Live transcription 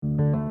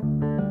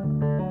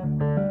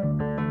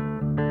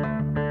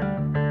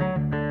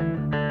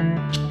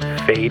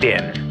fade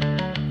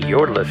in.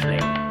 You're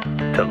listening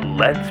to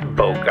Let's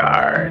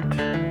Bogart.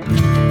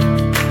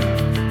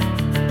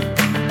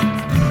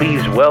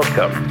 Please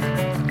welcome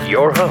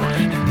your host,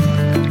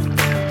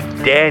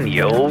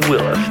 Daniel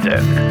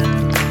Williston.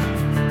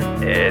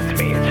 It's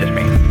just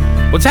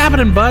me. What's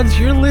happening, buds?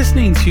 You're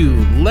listening to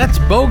Let's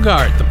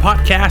Bogart, the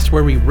podcast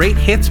where we rate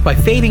hits by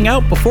fading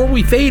out before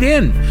we fade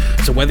in.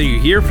 So whether you're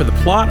here for the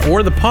plot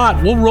or the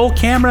pot, we'll roll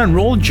camera and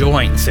roll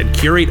joints and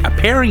curate a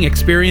pairing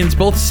experience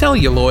both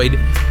celluloid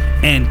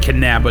and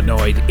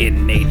cannabinoid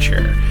in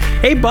nature.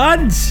 Hey,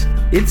 buds!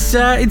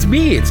 It's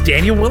me. It's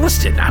Daniel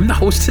Williston. I'm the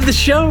host of the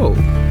show.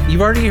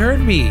 You've already heard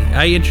me.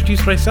 I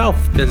introduced myself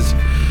because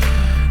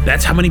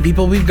that's how many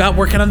people we've got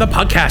working on the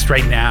podcast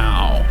right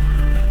now.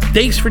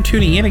 Thanks for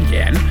tuning in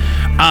again.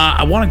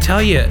 I want to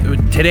tell you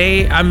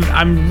today,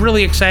 I'm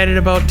really excited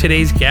about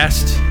today's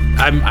guest.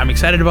 I'm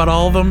excited about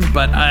all of them,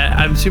 but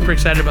I'm super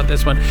excited about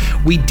this one.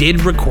 We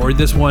did record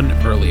this one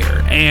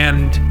earlier,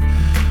 and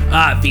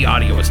the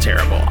audio was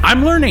terrible.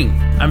 I'm learning.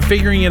 I'm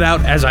figuring it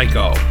out as I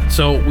go.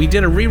 So we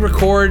did a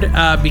re-record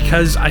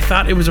because I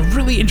thought it was a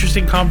really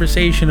interesting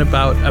conversation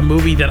about a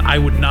movie that I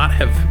would not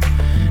have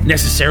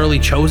necessarily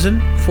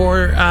chosen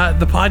for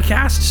the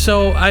podcast.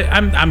 So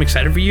I'm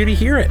excited for you to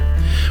hear it.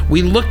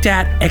 We looked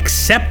at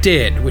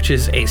Accepted, which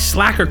is a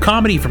slacker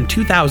comedy from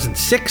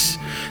 2006.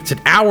 It's an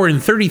hour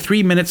and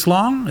 33 minutes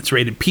long. It's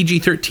rated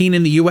PG-13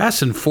 in the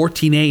US and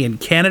 14A in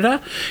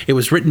Canada. It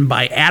was written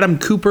by Adam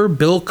Cooper,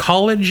 Bill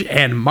College,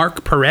 and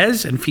Mark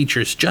Perez, and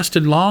features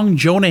Justin Long,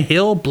 Jonah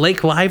Hill,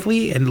 Blake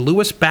Lively, and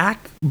Louis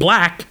Black.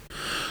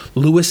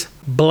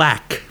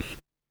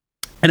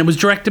 And it was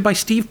directed by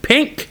Steve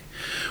Pink,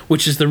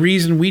 which is the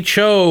reason we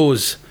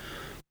chose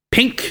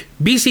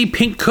BC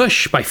Pink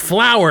Kush by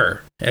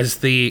Flower as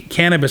the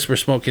cannabis we're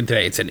smoking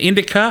today. It's an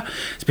indica.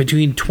 It's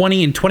between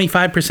 20 and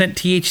 25%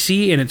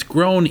 THC, and it's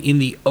grown in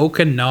the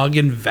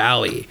Okanagan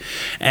Valley.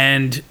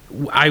 And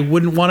I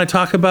wouldn't want to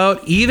talk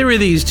about either of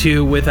these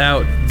two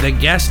without the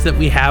guest that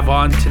we have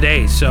on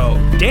today. So,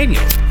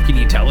 Daniel, can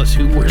you tell us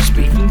who we're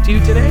speaking to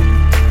today?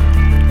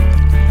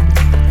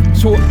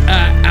 So,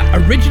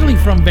 originally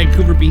from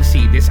Vancouver,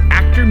 BC, this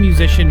actor,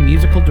 musician,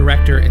 musical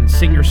director, and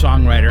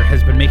singer-songwriter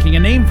has been making a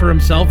name for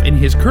himself in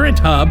his current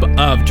hub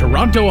of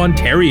Toronto,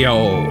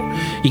 Ontario.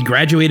 He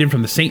graduated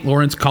from the St.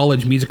 Lawrence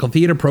College Musical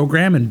Theatre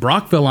program in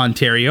Brockville,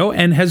 Ontario,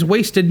 and has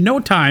wasted no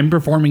time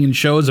performing in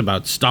shows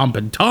about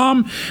Stompin'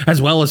 Tom, as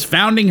well as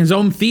founding his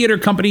own theatre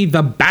company,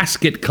 The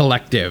Basket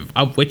Collective,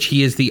 of which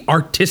he is the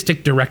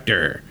artistic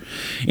director.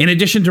 In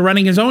addition to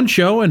running his own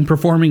show and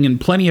performing in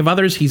plenty of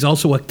others, he's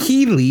also a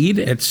key lead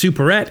at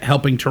Superette,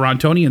 helping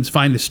Torontonians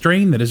find the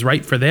strain that is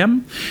right for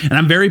them. And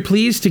I'm very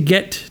pleased to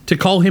get to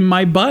call him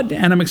my bud,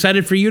 and I'm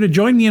excited for you to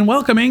join me in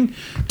welcoming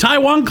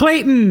Taiwan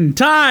Clayton.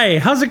 Ty,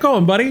 how's it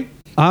going, buddy?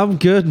 I'm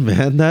good,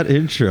 man. That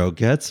intro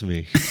gets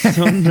me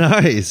so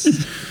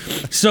nice.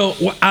 So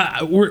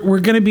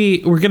we're gonna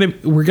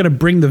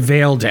bring the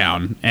veil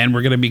down, and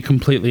we're gonna be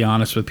completely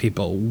honest with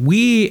people.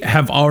 We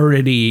have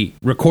already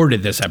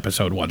recorded this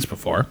episode once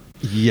before.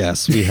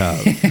 Yes, we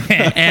have.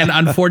 And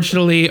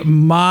unfortunately,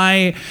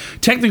 my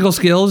technical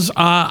skills,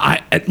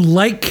 I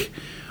like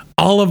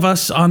all of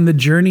us on the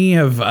journey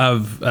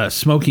of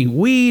smoking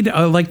weed,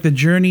 like the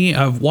journey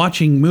of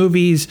watching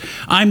movies.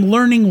 I'm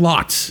learning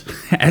lots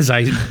as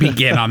I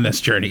begin on this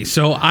journey.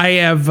 So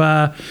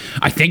I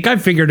think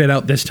I've figured it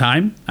out this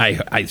time.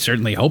 I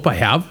certainly hope I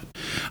have.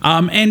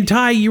 And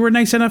Ty, you were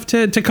nice enough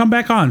to come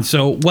back on.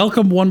 So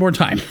welcome one more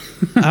time.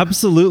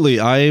 Absolutely.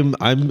 I'm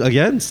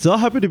again still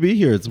happy to be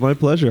here. It's my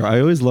pleasure. I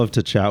always love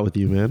to chat with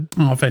you, man.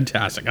 Oh,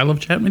 fantastic. I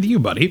love chatting with you,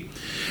 buddy.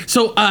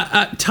 So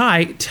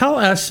Ty, tell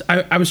us,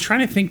 I was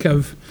trying to think of,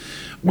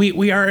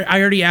 I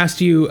already asked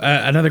you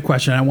another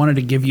question. I wanted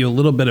to give you a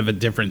little bit of a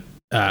different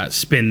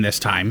spin this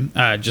time,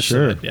 just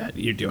sure. So that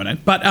you're doing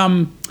it. But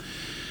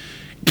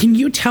can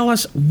you tell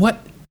us what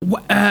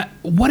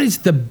is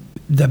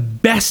the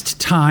best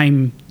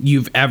time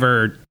you've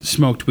ever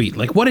smoked weed?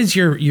 Like, what is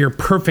your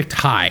perfect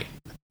high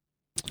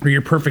or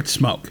your perfect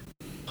smoke?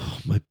 Oh,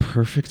 my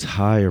perfect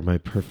high or my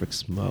perfect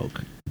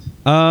smoke?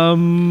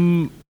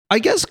 I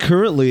guess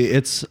currently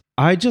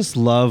I just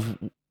love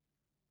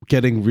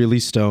getting really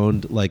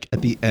stoned, like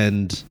at the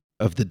end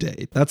of the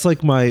day. That's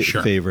like my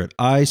favorite.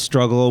 I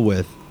struggle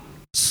with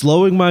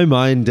slowing my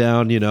mind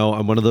down. You know,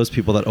 I'm one of those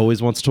people that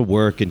always wants to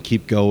work and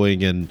keep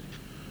going and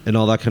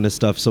all that kind of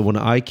stuff. So when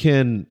I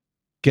can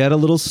get a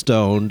little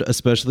stoned,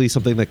 especially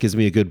something that gives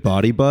me a good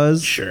body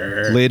buzz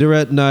later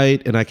at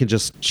night, and I can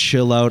just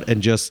chill out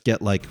and just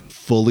get like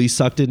fully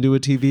sucked into a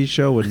TV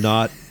show and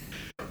not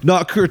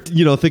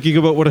thinking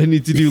about what I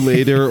need to do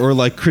later or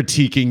like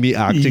critiquing the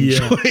acting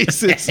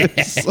choices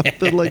or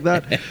something like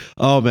that.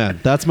 Oh man,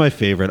 that's my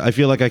favorite. I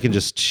feel like I can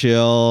just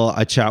chill.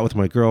 I chat with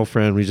my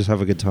girlfriend. We just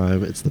have a good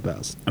time. It's the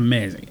best.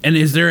 Amazing. And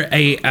is there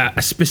a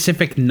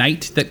specific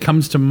night that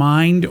comes to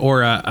mind,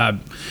 or a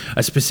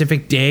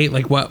specific day?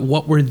 Like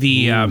what were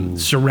the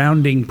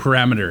surrounding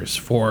parameters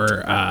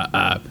for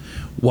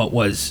what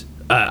was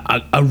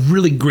a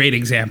really great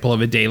example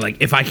of a day. Like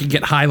if I could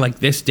get high like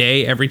this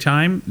day every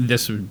time,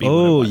 this would be.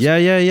 Oh, what it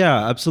was.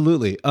 yeah,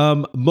 absolutely.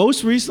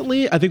 Most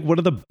recently, I think one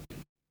of the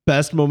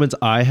best moments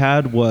I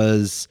had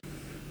was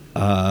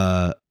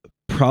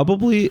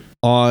probably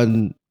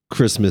on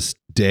Christmas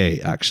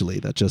Day, actually.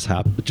 That just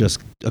happened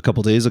just a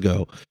couple days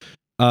ago.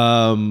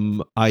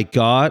 I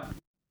got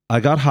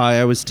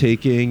high. I was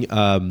taking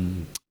a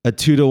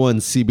 2-to-1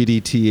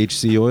 CBD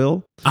THC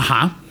oil.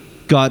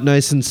 Got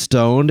nice and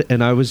stoned,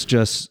 and I was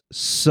just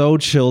so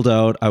chilled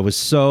out. I was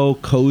so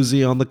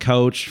cozy on the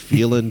couch,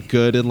 feeling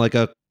good in like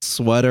a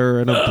sweater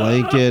and a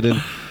blanket,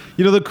 and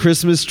the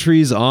Christmas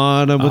tree's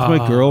on. I'm with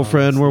my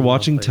girlfriend. We're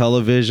watching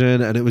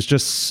television, and it was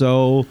just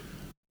so.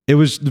 It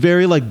was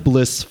very like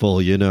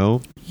blissful,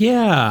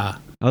 Yeah.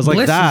 I was like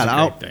Bliss that. Is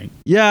a great thing.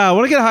 Yeah, I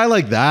want to get high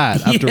like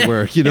that after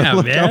work. I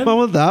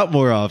want that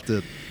more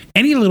often.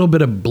 Any little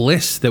bit of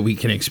bliss that we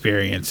can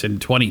experience in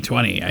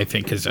 2020, I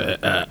think, is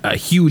a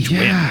huge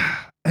win.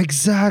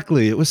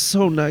 Exactly. It was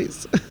so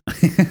nice.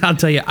 I'll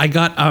tell you, I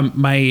got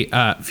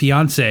my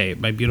fiance,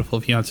 my beautiful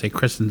fiance,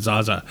 Kristen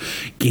Zaza,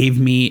 gave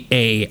me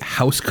a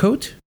house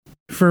coat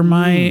for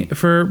my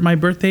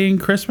birthday and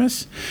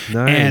Christmas.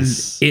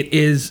 Nice. And it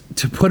is,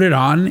 to put it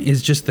on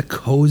is just the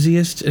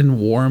coziest and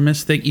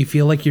warmest thing. You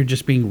feel like you're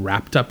just being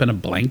wrapped up in a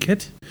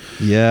blanket.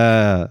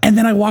 Yeah. And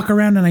then I walk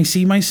around and I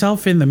see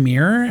myself in the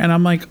mirror and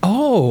I'm like,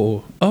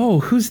 oh,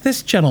 who's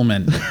this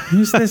gentleman?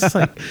 Who's this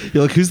like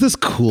You're like, who's this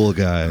cool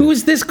guy? Who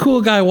is this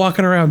cool guy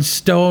walking around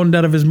stoned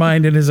out of his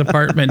mind in his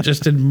apartment,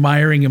 just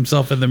admiring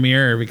himself in the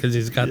mirror because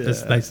he's got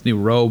this nice new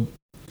robe?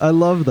 I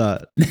love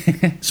that.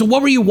 So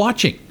what were you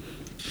watching?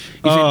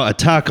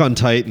 Attack on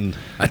Titan.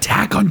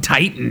 Attack on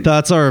Titan.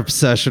 That's our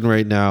obsession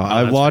right now.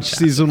 I watched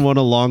fantastic. season 1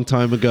 a long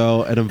time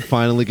ago, and I'm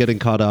finally getting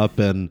caught up,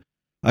 and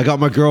I got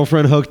my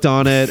girlfriend hooked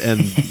on it, and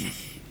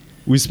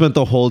we spent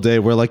the whole day.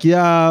 We're like,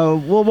 yeah,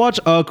 we'll watch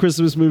a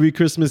Christmas movie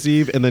Christmas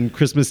Eve, and then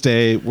Christmas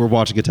Day, we're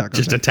watching Attack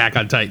on Titan. Attack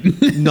on Titan.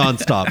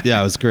 Nonstop.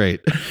 Yeah, it was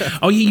great.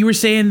 Oh, you were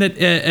saying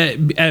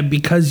that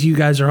because you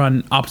guys are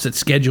on opposite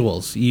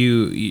schedules,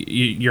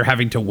 you're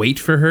having to wait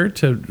for her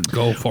to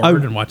go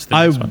forward and watch the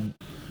next one.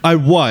 I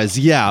was,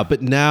 yeah,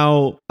 but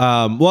now,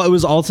 it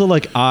was also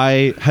like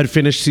I had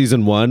finished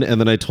season 1,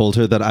 and then I told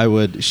her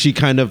that she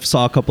kind of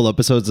saw a couple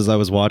episodes as I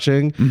was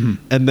watching,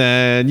 and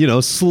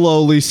then,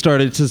 slowly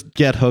started to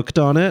get hooked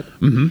on it.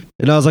 And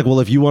I was like, well,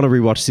 if you want to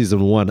rewatch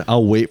season 1,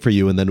 I'll wait for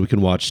you, and then we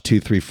can watch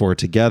 2, 3, 4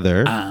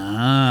 together.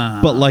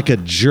 But like a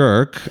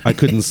jerk, I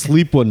couldn't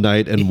sleep one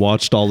night and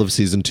watched all of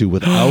season 2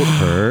 without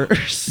her.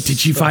 Did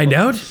she find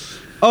out?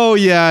 Oh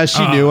yeah,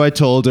 she knew. I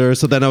told her.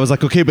 So then I was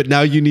like, okay, but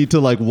now you need to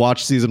like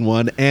watch season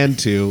 1 and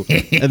 2,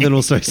 and then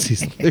we'll start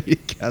season 3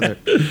 together.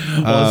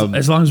 Well,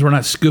 as long as we're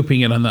not scooping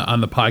it on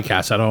the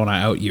podcast, I don't want to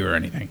out you or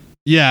anything.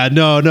 Yeah,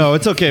 no,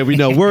 it's okay. We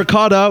know we're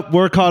caught up.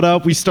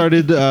 We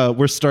started.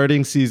 We're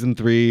starting season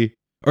 3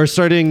 or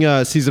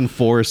starting season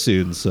 4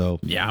 soon. So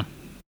yeah,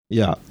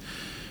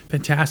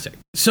 fantastic.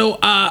 So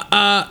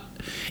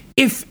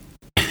if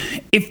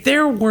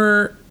there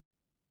were,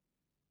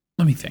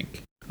 let me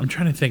think. I'm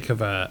trying to think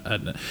of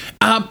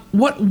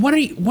what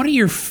are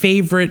your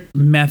favorite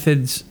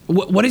methods?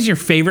 What is your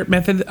favorite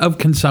method of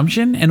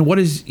consumption, and what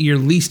is your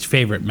least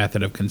favorite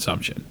method of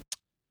consumption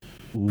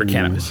for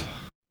cannabis?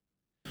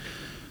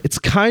 It's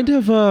kind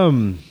of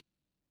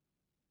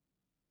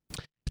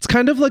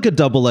like a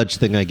double-edged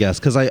thing, I guess,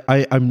 because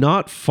I'm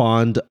not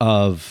fond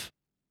of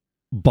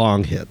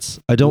bong hits.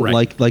 I don't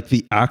like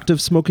the act of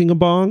smoking a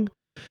bong.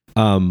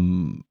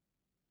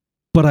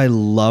 But I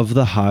love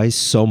the high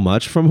so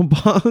much from a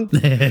bong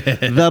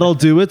that'll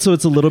do it. So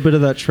it's a little bit of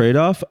that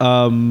trade-off.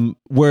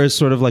 Whereas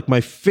sort of like my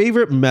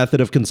favorite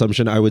method of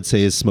consumption, I would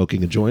say, is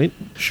smoking a joint.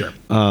 Sure.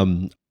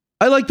 I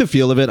like the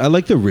feel of it. I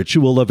like the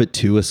ritual of it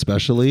too,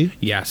 especially.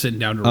 Yeah, sitting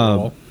down to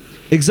roll.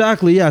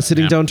 Exactly. Yeah,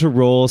 sitting down to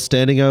roll,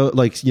 standing out,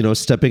 like,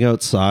 stepping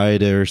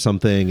outside or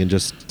something and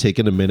just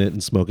taking a minute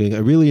and smoking. I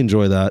really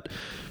enjoy that.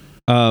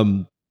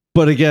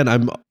 But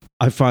again,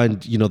 I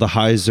find, the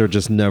highs are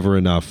just never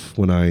enough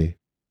when I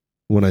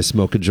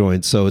smoke a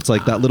joint. So it's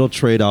like that little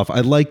trade-off. I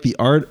like the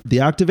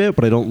act of it,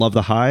 but I don't love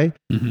the high.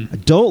 I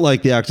don't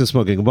like the act of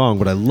smoking a bong,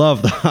 but I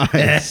love the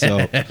high.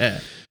 So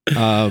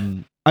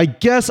I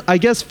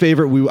guess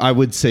favorite I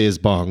would say is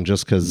bong,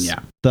 just because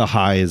the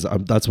high is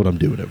that's what I'm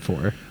doing it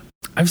for.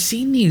 I've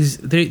seen these.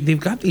 They've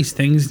got these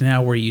things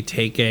now where you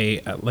take a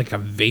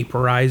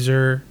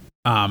vaporizer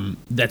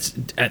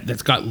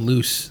that's got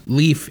loose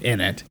leaf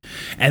in it,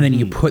 and then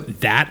you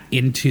put that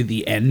into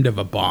the end of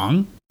a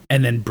bong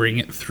and then bring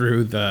it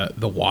through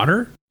the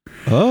water.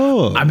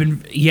 Oh, I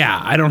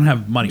don't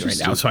have money right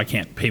now, so I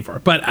can't pay for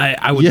it. But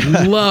I would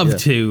love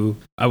to.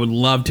 I would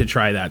love to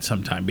try that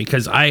sometime,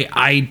 because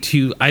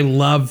I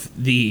love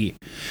the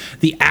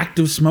act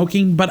of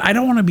smoking, but I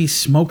don't want to be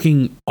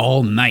smoking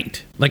all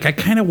night. Like I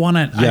kind of want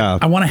to. Yeah.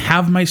 I want to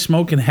have my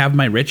smoke and have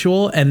my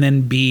ritual, and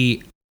then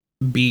be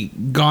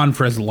gone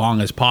for as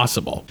long as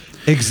possible.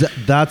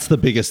 That's the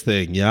biggest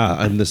thing. Yeah,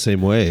 I'm the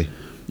same way.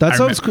 That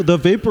sounds cool. The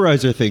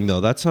vaporizer thing,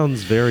 though, that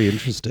sounds very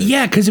interesting.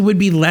 Yeah, because it would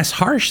be less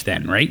harsh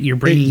then, right? You're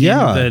bringing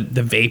in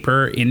the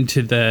vapor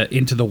into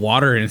the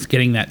water, and it's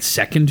getting that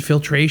second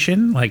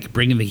filtration, like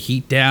bringing the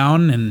heat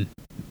down, and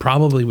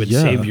probably would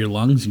save your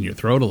lungs and your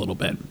throat a little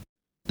bit.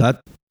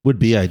 That would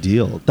be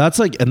ideal. That's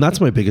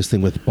my biggest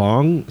thing with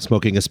bong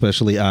smoking,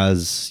 especially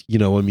as, you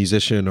know, a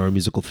musician or a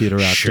musical theater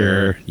actor.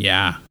 Sure,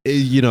 yeah.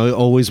 You know,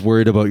 always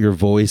worried about your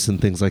voice and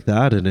things like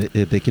that, and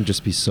they can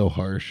just be so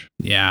harsh.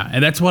 Yeah,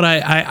 and that's what I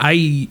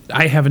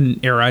have an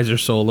Airizer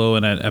Solo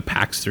and a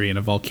PAX 3 and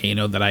a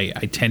Volcano that I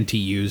tend to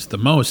use the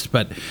most,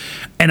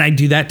 and I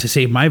do that to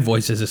save my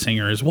voice as a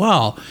singer as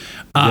well.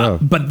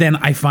 But then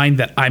I find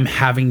that I'm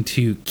having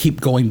to keep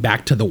going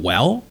back to the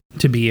well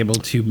to be able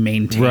to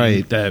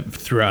maintain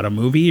throughout a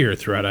movie or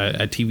throughout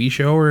a TV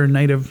show or a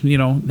night of, you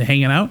know,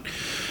 hanging out.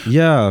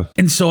 Yeah.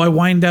 And so I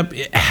wind up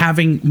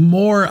having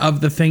more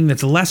of the thing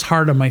that's less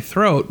hard on my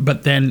throat,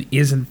 but then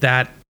isn't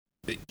that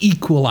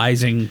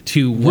equalizing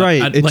to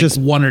what just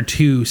 1 or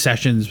 2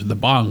 sessions with the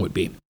bong would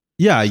be.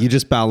 Yeah, you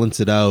just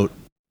balance it out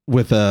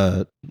with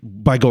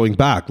by going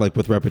back, like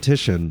with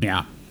repetition.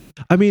 Yeah.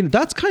 I mean,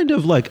 that's kind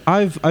of like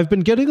I've been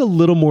getting a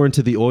little more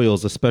into the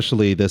oils,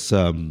 especially this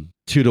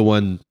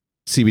 2-to-1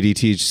 CBD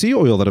THC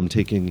oil that I'm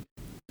taking.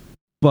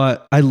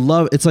 But I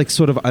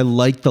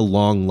like the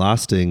long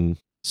lasting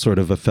sort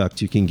of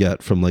effect you can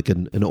get from like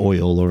an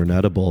oil or an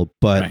edible.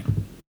 But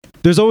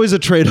there's always a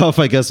trade-off,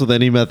 I guess, with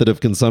any method of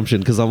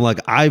consumption, because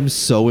I'm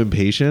so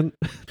impatient.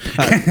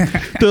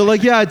 They're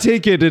like, yeah,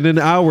 take it in an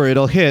hour,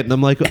 it'll hit. And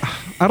I'm like,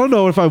 I don't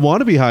know if I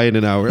want to be high in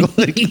an hour.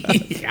 Like,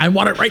 I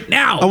want it right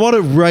now. I want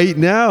it right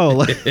now.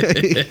 Like,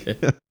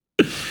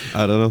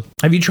 I don't know.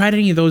 Have you tried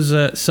any of those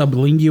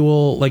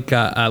sublingual, like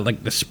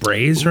the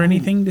sprays or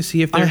anything to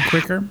see if they're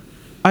quicker?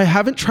 I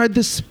haven't tried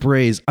the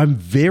sprays. I'm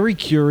very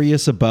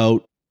curious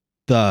about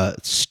the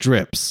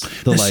strips.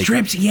 The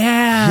strips,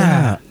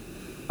 yeah.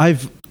 I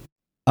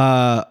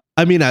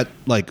mean, at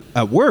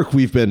work,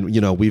 we've been,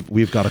 you know,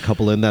 we've got a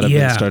couple in that have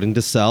been starting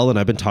to sell, and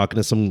I've been talking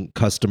to some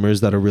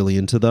customers that are really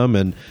into them.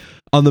 And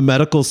on the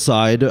medical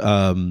side,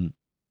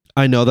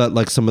 I know that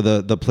like some of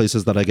the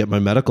places that I get my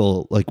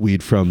medical like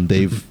weed from,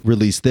 they've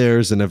released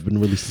theirs and have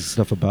been releasing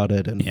stuff about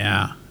it. And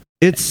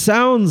it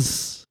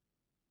sounds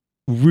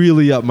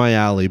really up my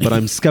alley, but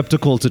I'm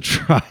skeptical to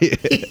try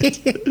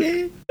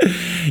it.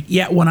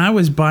 Yeah, when I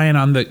was buying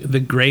on the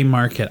gray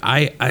market,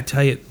 I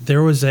tell you,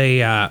 there was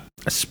a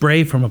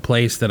spray from a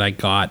place that I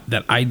got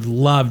that I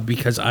loved,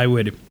 because I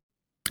would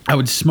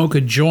smoke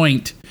a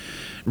joint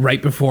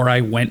right before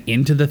I went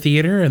into the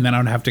theater, and then I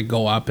would have to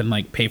go up and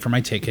like pay for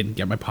my ticket and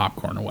get my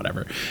popcorn or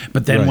whatever.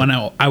 But then when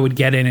I would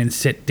get in and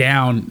sit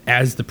down,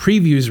 as the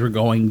previews were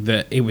going,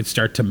 it would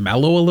start to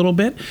mellow a little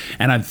bit,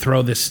 and I'd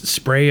throw this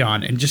spray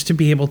on, and just to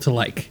be able to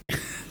like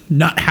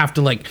not have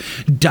to like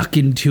duck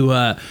into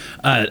a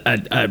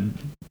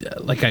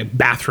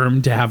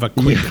bathroom to have a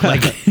quick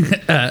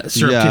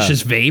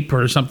surreptitious vape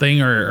or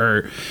something,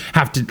 or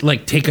have to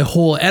like take a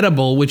whole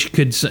edible, which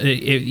could,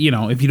 you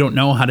know, if you don't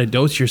know how to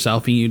dose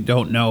yourself and you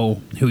don't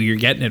know who you're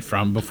getting it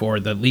from before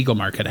the legal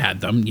market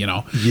had them, you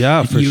know,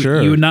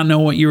 sure, you would not know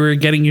what you were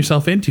getting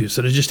yourself into.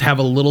 So to just have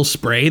a little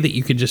spray that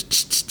you could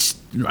just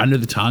under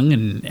the tongue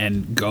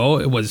and go,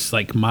 it was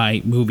like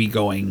my movie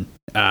going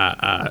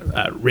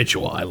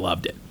ritual. I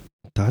loved it.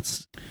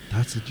 That's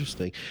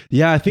interesting.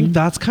 Yeah, I think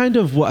that's kind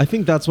of what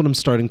I'm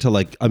starting to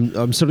like.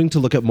 I'm starting to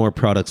look at more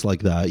products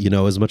like that. You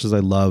know, as much as I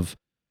love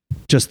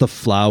just the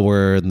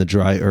flower and the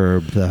dry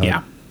herb,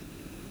 that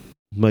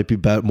might be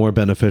more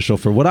beneficial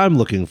for what I'm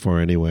looking for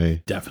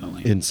anyway.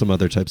 Definitely. In some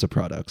other types of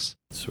products.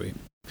 Sweet.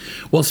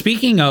 Well,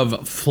 speaking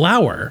of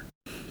flower,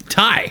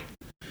 Ty,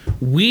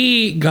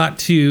 we got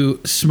to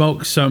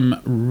smoke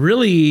some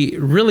really,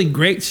 really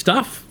great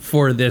stuff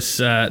for this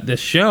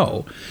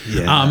show.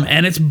 Yeah.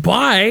 And it's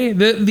by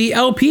the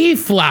LP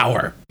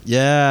flower.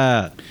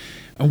 Yeah.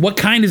 And what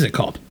kind is it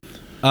called?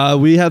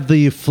 We have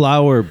the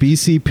flower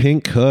BC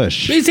Pink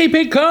Kush. BC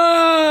Pink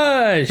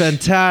Kush!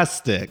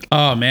 Fantastic.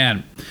 Oh,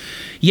 man.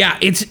 Yeah,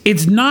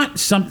 it's not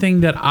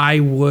something that I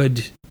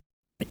would...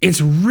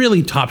 It's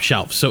really top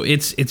shelf, so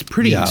it's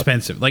pretty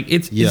expensive. Like,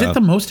 is it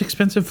the most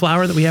expensive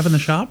flower that we have in the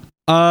shop?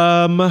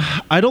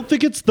 I don't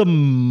think it's the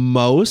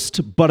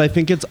most, but I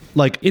think it's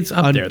like it's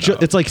up there.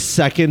 It's like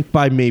second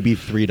by maybe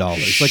 $3.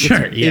 Like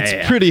sure,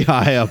 it's pretty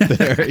high up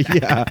there.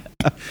 Yeah.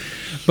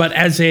 But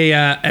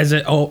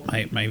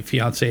my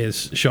fiance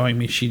is showing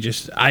me.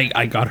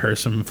 I got her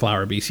some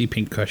flower BC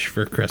Pink Kush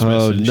for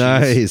Christmas. Oh, and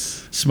nice!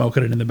 She's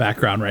smoking it in the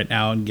background right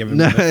now and giving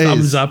me the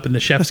thumbs up and the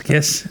chef's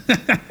kiss.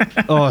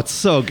 Oh, it's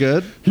so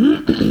good.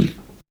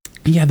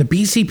 Yeah, the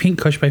BC Pink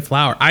Kush by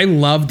Flower. I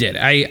loved it.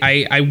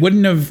 I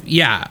wouldn't have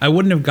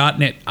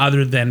gotten it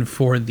other than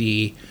for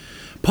the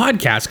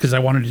podcast, because I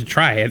wanted to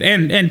try it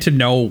and to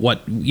know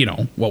what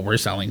we're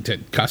selling to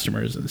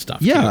customers and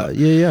stuff.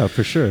 Yeah,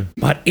 for sure.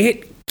 But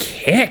it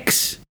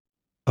kicks.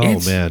 Oh,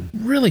 man,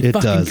 really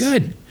fucking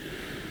good.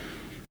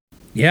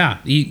 Yeah,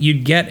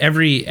 you'd get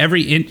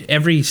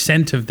every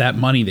cent of that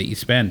money that you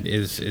spend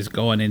is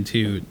going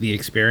into the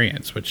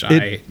experience, which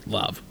I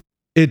love.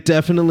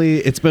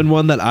 It's been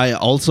one that I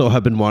also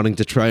have been wanting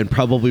to try and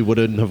probably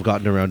wouldn't have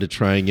gotten around to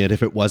trying it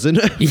if it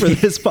wasn't for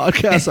this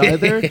podcast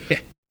either.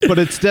 But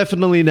it's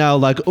definitely now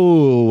like,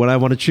 oh, when I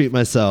want to treat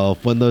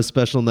myself, when those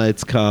special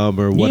nights come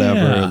or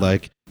whatever,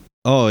 like,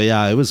 oh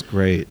yeah, it was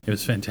great. It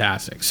was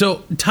fantastic.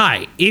 So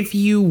Ty, if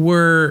you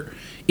were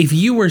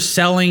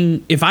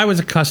selling, if I was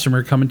a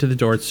customer coming to the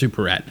door at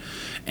Superette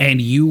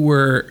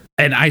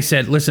and I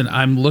said, listen,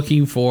 I'm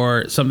looking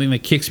for something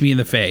that kicks me in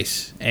the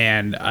face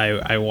and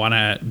I want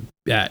to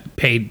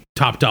pay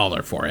top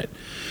dollar for it.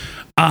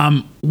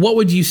 What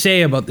would you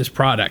say about this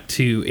product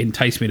to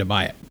entice me to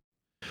buy it?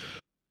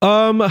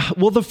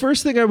 Well, the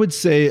first thing I would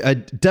say,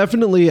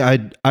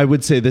 I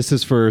would say this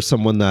is for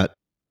someone that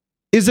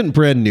isn't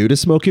brand new to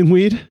smoking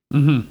weed.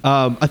 Mm-hmm.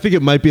 I think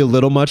it might be a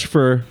little much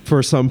for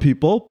some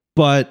people,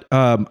 but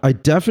I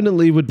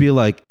definitely would be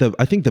like,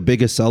 I think the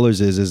biggest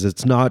sellers is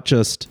it's not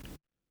just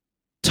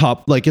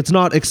it's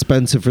not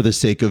expensive for the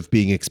sake of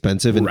being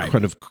expensive and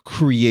kind of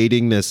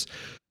creating this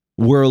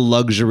we're a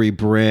luxury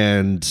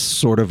brand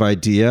sort of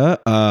idea.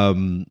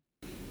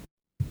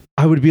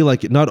 I would be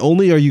like, not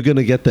only are you going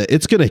to get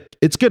it's going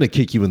to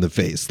kick you in the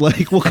face.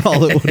 Like, we'll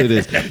call it what it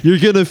is. You're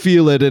going to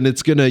feel it and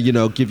it's going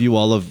to, give you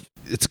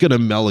it's going to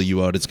mellow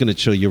you out. It's going to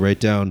chill you right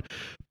down.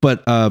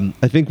 But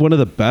I think one of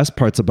the best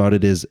parts about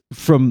it is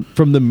from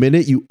the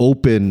minute you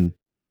open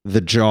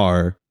the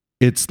jar,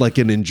 it's like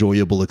an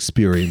enjoyable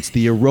experience.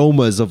 The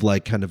aromas of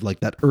kind of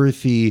that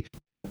earthy,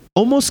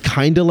 almost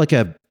kind of like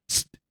a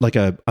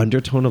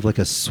undertone of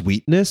a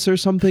sweetness or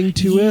something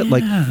to it.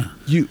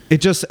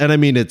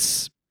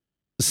 It's,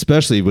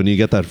 especially when you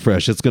get that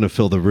fresh, it's going to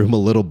fill the room a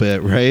little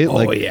bit, right?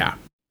 Oh, yeah.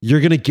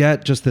 You're going to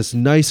get just this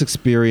nice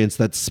experience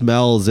that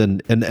smells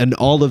and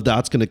all of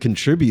that's going to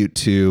contribute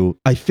to,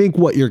 I think,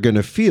 what you're going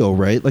to feel,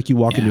 right? Like you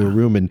walk into a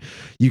room and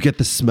you get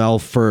the smell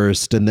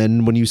first. And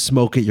then when you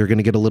smoke it, you're going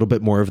to get a little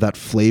bit more of that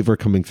flavor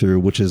coming through,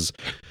 which is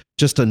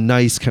just a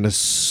nice kind of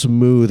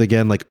smooth,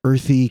 again, like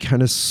earthy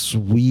kind of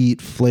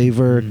sweet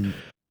flavor. Mm.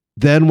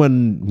 Then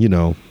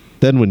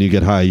when you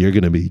get high, you're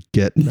going to be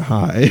getting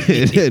high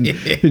and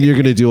you're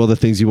going to do all the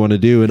things you want to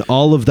do. And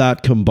all of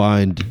that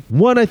combined,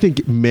 one, I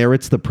think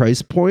merits the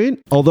price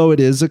point, although it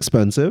is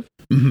expensive.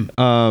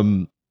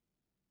 Mm-hmm.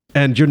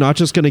 And you're not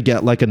just going to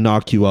get a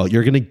knock you out.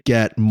 You're going to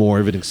get more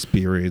of an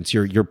experience.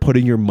 You're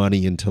putting your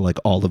money into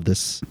all of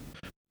this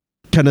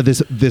kind of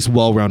this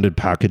well-rounded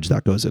package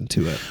that goes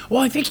into it.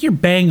 Well, I think you're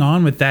bang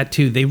on with that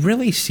too. They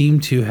really seem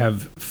to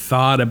have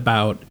thought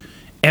about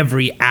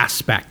every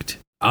aspect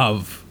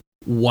of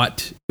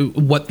what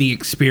the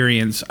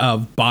experience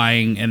of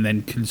buying and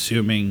then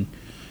consuming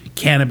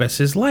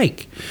cannabis is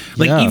like.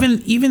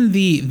 Even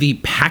the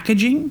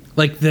packaging,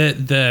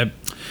 the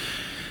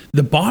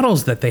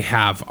bottles that they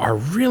have are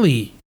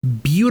really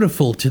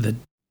beautiful to the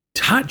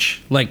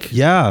touch,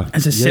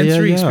 as a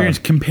sensory experience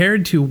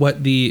compared to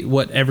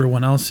what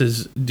everyone else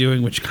is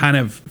doing, which kind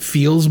of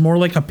feels more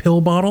like a pill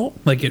bottle.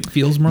 It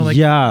feels more like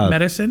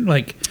medicine.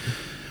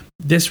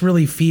 This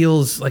really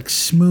feels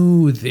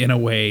smooth in a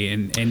way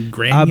and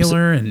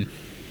granular. And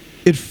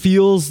it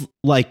feels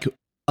like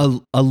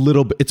a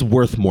little bit, it's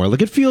worth more.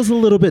 It feels a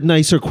little bit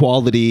nicer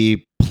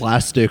quality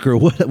plastic or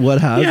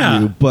what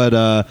have you.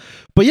 But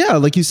yeah,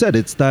 like you said,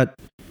 it's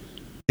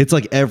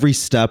every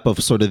step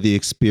of sort of the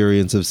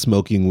experience of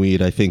smoking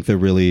weed. I think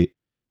they've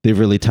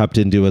really tapped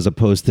into, as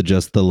opposed to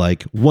just the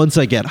once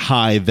I get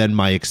high, then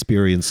my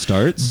experience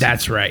starts.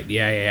 That's right.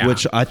 Yeah.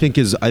 Which I think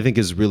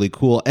is really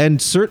cool,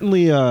 and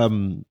certainly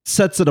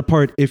sets it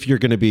apart if you're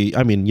going to be.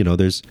 I mean,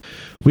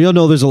 we all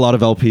know there's a lot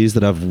of LPs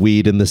that have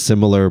weed in the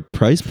similar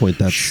price point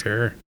that's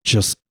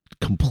just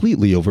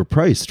completely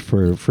overpriced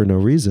for no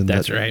reason.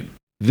 That's right.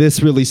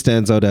 This really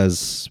stands out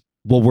as,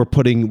 well, we're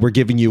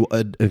giving you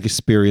an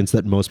experience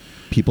that most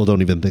people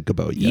don't even think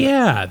about yet.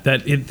 Yeah,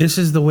 this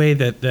is the way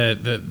that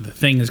the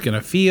thing is going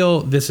to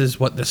feel. This is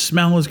what the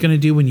smell is going to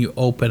do when you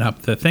open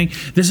up the thing.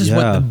 This is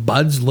what the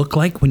buds look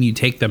like when you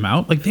take them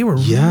out. They were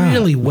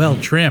really well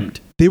trimmed.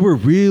 They were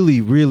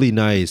really, really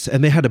nice.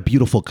 And they had a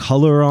beautiful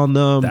color on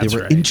them. They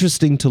were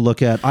interesting to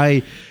look at.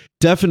 I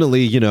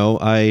definitely,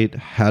 I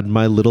had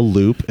my little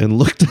loop and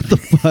looked at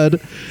the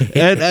bud,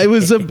 and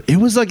it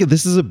was like,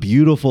 this is a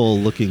beautiful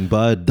looking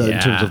bud in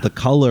terms of the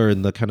color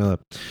and the kind of,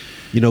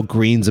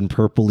 greens and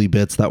purpley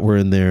bits that were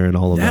in there and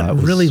all of that.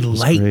 That really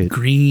light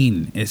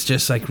green. It's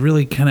just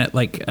really kind of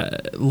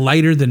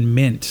lighter than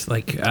mint.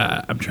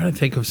 I'm trying to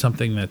think of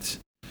something that's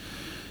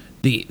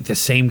the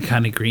same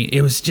kind of green.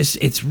 It was just,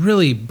 it's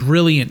really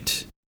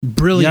brilliant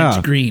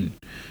green.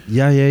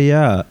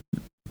 Yeah.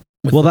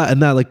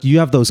 You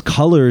have those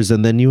colors,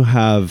 and then you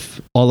have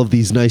all of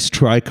these nice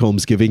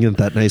trichomes giving it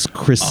that nice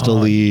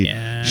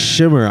crystally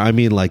shimmer. I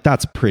mean,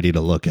 that's pretty to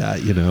look at,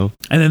 And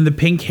then the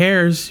pink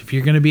hairs, if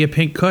you're going to be a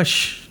pink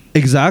kush.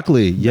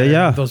 Exactly.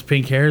 Yeah. Those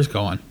pink hairs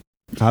going.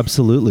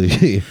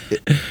 Absolutely.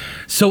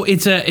 So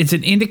it's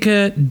an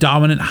indica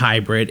dominant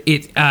hybrid.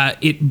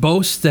 It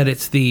boasts that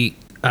it's the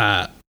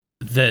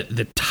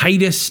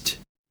tightest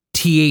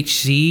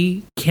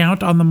THC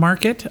count on the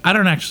market. I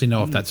don't actually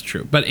know if that's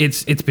true, but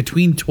it's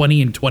between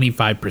 20 and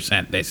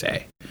 25%, they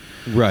say.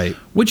 Right.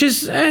 which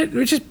is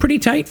pretty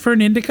tight for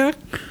an indica.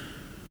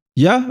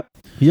 Yeah.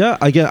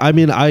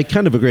 I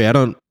kind of agree. I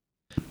don't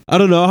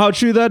know how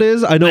true that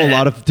is. I know a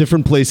lot of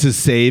different places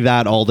say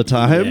that all the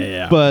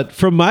time, but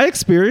from my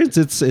experience,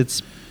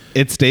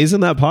 it stays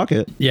in that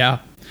pocket. Yeah.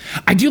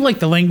 I do like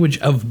the language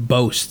of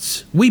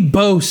boasts. We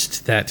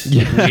boast that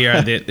we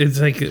are it's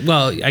like,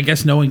 well, I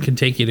guess no one can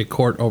take you to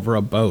court over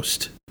a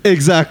boast.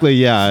 Exactly.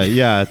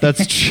 Yeah.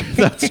 That's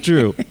that's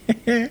true.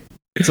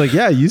 It's like,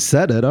 yeah, you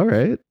said it. All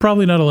right.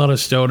 Probably not a lot of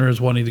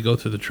stoners wanting to go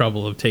through the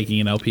trouble of taking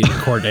an LP to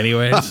court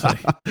anyways.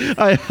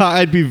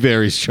 I'd be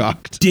very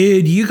shocked.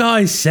 Dude, you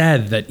guys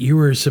said that you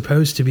were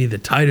supposed to be the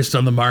tightest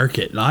on the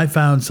market, and I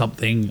found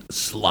something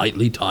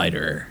slightly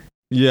tighter.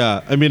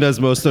 Yeah. I mean, as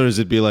most stoners,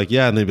 it'd be like,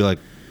 yeah. And they'd be like,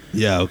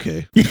 yeah,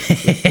 okay.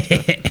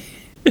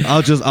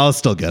 I'll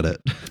still get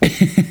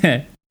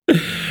it.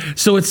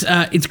 So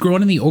it's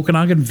grown in the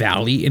Okanagan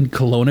Valley in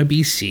Kelowna,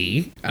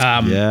 BC.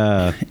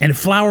 And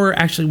Flower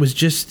actually was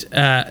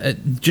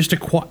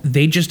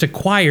they just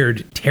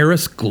acquired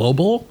Terrace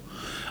Global.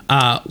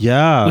 I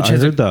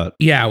heard that.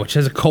 Yeah, which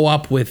has a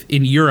co-op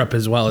in Europe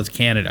as well as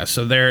Canada.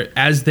 So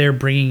they're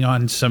bringing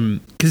on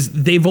some, because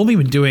they've only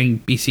been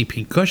doing BC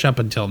Pink Kush up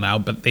until now,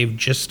 but they've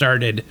just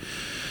started.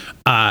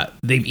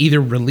 They've either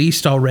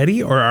released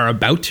already or are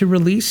about to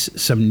release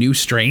some new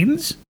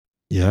strains.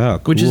 Yeah,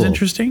 cool. Which is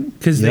interesting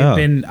because they've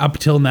been, up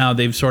till now,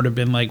 they've sort of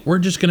been like, we're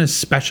just going to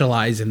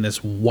specialize in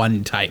this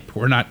one type.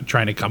 We're not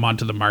trying to come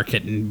onto the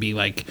market and be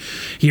like,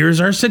 here's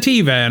our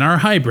sativa and our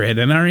hybrid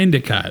and our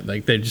indica.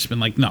 Like, they've just been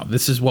like, no,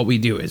 this is what we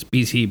do is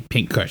BC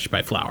Pink Kush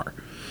by Flower.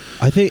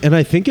 I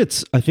think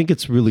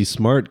it's really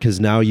smart because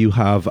now you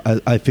have,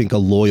 I think, a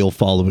loyal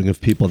following of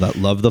people that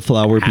love the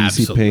Flower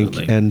BC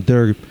Pink, and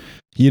they're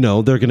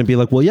going to be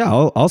like, well, yeah,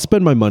 I'll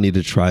spend my money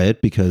to try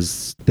it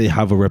because they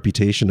have a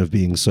reputation of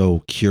being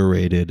so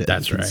curated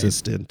and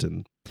consistent.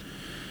 And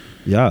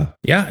yeah,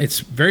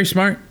 it's very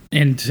smart.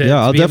 And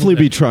I'll definitely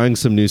be trying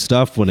some new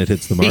stuff when it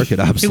hits the market.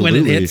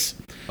 Absolutely. When it hits.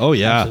 Oh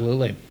yeah,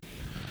 absolutely.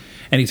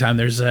 Anytime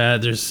there's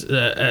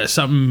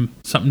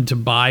something to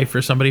buy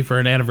for somebody for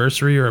an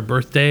anniversary or a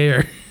birthday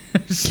or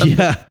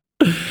something.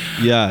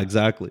 Yeah,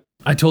 exactly.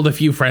 I told a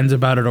few friends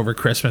about it over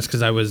Christmas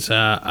because I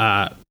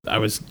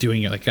was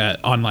doing like an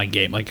online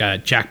game, like a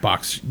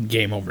Jackbox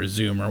game over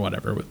Zoom or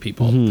whatever with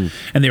people,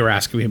 and they were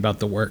asking me about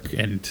the work,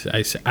 and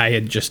I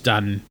had just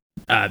done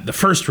the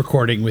first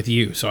recording with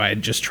you, so I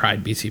had just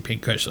tried BC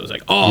Pink Kush. So I was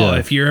like,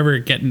 if you're ever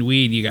getting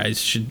weed, you guys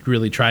should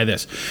really try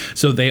this.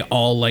 So they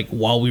all, like,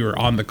 while we were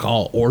on the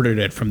call, ordered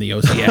it from the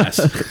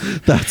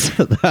OCS.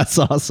 That's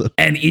awesome.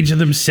 And each of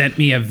them sent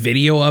me a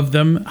video of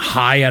them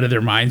high out of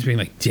their minds, being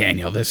like,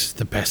 Daniel, this is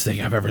the best thing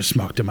I've ever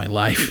smoked in my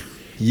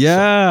life. Yeah.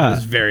 So I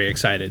was very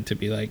excited to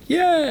be like,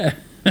 yeah.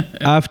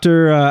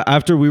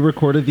 After we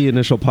recorded the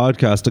initial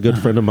podcast, a good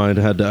friend of mine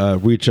had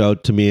reached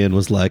out to me and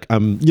was like,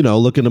 I'm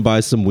looking to buy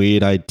some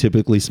weed. I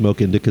typically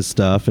smoke indica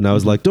stuff. And I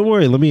was like, don't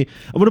worry, I'm going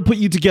to put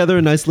you together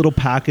a nice little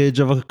package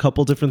of a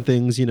couple different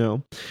things,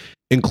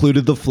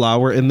 included the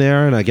Flower in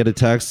there. And I get a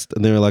text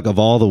and they were like, of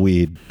all the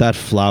weed, that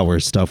Flower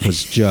stuff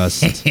was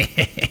just,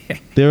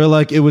 they were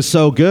like, it was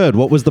so good.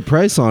 What was the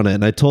price on it?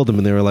 And I told them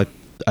and they were like,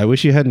 I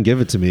wish you hadn't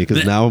given it to me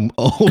because now I'm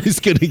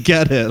always going to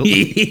get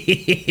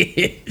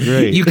it.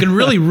 Great. You can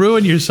really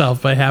ruin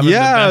yourself by having the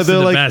best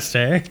of the best,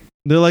 eh?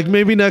 They're like,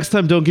 maybe next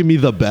time don't give me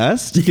the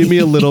best. Give me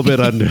a little bit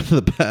under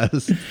the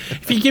best.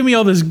 If you give me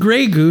all this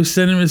Grey Goose,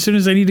 then as soon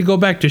as I need to go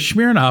back to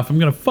Smirnoff, I'm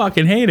going to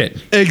fucking hate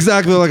it.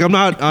 Exactly. Like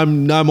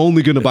I'm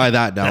only going to buy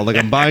that now. Like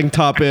I'm buying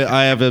Top It.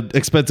 I have an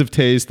expensive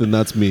taste and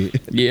that's me.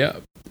 Yeah.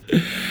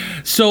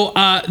 So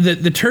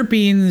the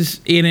terpenes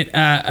in it,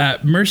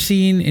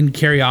 myrcene and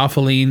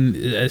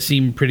caryophyllene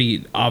seem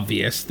pretty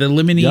obvious. The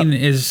limonene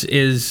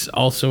is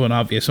also an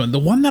obvious one. The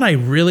one that I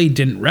really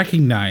didn't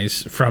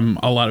recognize from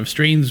a lot of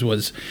strains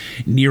was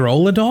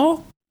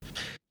nerolidol.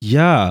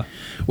 Yeah.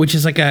 Which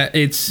is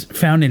it's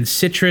found in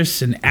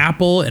citrus and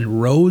apple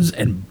and rose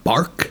and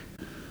bark.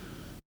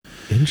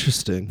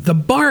 Interesting. The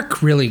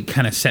bark really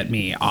kind of set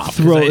me off.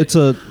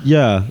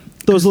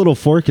 Those little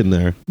fork in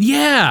there.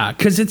 Yeah,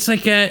 because it's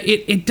like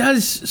it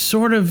does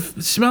sort of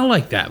smell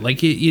like that.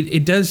 Like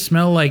it does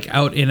smell like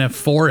out in a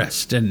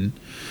forest, and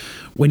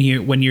when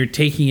you're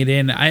taking it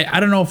in, I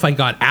don't know if I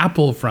got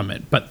apple from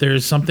it, but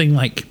there's something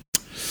like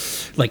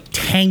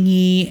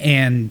tangy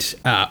and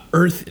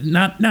earth,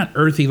 not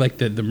earthy like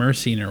the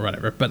myrcene or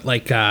whatever, but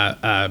like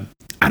I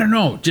don't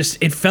know,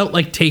 just it felt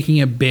like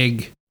taking a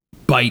big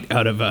bite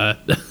out of a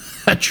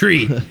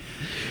tree.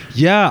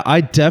 Yeah,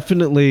 I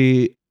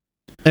definitely.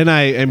 And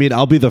I mean,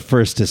 I'll be the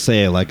first to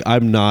say, like,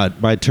 my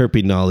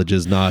terpene knowledge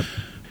is not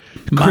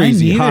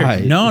crazy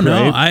high. No,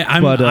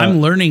 I'm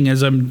learning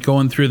as I'm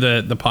going through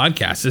the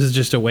podcast. This is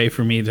just a way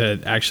for me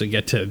to actually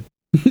get to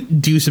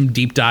do some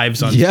deep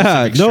dives on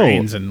specific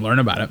strains and learn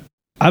about it.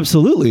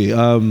 Absolutely.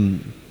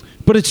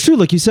 But it's true,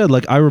 like you said,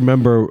 like I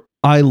remember,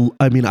 I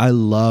mean, I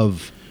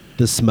love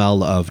the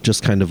smell of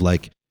just kind of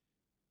like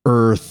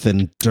earth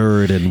and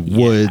dirt and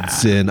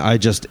woods, and I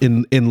just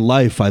in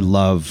life I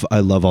love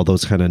all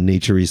those kind of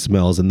naturey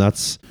smells, and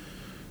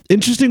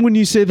Interesting when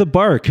you say the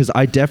bark, because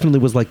I definitely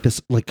was like this,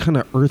 like kind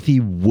of earthy,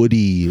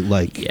 woody,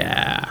 like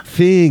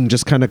thing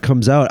just kind of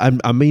comes out.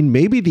 I mean,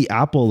 maybe the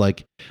apple,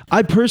 like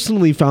I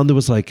personally found there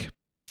was like,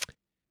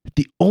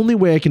 the only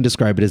way I can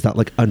describe it is that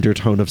like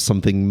undertone of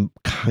something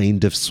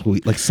kind of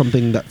sweet, like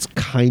something that's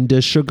kind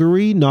of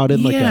sugary, not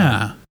in like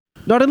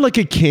not in like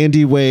a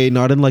candy way,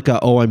 not in like a,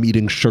 oh, I'm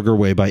eating sugar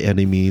way by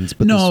any means,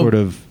 but this sort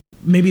of,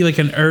 maybe like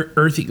an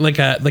earthy,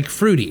 like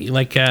fruity,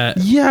 like yeah.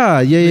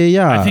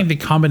 I think the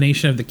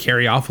combination of the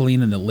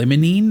caryophyllene and the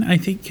limonene, I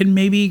think, can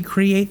maybe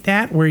create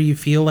that, where you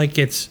feel like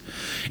it's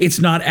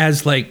not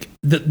as like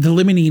the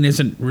limonene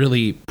isn't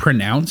really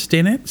pronounced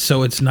in it,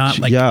 so it's not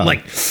like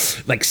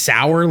like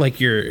sour, like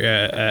you're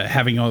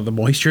having all the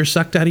moisture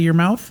sucked out of your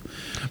mouth.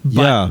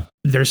 But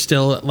there's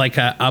still like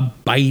a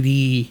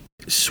bitey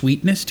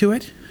sweetness to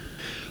it.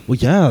 Well,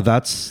 yeah,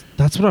 that's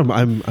what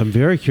I'm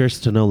very curious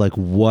to know, like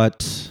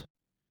what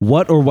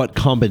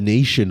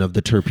combination of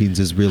the terpenes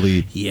is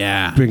really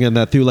bringing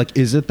that through. Like,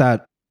 is it the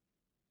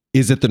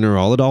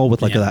Neurolidol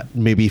with like that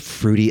maybe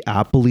fruity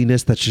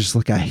appleiness that's just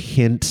like a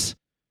hint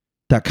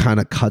that kind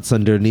of cuts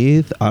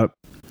underneath?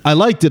 I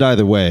liked it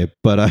either way,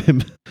 but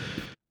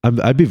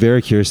I'd be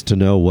very curious to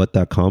know what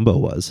that combo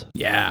was.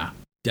 Yeah,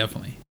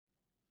 definitely.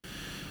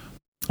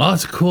 Oh,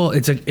 it's cool.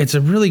 It's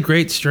a really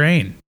great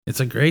strain. It's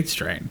a great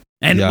strain.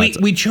 And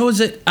we chose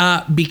it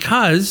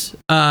because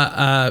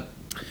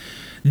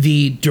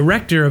the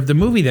director of the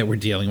movie that we're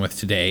dealing with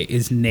today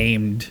is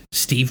named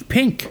Steve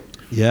Pink.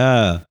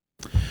 Yeah.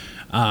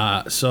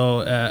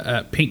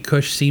 So Pink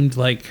Kush seemed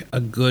like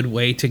a good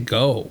way to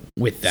go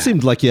with that.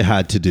 Seemed like you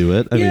had to do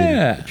it. I mean,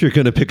 if you're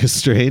going to pick a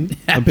strain,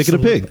 I'm picking a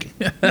pink.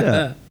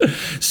 Yeah.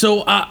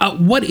 So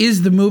what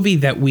is the movie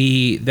that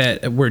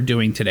we're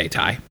doing today,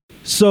 Ty?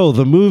 So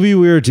the movie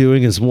we are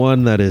doing is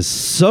one that is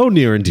so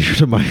near and dear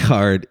to my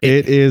heart.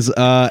 It is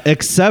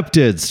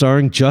Accepted,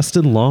 starring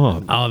Justin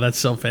Long. Oh, that's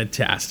so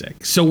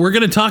fantastic. So we're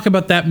going to talk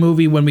about that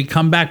movie when we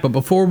come back. But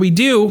before we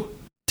do,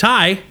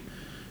 Ty,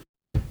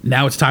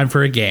 now it's time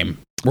for a game.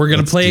 We're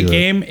going to play a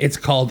game. It's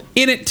called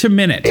In It to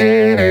Minute.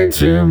 In It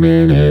to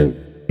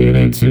Minute. In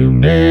It to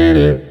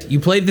Minute. You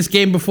played this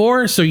game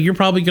before, so you're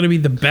probably going to be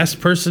the best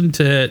person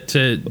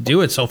to do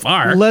it so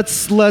far.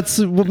 Let's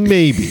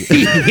maybe.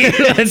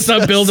 Let's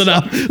not build it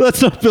up.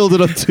 Let's not build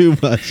it up too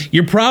much.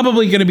 You're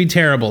probably going to be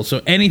terrible,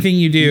 so anything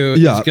you do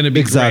is going to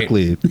be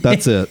exactly. Great.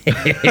 That's it.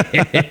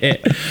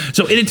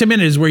 So In It to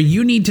Minute is where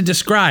you need to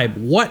describe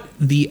what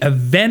the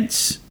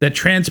events that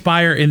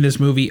transpire in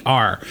this movie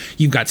are.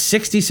 You've got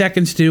 60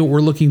 seconds to do it.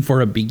 We're looking for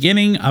a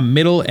beginning, a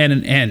middle, and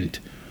an end.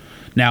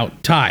 Now,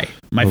 Ty,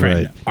 my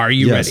friend, are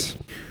you ready?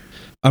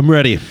 I'm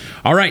ready.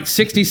 All right,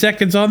 60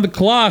 seconds on the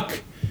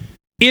clock.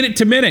 In It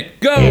to Minute,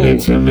 go!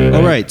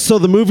 All right, so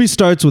the movie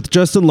starts with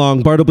Justin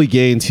Long, Bartleby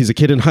Gaines. He's a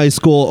kid in high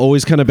school,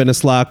 always kind of been a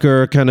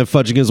slacker, kind of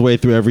fudging his way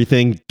through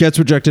everything, gets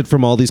rejected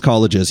from all these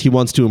colleges. He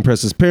wants to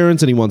impress his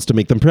parents and he wants to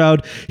make them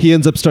proud. He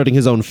ends up starting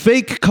his own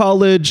fake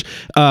college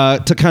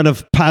to kind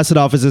of pass it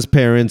off as his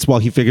parents while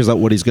he figures out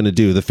what he's going to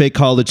do. The fake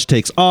college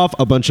takes off,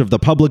 a bunch of the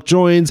public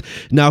joins.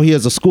 Now he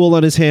has a school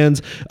on his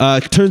hands.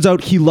 Turns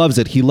out he loves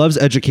it. He loves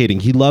educating.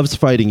 He loves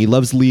fighting. He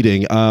loves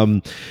leading.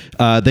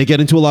 They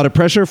get into a lot of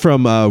pressure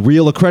from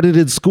real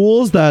accredited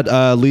schools that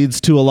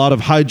leads to a lot of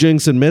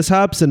hijinks and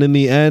mishaps, and in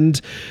the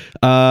end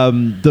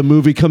the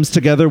movie comes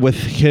together with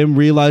him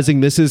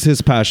realizing this is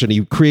his passion.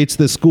 He creates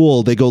this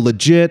school, they go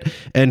legit,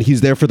 and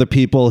he's there for the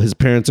people. His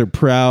parents are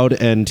proud,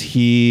 and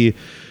and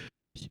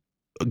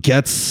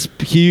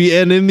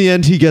in the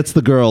end he gets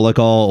the girl, like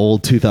all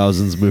old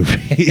 2000s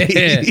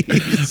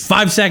movies.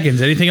 5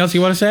 seconds. Anything else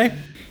you want to say?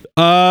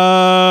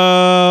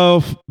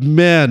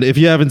 Man, if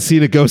you haven't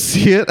seen it, go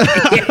see it.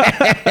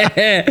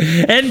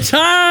 And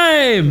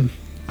time.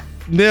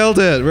 Nailed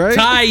it, right?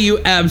 Ty, you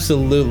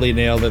absolutely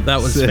nailed it. That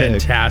was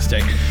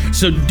fantastic.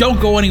 So don't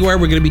go anywhere.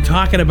 We're going to be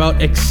talking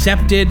about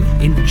Accepted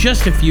in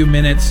just a few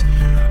minutes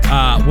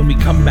when we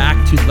come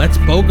back to Let's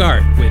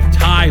Bogart with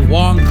Ty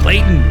Wong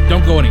Clayton.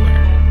 Don't go anywhere.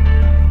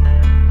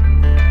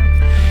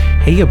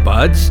 Hey, you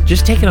buds,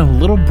 just taking a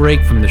little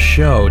break from the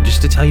show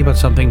just to tell you about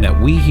something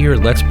that we here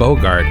at Let's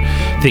Bogart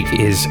think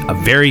is a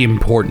very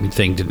important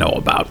thing to know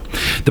about.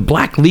 The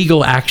Black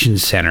Legal Action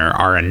Center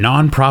are a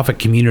nonprofit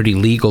community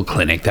legal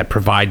clinic that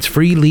provides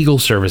free legal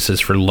services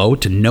for low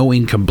to no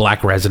income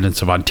Black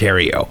residents of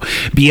Ontario.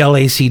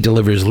 BLAC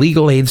delivers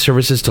legal aid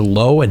services to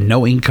low and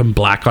no income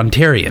Black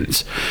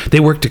Ontarians. They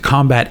work to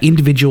combat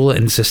individual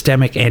and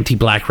systemic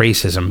anti-Black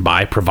racism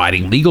by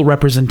providing legal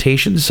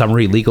representation,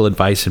 summary legal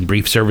advice, and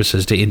brief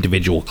services to individual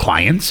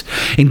clients,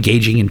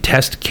 engaging in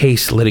test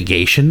case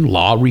litigation,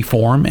 law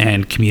reform,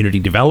 and community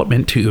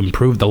development to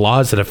improve the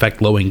laws that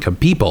affect low-income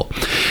people,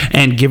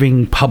 and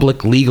giving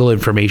public legal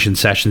information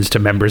sessions to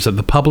members of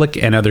the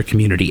public and other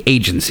community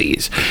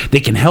agencies. They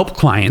can help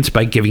clients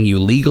by giving you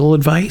legal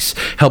advice,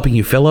 helping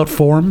you fill out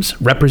forms,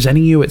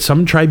 representing you at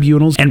some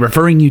tribunals, and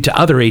referring you to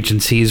other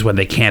agencies when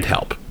they can't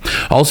help.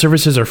 All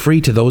services are free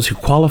to those who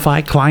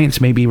qualify.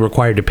 Clients may be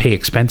required to pay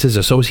expenses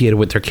associated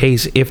with their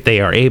case if they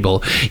are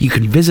able. You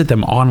can visit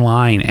them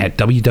online at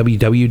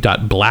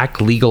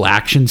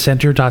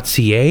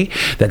www.blacklegalactioncenter.ca.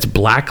 That's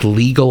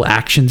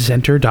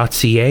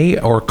blacklegalactioncenter.ca,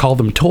 or call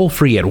them toll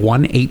free at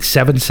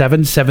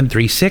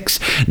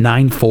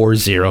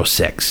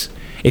 1-877-736-9406.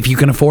 If you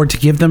can afford to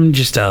give them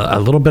just a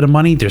little bit of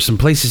money, there's some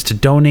places to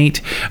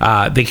donate.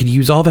 They could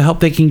use all the help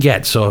they can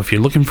get. So if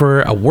you're looking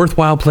for a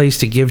worthwhile place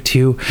to give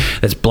to,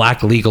 that's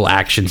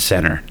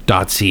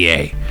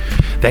blacklegalactioncenter.ca.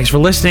 Thanks for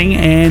listening,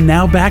 and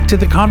now back to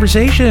the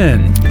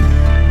conversation.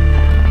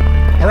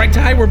 All right,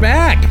 Ty, we're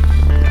back.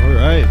 All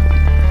right.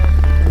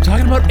 We're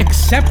talking about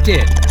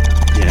Accepted.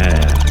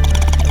 Yeah.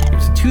 It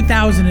was a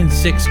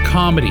 2006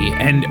 comedy,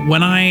 and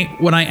when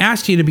I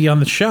asked you to be on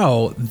the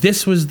show,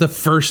 this was the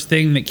first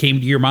thing that came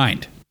to your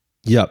mind.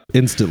 Yep.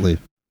 Instantly.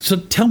 So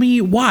tell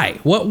me why.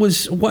 What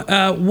does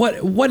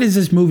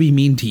this movie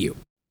mean to you?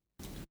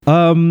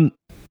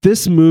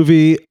 This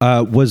movie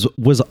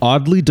was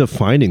oddly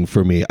defining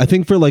for me. I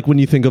think for like when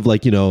you think of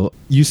like, you know,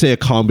 you say a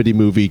comedy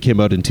movie came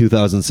out in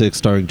 2006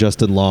 starring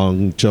Justin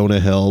Long, Jonah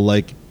Hill,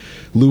 like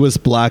Lewis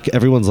Black,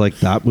 everyone's like,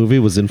 that movie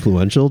was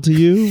influential to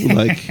you?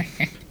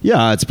 Like,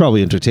 yeah, it's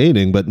probably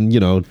entertaining, but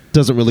you know,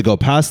 doesn't really go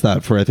past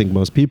that for I think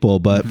most people.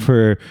 But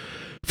for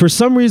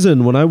some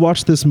reason, when I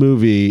watched this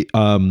movie,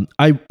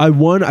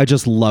 I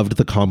just loved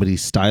the comedy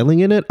styling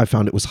in it. I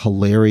found it was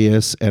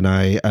hilarious, and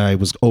I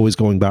was always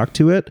going back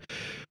to it.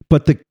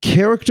 But the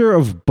character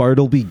of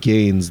Bartleby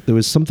Gaines, there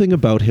was something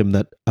about him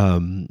that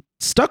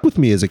stuck with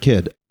me as a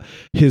kid.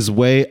 His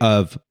way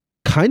of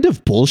kind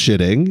of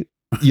bullshitting,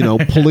 you know,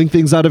 pulling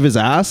things out of his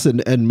ass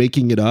and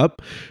making it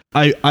up.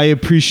 I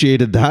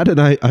appreciated that, and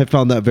I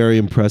found that very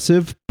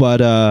impressive.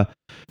 But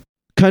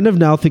kind of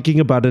now thinking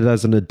about it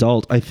as an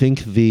adult, I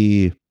think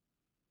the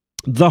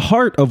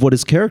heart of what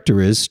his character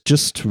is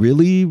just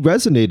really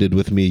resonated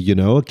with me. You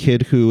know, a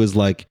kid who is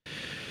like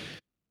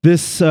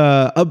this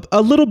a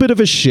little bit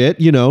of a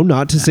shit, you know,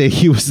 not to say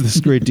he was this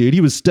great dude.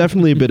 He was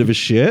definitely a bit of a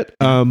shit.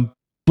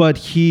 But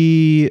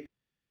the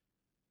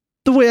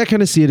way I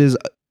kind of see it is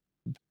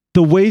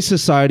the way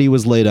society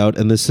was laid out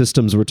and the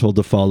systems were told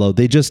to follow,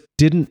 they just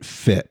didn't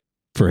fit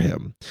for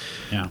him.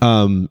 Yeah.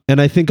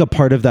 And I think a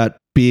part of that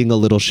being a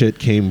little shit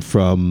came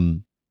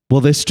from,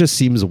 well, this just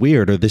seems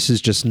weird, or this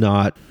is just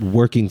not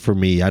working for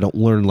me. I don't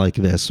learn like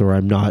this, or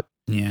I'm not,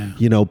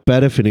 you know,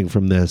 benefiting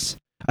from this.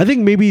 I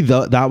think maybe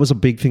that was a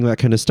big thing that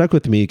kind of stuck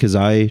with me, because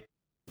I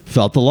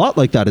felt a lot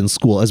like that in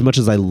school. As much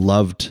as I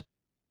loved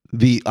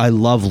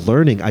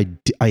learning,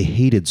 I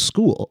hated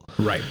school.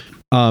 Right.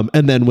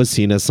 And then was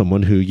seen as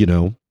someone who, you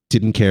know,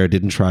 didn't care,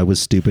 didn't try, was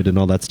stupid and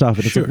all that stuff.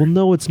 And it's like, well,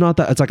 no, it's not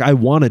that. It's like, I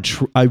want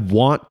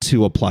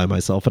to apply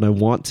myself, and I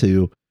want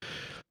to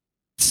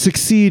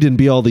succeed and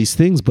be all these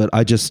things, but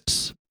I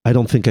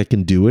don't think I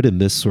can do it in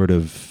this sort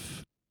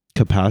of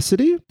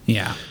capacity.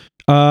 Yeah.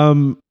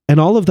 And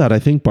all of that, I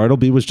think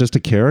Bartleby was just a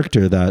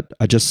character that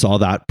I just saw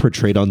that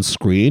portrayed on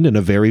screen in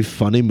a very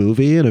funny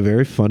movie, in a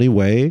very funny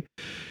way.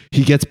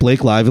 He gets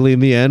Blake Lively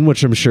in the end,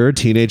 which I'm sure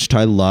Teenage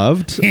Ty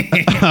loved.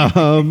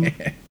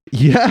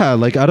 Yeah,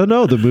 like, I don't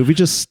know. The movie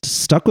just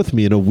stuck with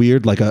me in a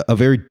weird, like a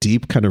very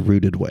deep kind of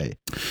rooted way.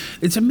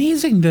 It's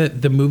amazing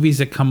the movies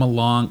that come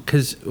along,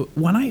 because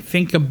when I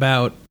think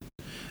about,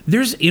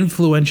 there's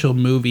influential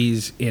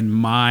movies in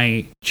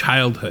my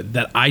childhood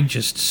that I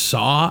just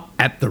saw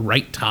at the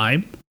right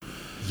time.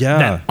 Yeah.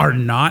 That are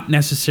not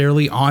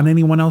necessarily on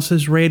anyone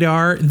else's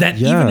radar. That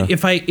even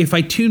if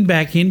I tune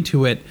back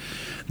into it,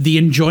 the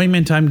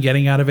enjoyment I'm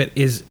getting out of it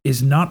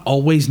is not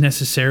always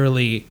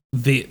necessarily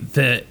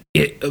the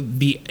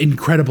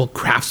incredible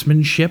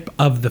craftsmanship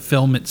of the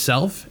film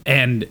itself,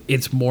 and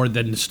it's more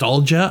the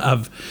nostalgia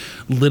of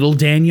little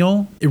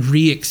Daniel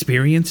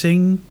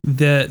re-experiencing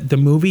the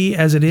movie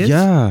as it is.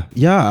 Yeah,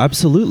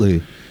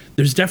 absolutely.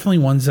 There's definitely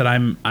ones that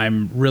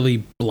I'm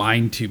really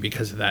blind to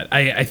because of that.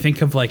 I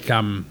think of like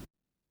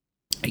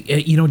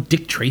you know,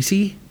 Dick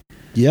Tracy.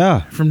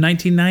 Yeah. From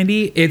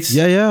 1990. It's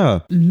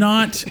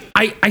not,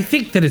 I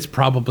think that it's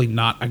probably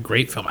not a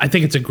great film. I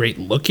think it's a great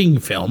looking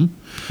film.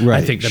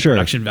 Right. I think the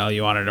production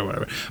value on it or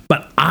whatever.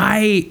 But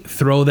I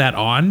throw that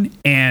on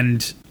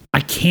and I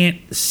can't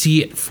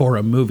see it for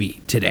a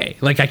movie today.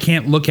 Like, I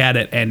can't look at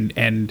it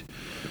and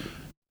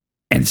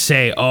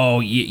say, oh,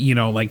 you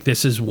know, like,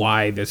 this is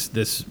why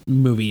this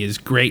movie is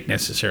great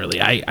necessarily.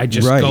 I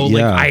just go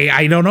like,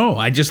 I don't know.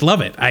 I just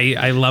love it.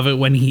 I love it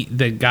when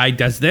the guy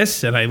does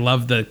this, and I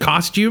love the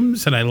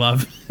costumes, and I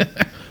love.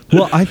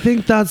 Well, I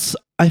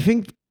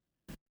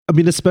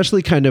mean,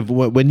 especially kind of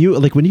when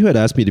you had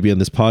asked me to be on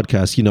this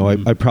podcast, you know,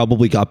 I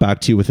probably got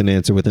back to you with an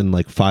answer within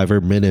like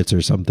 5 minutes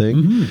or something.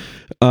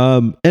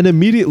 Mm-hmm. And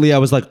immediately I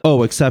was like,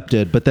 oh,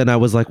 Accepted. But then I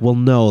was like, well,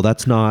 no,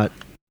 that's not.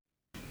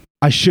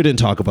 I shouldn't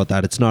talk about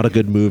that. It's not a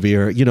good movie,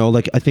 or, you know,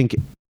 like, I think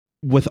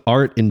with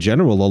art in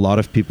general, a lot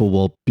of people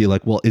will be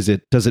like, well, does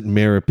it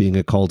merit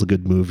being called a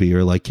good movie?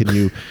 Or like,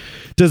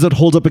 does it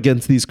hold up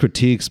against these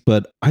critiques?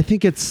 But I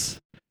think it's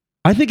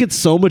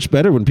so much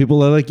better when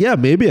people are like, yeah,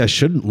 maybe I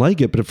shouldn't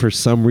like it, but for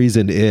some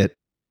reason it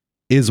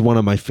is one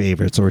of my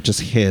favorites, or it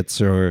just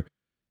hits, or,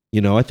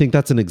 I think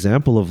that's an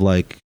example of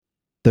like,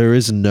 there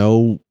is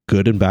no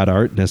good and bad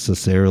art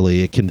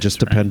necessarily. It can just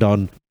depend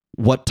on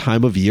what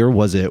time of year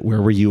was it,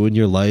 where were you in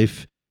your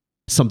life,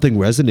 something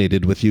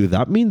resonated with you.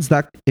 That means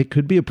that it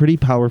could be a pretty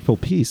powerful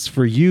piece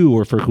for you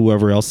or for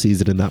whoever else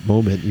sees it in that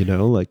moment,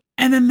 like.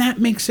 And then that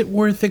makes it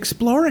worth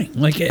exploring,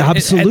 like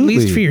absolutely, at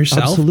least for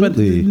yourself.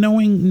 Absolutely. But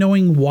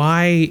knowing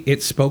why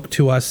it spoke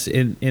to us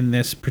in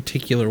this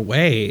particular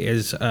way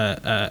is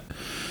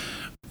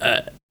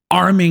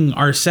arming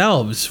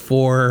ourselves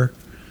for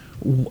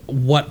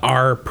what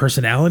our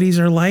personalities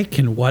are like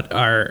and what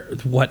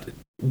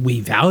we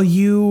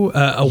value,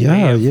 a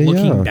way of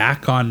looking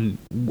back on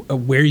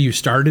where you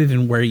started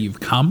and where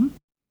you've come.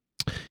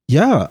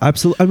 Yeah,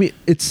 absolutely. I mean,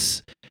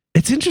 it's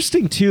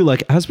interesting too,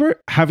 like as we're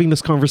having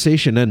this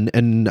conversation,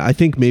 and I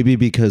think maybe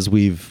because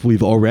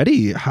we've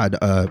already had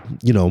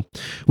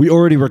we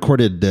already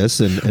recorded this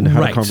and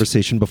had a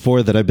conversation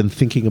before, that I've been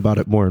thinking about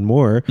it more and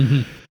more.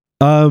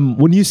 Mm-hmm.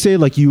 When you say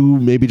like you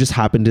maybe just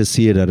happened to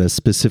see it at a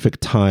specific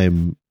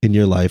time in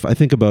your life, I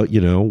think about,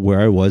 where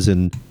I was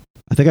in,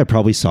 I think I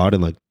probably saw it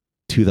in like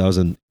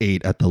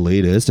 2008 at the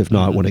latest, if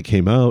not when it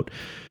came out.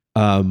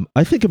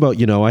 I think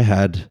about, I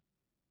had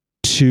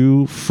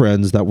two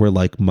friends that were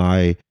like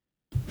my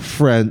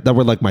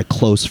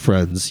close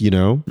friends,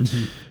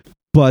 mm-hmm.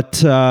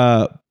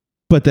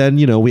 But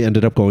then, we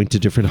ended up going to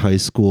different high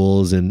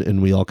schools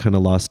and we all kind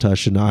of lost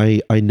touch. And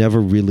I never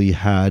really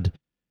had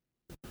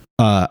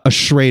a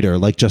Schrader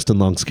like Justin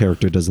Long's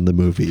character does in the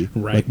movie,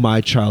 like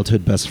my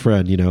childhood best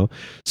friend,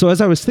 So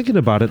as I was thinking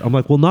about it, I'm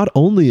like, well, not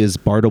only is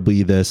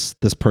Bartleby this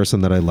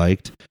person that I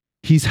liked,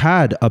 he's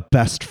had a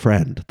best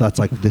friend that's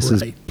like, this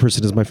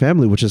person is my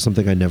family, which is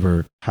something I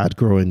never had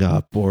growing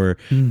up. Or,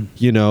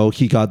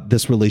 he got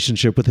this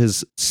relationship with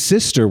his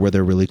sister where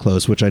they're really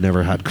close, which I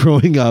never had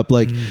growing up.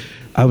 Like,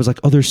 I was like,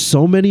 oh, there's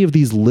so many of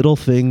these little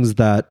things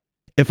that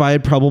if I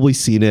had probably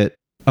seen it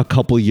a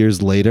couple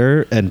years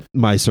later and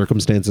my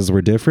circumstances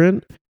were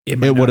different, it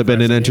would have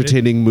been an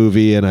entertaining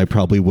movie and I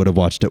probably would have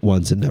watched it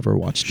once and never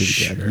watched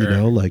it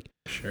again,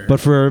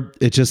 But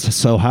it just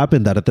so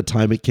happened that at the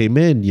time it came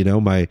in, me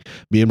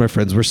and my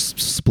friends were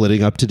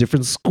splitting up to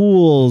different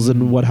schools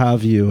and what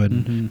have you.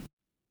 And,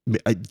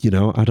 I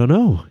don't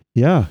know.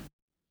 Yeah.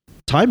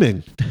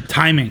 Timing.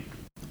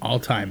 All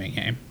timing,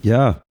 eh?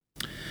 Yeah.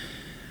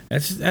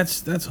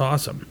 That's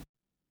awesome.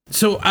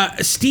 So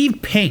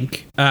Steve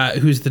Pink,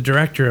 who's the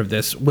director of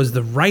this, was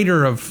the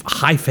writer of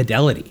High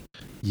Fidelity.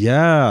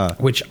 Yeah.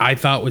 Which I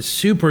thought was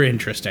super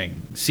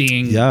interesting,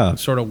 seeing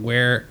sort of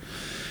where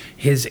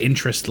his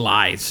interest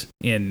lies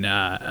in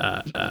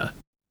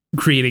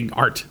creating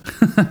art.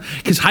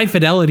 Because High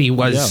Fidelity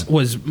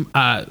was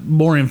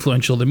more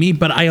influential to me,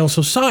 but I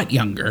also saw it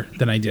younger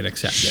than I did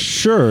Accepted.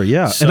 Sure,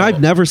 yeah. So, and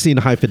I've never seen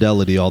High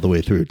Fidelity all the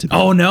way through.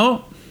 Oh,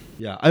 no?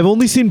 Yeah, I've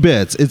only seen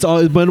bits. It's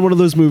been one of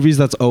those movies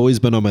that's always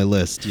been on my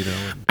list,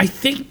 I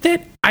think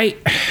that I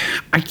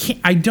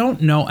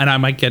don't know, and I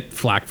might get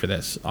flack for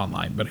this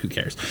online, but who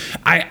cares?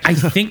 I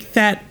think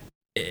that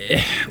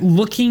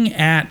looking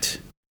at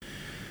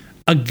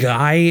a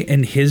guy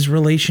and his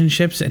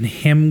relationships and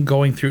him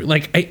going through,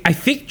 like, I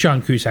think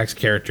John Cusack's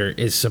character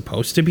is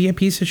supposed to be a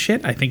piece of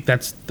shit. I think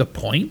that's the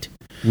point.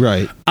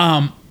 Right.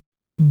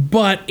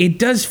 But it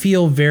does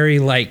feel very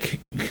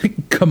like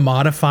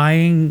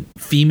commodifying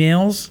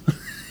females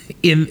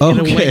in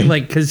a way,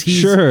 like, because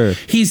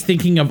he's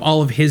thinking of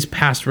all of his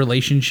past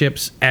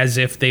relationships as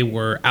if they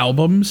were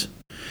albums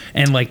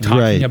and like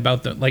talking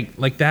about them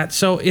like that.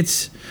 So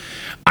it's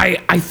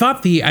I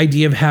thought the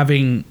idea of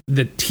having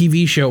the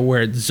TV show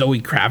where it's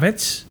Zoe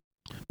Kravitz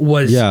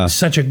was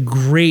such a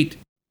great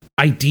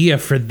idea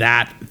for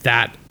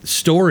that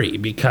story,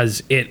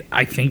 because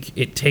I think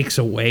it takes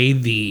away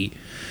the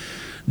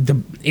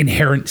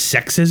inherent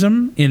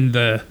sexism in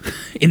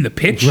the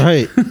pitch.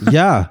 Right.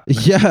 Yeah.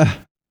 Yeah.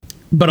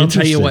 But I'll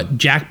tell you what,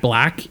 Jack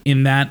Black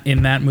in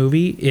that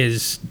movie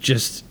is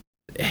just,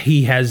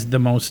 he has the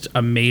most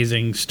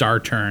amazing star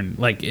turn.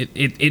 Like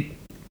it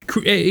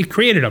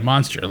created a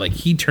monster. Like,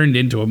 he turned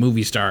into a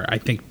movie star, I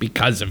think,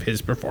 because of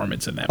his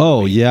performance in that movie.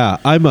 Oh yeah.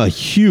 I'm a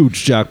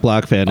huge Jack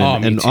Black fan.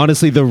 And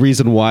honestly, the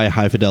reason why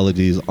High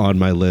Fidelity is on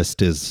my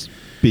list is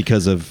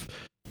because of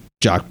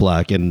Jack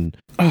Black. And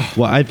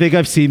I think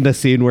I've seen the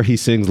scene where he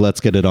sings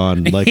 "Let's Get It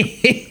On" like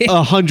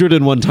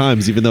 101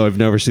 times, even though I've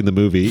never seen the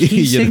movie.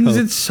 He sings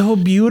it so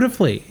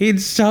beautifully.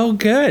 It's so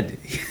good.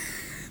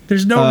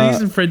 There's no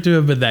reason for it to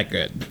have been that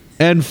good.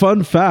 And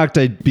fun fact,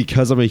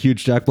 because I'm a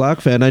huge Jack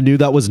Black fan, I knew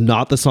that was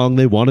not the song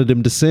they wanted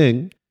him to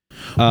sing.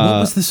 What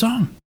was the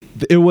song?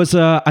 It was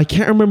I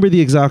can't remember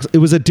the exact. It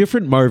was a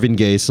different Marvin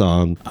Gaye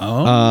song.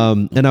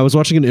 Oh. And I was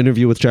watching an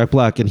interview with Jack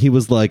Black, and he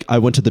was like, I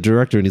went to the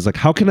director, and he's like,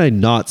 "How can I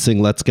not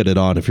sing 'Let's Get It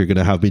On' if you're going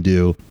to have me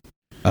do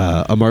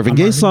a Marvin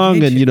Gaye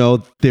song?" And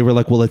they were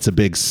like, "Well, it's a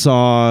big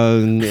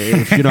song.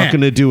 If you're not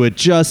going to do it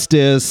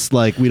justice,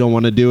 like, we don't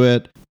want to do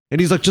it."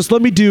 And he's like, "Just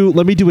let me do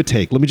a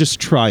take. Let me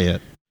just try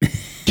it."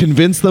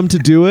 Convince them to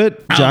do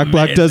it. Jack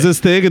Black does his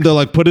thing, and they're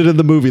like, "Put it in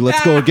the movie.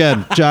 Let's go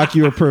again." Jack,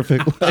 you are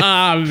perfect.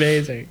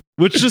 Amazing.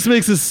 which just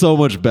makes it so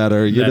much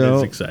better. You know, that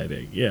is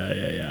exciting.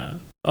 Yeah.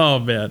 Oh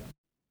man,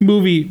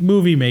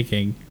 movie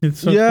making. It's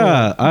so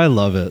cool. I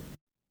love it.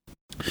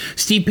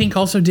 Steve Pink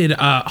also did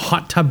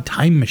Hot Tub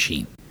Time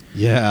Machine.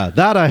 Yeah,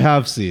 that I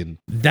have seen.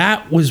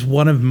 That was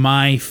one of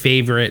my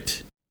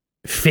favorite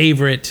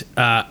cinema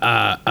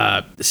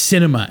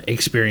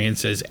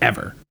experiences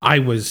ever. I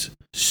was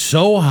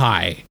so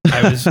high.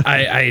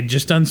 I had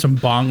just done some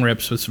bong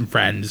rips with some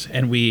friends,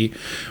 and we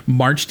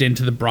marched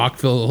into the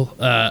Brockville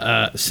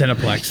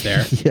Cineplex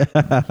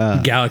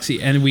there,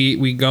 Galaxy, and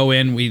we go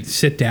in, we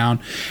sit down,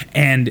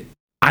 and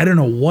I don't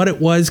know what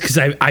it was, because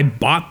I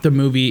bought the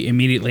movie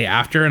immediately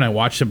after, and I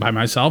watched it by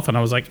myself, and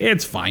I was like,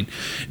 it's fine.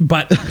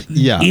 But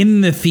in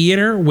the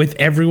theater with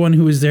everyone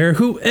who was there,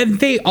 and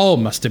they all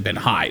must have been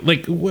high.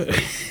 Like,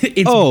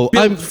 it's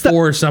built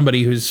for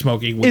somebody who's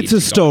smoking weed. It's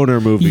a stoner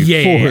movie,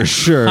 for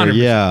sure.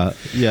 100%.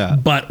 Yeah.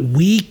 But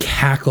we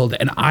cackled,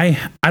 and I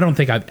don't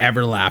think I've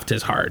ever laughed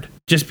as hard,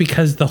 just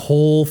because the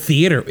whole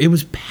theater, it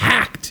was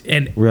packed,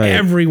 and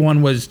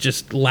everyone was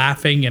just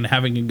laughing and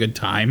having a good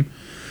time.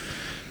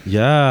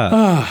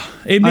 Yeah.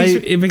 It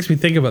makes me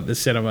think about the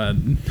cinema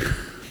and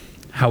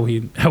how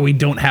we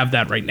don't have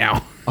that right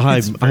now.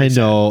 I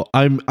know.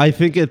 I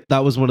think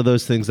that was one of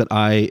those things that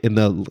I, in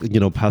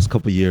the past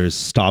couple of years,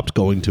 stopped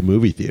going to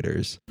movie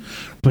theaters.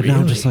 But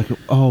now I'm just like,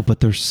 but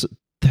they're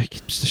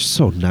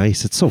so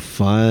nice. It's so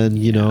fun,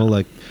 you know,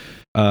 like.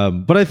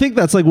 But I think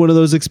that's like one of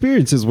those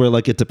experiences where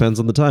like it depends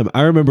on the time.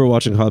 I remember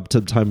watching Hot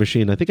Tub Time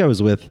Machine. I think I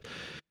was with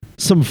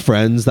some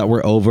friends that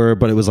were over,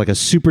 but it was like a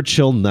super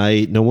chill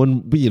night. No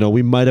one,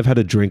 we might have had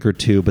a drink or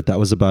two, but that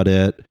was about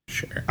it.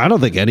 Sure. I don't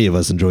think any of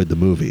us enjoyed the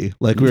movie.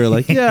 Like we were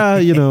like,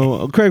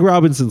 Craig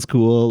Robinson's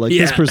cool. Like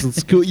this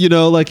person's cool.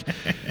 Like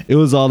it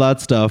was all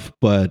that stuff.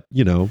 But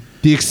the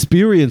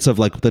experience of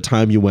like the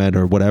time you went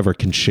or whatever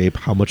can shape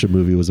how much a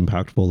movie was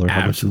impactful or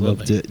how much you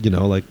loved it.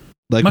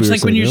 Like much we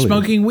like when you're earlier.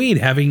 Smoking weed,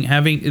 having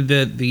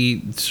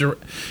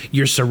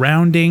your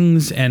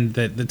surroundings and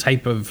the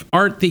type of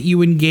art that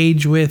you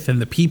engage with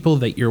and the people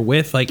that you're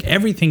with, like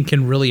everything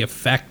can really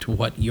affect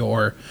what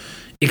your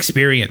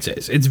experience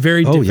is. It's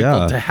very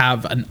difficult to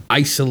have an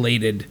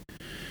isolated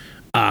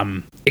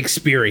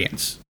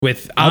experience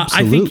with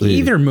I think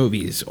either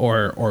movies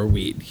or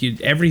weed.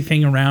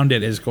 Everything around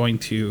it is going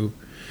to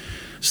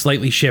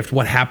slightly shift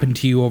what happened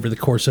to you over the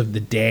course of the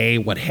day,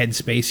 what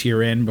headspace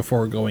you're in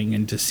before going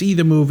in to see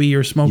the movie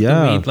or smoke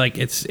the weed. Like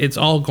it's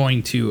all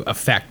going to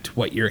affect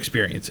what your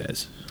experience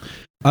is.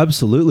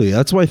 Absolutely.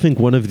 That's why I think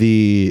one of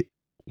the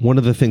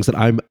things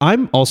that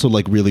I'm also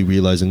like really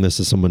realizing this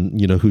as someone,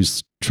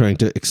 who's trying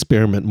to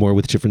experiment more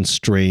with different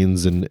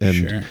strains and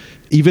sure.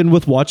 Even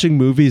with watching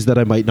movies that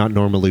I might not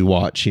normally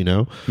watch,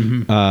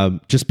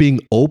 just being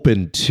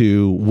open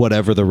to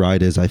whatever the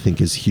ride is, I think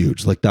is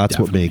huge. Like that's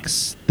Definitely. What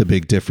makes the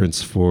big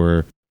difference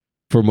for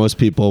most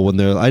people when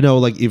they're, I know,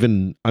 like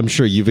even I'm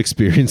sure you've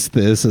experienced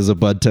this as a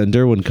bud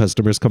tender when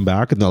customers come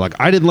back and they're like,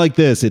 I didn't like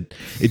this. It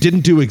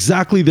didn't do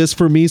exactly this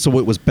for me. So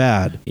it was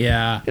bad.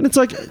 Yeah. And it's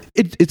like,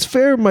 it's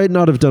fair. Might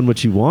not have done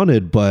what you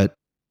wanted, but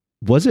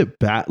was it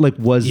bad? Like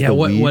what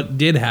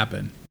did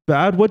happen?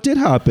 Bad? What did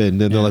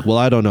happen? And they're like, well,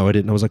 I don't know. I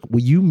didn't. I was like,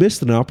 well, you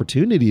missed an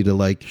opportunity to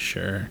like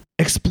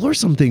explore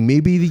something.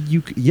 Maybe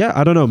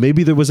I don't know.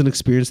 Maybe there was an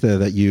experience there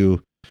that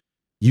you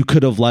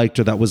could have liked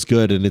or that was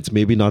good. And it's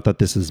maybe not that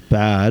this is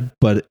bad,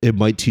 but it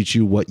might teach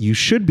you what you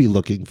should be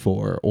looking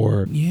for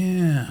or,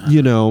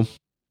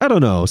 I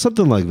don't know,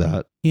 something like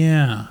that.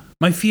 Yeah.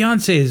 My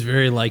fiance is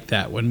very like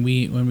that. When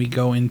we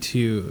go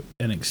into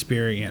an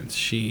experience,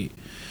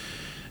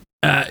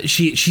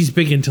 she's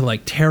big into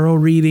like tarot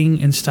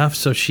reading and stuff.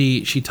 So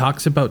she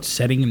talks about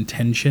setting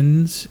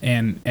intentions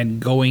and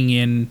going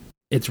in.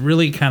 It's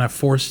really kind of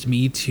forced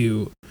me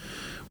to,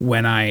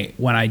 when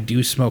I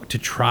do smoke, to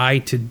try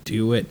to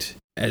do it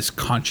as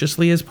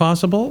consciously as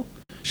possible.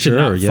 To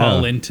not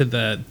fall into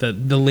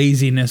the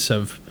laziness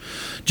of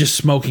just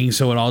smoking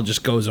so it all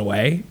just goes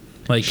away.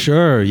 Like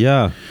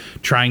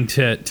trying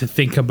to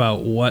think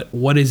about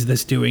what is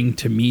this doing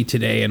to me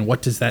today, and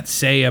what does that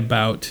say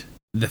about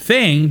the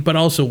thing, but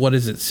also what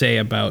does it say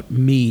about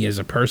me as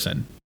a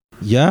person?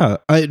 Yeah,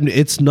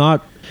 it's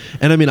not,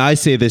 and I mean, I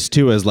say this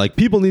too as like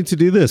people need to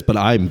do this, but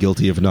I'm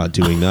guilty of not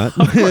doing that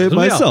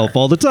myself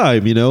all the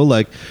time.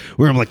 Like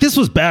where I'm like, this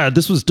was bad,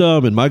 this was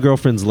dumb, and my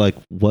girlfriend's like,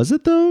 was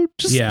it though?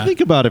 Just think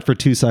about it for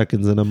 2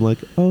 seconds, and I'm like,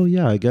 oh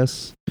yeah, I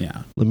guess.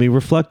 Yeah. Let me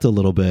reflect a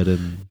little bit,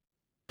 and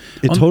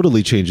it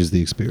totally changes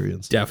the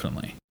experience.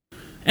 Definitely,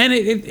 and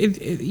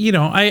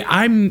it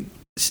I'm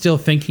still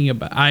thinking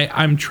about.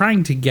 I'm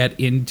trying to get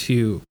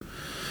into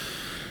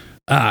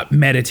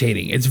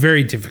meditating. It's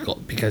very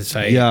difficult because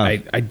I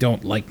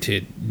don't like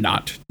to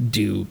not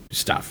do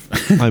stuff.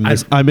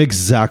 I'm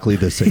exactly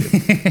the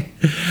same.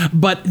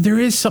 But there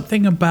is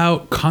something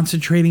about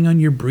concentrating on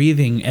your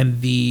breathing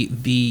and the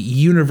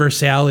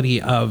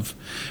universality of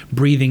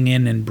breathing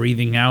in and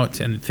breathing out,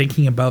 and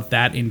thinking about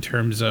that in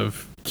terms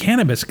of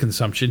cannabis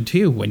consumption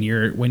too. When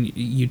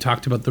you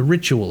talked about the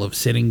ritual of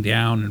sitting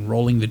down and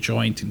rolling the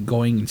joint and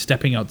going and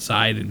stepping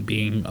outside and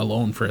being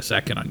alone for a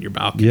second on your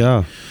balcony.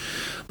 Yeah.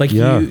 Like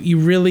Yeah. you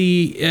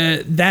really,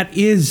 that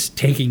is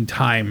taking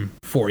time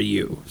for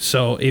you.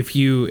 So if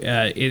you,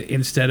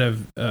 instead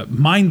of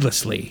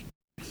mindlessly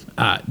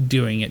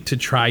doing it, to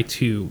try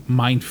to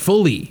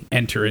mindfully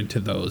enter into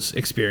those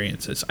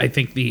experiences, I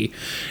think the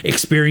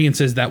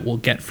experiences that we'll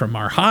get from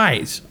our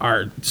highs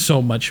are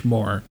so much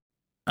more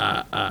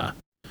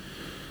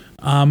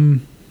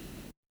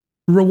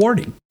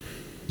rewarding.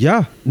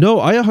 Yeah,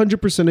 no, I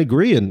 100%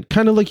 agree. And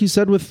kind of like you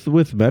said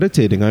with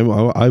meditating, I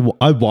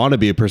want to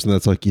be a person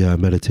that's like, yeah, I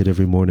meditate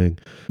every morning.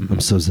 I'm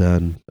so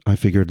zen. I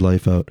figured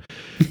life out.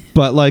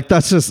 But like,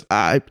 that's just,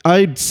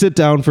 I sit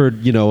down for,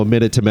 a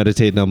minute to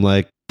meditate, and I'm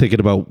like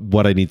thinking about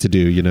what I need to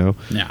do,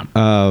 Yeah.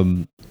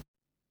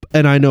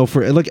 And I know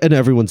and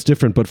everyone's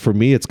different, but for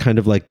me, it's kind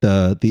of like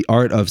the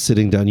art of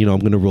sitting down, I'm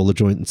going to roll a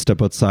joint and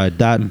step outside.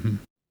 That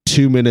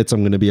 2 minutes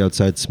I'm going to be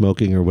outside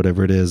smoking or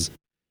whatever it is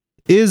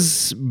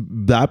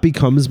that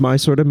becomes my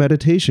sort of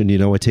meditation.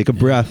 I take a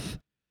breath,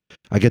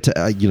 I get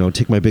to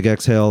take my big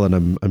exhale, and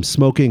I'm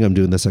smoking, I'm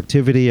doing this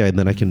activity, and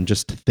then I can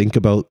just think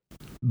about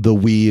the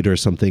weed or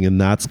something, and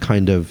that's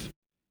kind of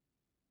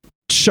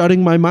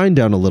shutting my mind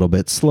down a little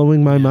bit,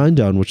 slowing my mind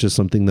down, which is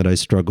something that I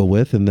struggle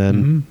with, and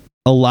then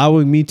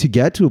allowing me to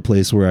get to a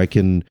place where I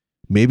can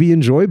maybe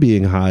enjoy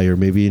being high or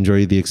maybe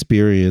enjoy the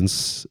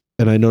experience.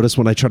 And I notice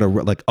when I try to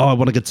I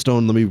want to get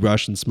stoned, let me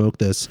rush and smoke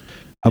this,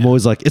 I'm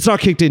always like, it's not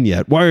kicked in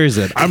yet. Where is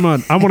it? I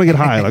want to get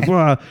high. Like,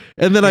 wah.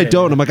 And then I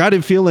don't. I'm like, I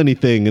didn't feel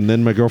anything. And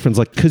then my girlfriend's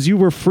like, because you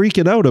were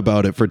freaking out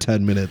about it for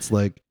 10 minutes.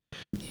 Like,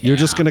 you're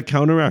just going to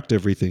counteract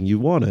everything you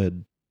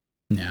wanted.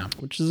 Yeah.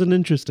 Which is an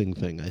interesting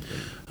thing, I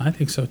think. I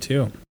think so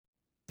too.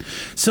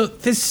 So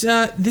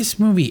this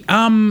movie,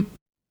 I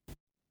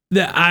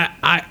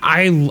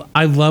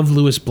love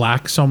Lewis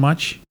Black so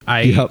much.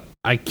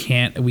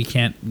 We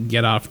can't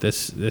get off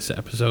this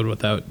episode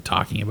without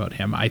talking about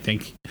him. I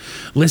think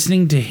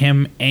listening to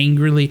him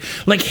angrily,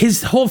 like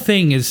his whole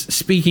thing is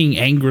speaking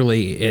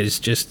angrily, is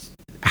just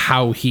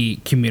how he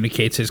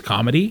communicates his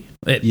comedy.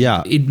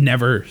 It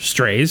never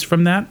strays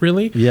from that,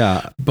 really.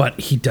 Yeah. But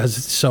he does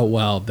it so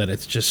well that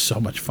it's just so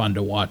much fun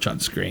to watch on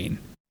screen.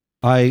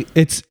 I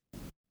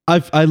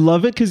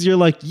love it because you're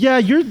like,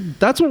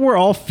 that's what we're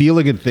all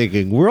feeling and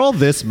thinking. We're all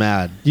this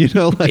mad,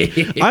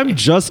 I'm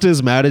just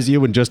as mad as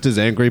you and just as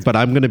angry, but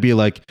I'm going to be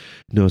like,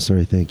 no,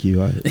 sorry, thank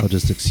you. I'll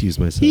just excuse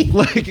myself.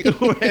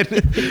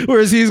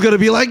 Whereas he's going to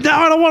be like, no,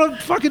 I don't want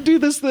to fucking do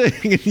this thing,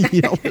 and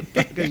yell it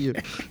back at you.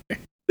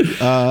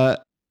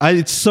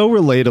 It's so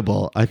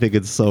relatable, I think,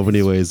 in so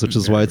many ways, which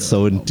is why it's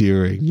so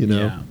endearing,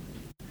 Yeah.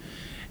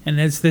 And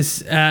it's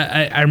this.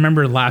 I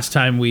remember last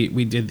time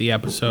we did the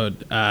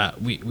episode.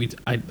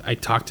 I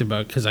talked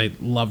about, because I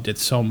loved it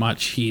so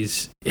much. He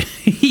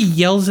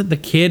yells at the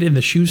kid in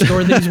the shoe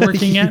store that he's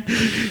working at.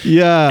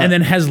 Yeah. And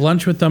then has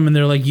lunch with them, and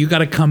they're like, "You got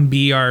to come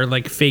be our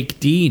fake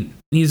dean."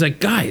 And he's like,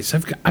 "Guys,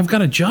 I've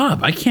got a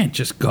job. I can't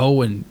just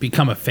go and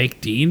become a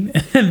fake dean."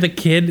 And the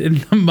kid and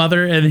the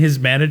mother and his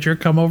manager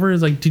come over.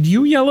 He's like, "Did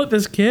you yell at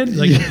this kid?" He's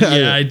like,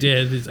 yeah, I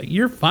did. He's like,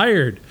 "You're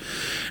fired."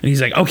 And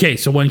he's like, "Okay,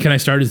 so when can I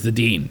start as the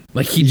dean?"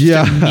 Like, he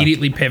just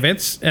immediately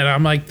pivots. And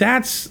I'm like,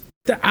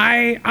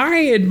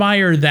 I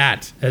admire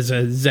that as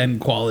a Zen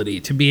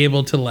quality, to be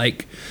able to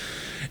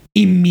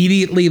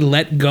immediately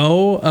let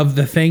go of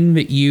the thing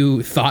that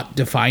you thought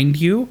defined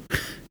you.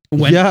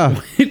 And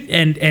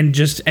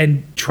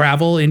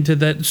travel into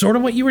the sort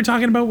of what you were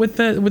talking about with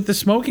the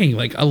smoking,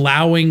 like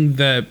allowing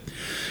the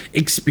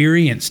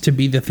experience to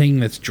be the thing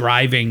that's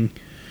driving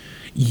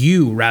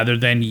you, rather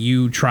than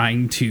you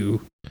trying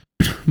to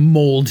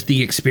mold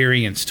the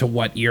experience to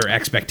what your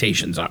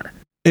expectations are.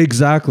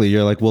 Exactly.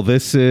 You're like, well,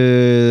 this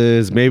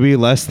is maybe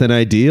less than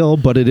ideal,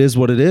 but it is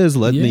what it is.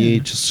 Let me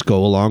just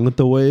go along with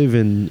the wave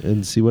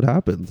and see what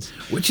happens.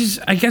 Which is,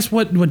 I guess,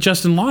 what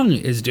Justin Long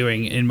is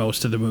doing in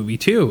most of the movie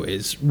too,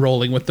 is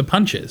rolling with the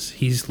punches.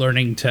 He's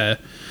learning to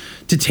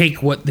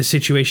take what the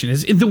situation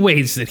is. In the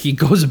ways that he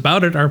goes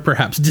about it are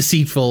perhaps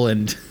deceitful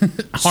and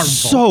harmful.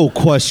 So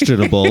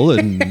questionable.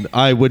 And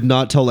I would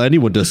not tell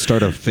anyone to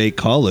start a fake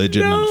college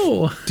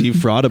and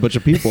defraud a bunch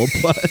of people.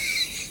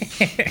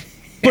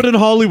 But in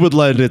Hollywood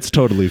land, it's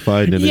totally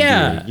fine and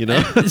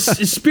endearing,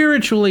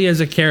 Spiritually,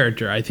 as a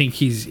character, I think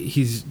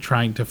he's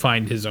trying to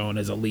find his own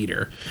as a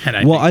leader, and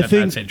I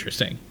think that's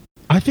interesting.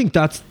 I think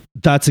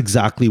that's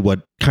exactly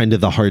what kind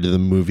of the heart of the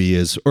movie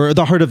is, or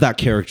the heart of that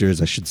character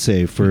is, I should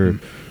say, for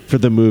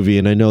the movie.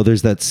 And I know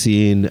there's that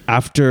scene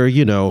after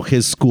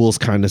his school's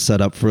kind of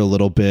set up for a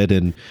little bit,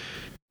 and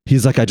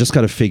he's like, I just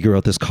got to figure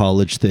out this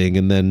college thing,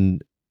 and then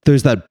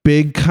there's that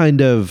big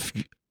kind of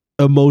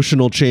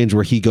emotional change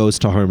where he goes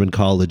to Harmon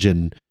College,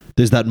 and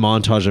there's that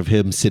montage of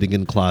him sitting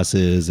in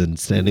classes and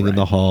standing in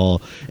the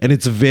hall, and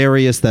it's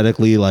very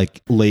aesthetically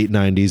like late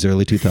 90s,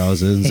 early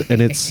 2000s,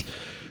 and it's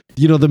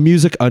the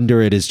music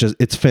under it is just,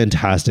 it's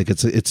fantastic.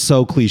 It's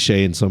so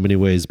cliche in so many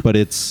ways, but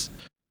it's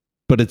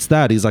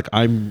that he's like,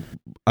 I'm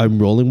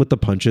rolling with the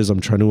punches, I'm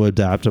trying to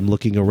adapt, I'm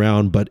looking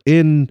around, but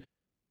in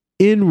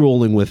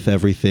rolling with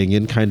everything,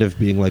 in kind of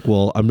being like,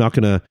 well, I'm not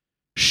gonna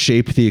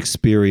shape the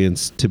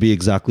experience to be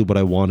exactly what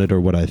I wanted or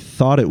what I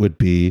thought it would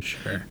be.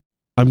 Sure.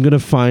 I'm going to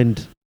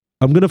find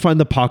I'm going to find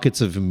the pockets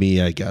of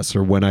me, I guess,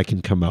 or when I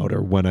can come out,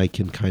 or when I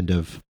can kind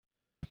of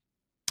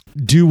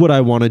do what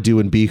I want to do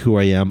and be who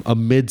I am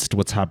amidst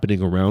what's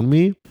happening around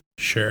me.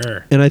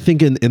 Sure. And I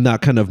think in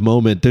that kind of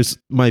moment, there's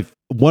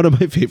one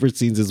of my favorite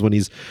scenes is when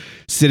he's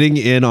sitting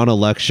in on a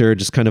lecture,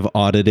 just kind of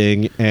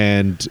auditing,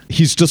 and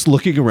he's just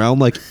looking around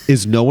like,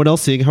 is no one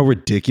else seeing how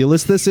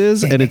ridiculous this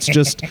is? And it's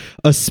just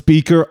a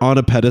speaker on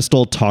a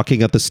pedestal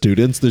talking at the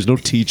students. There's no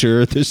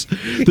teacher. There's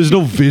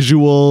no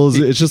visuals.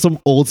 It's just some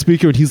old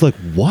speaker. And he's like,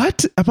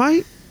 what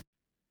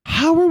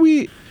how are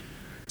we?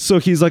 So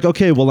he's like,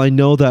 okay, well, I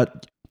know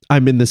that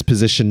I'm in this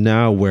position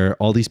now where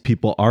all these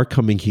people are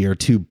coming here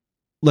to,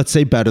 let's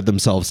say, better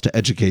themselves, to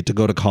educate, to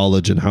go to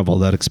college and have all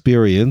that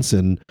experience.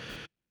 And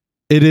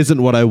it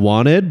isn't what I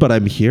wanted, but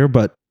I'm here.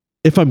 But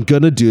if I'm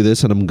going to do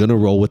this and I'm going to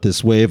roll with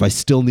this wave, I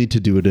still need to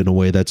do it in a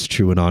way that's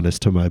true and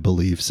honest to my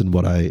beliefs and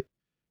what I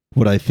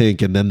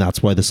think. And then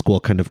that's why the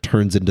school kind of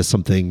turns into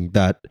something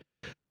that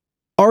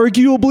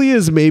arguably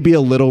is maybe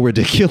a little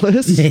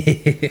ridiculous,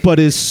 but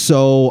is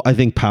so, I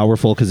think,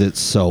 powerful because it's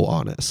so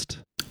honest.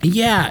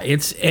 Yeah,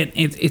 it's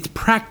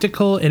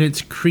practical, and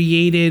it's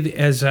created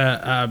as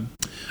a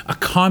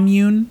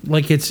commune.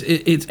 Like it's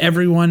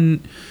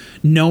everyone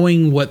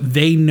knowing what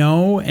they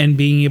know and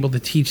being able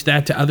to teach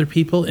that to other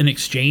people in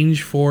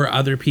exchange for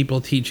other people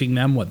teaching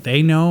them what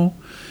they know.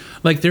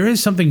 Like there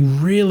is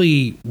something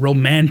really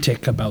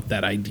romantic about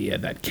that idea,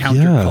 that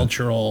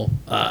countercultural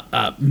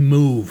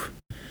move.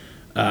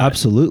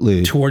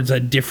 Absolutely, towards a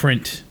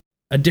different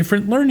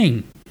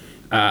learning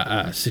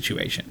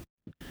situation.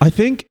 I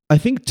think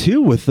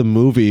too with the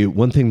movie,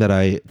 one thing that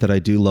I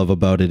do love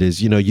about it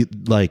is, you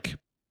like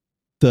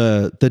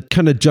the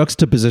kind of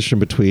juxtaposition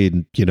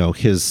between,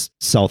 his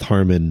South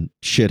Harmon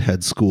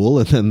shithead school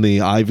and then the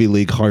Ivy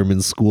League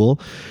Harmon school.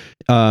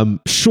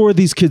 Sure,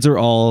 these kids are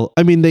all,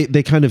 I mean,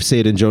 they kind of say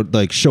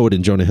it show it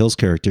in Jonah Hill's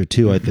character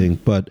too, I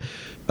think, but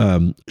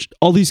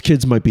all these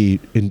kids might be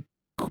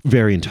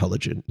very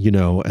intelligent,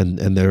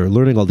 and they're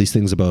learning all these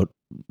things about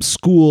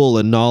school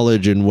and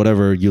knowledge and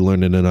whatever you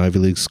learn in an Ivy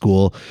League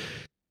school.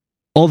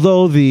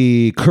 Although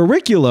the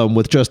curriculum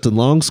with Justin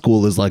Long's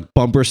school is like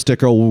bumper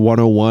sticker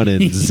 101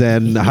 and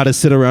Zen, how to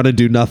sit around and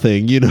do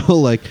nothing,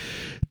 like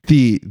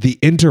the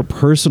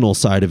interpersonal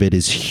side of it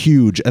is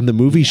huge. And the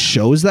movie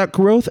shows that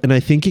growth. And I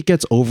think it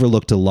gets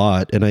overlooked a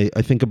lot. And I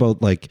think about,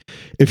 like,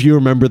 if you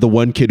remember the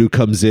one kid who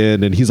comes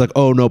in and he's like,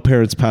 oh, no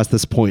parents past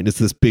this point. And it's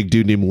this big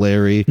dude named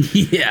Larry.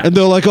 Yeah. And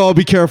they're like, oh,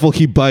 be careful.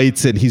 He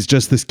bites. And he's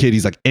just this kid.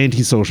 He's like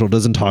antisocial,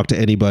 doesn't talk to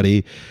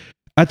anybody.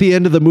 At the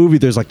end of the movie,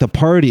 there's like the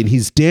party and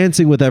he's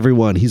dancing with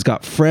everyone. He's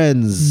got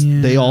friends.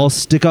 Yeah. They all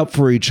stick up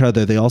for each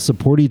other. They all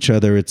support each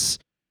other.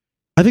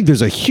 I think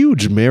there's a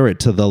huge merit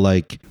to the,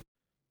 like,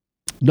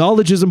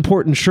 knowledge is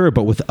important, sure,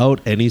 but without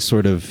any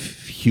sort of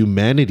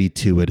humanity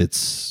to it,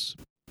 it's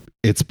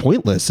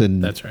pointless.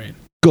 And that's right.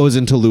 Goes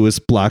into Lewis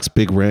Black's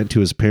big rant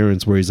to his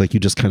parents where he's like, you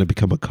just kind of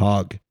become a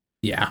cog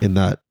in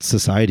that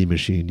society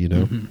machine,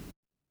 Mm-hmm.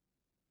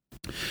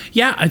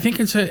 Yeah, I think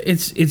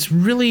it's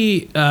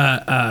really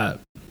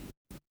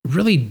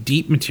really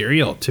deep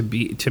material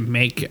to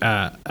make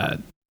a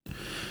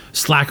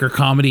slacker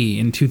comedy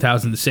in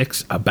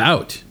 2006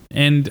 about.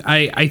 And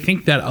I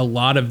think that a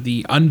lot of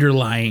the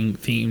underlying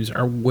themes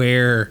are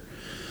where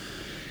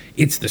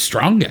it's the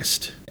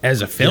strongest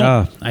as a film.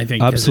 Yeah, I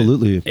think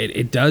absolutely.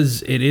 It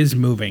is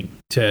moving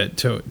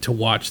to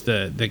watch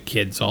the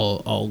kids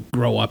all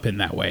grow up in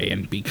that way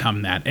and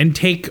become that and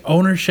take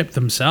ownership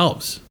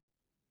themselves.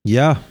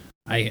 Yeah.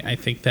 I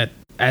think that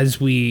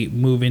as we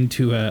move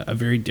into a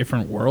very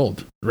different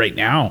world right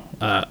now,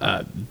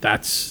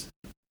 that's,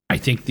 I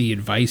think, the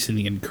advice and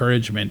the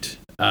encouragement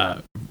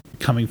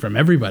coming from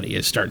everybody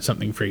is start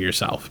something for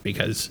yourself,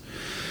 because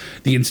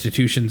the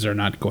institutions are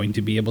not going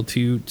to be able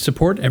to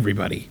support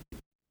everybody.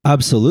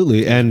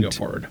 Absolutely. And go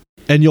forward.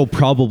 And you'll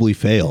probably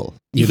fail,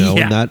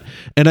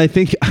 and I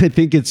think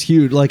it's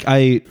huge. Like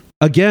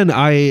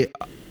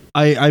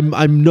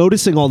I'm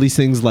noticing all these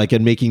things, like,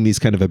 and making these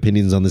kind of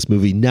opinions on this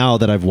movie now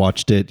that I've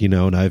watched it,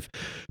 and I've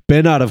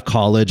been out of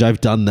college. I've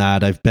done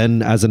that. I've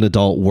been as an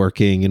adult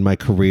working in my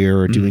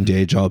career or doing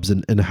day jobs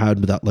and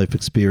had that life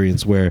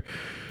experience where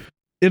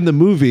in the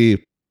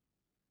movie,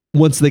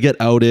 once they get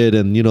outed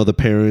and, the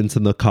parents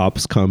and the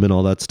cops come and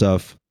all that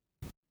stuff,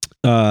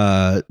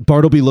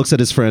 Bartleby looks at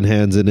his friend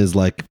Hans and is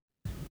like,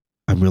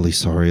 I'm really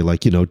sorry, like,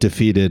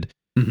 defeated.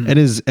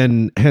 Mm-hmm.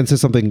 And Hans says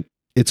something,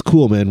 it's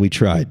cool, man, we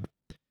tried.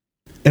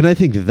 And I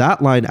think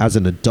that line as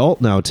an adult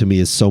now to me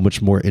is so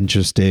much more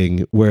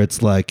interesting, where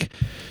it's like,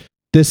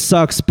 this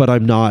sucks, but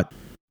I'm not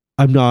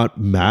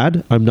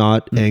mad. I'm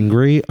not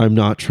angry. I'm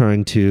not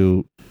trying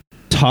to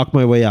talk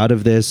my way out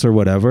of this or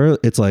whatever.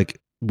 It's like,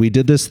 we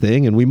did this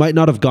thing and we might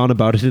not have gone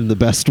about it in the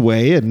best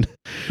way. And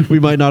we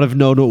might not have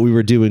known what we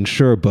were doing.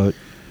 Sure. But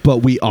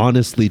we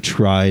honestly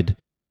tried,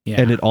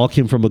 and it all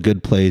came from a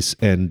good place.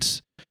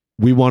 And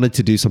we wanted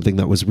to do something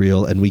that was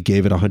real, and we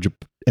gave it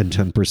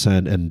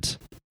 110%. And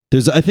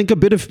there's, I think, a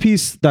bit of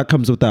peace that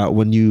comes with that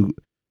when you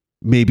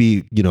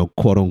maybe,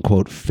 quote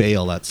unquote,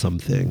 fail at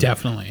something.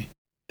 Definitely.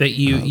 That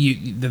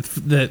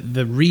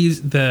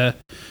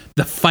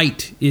the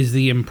fight is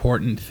the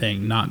important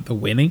thing, not the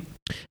winning.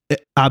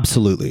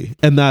 Absolutely.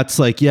 And that's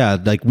like, yeah,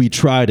 like we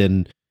tried,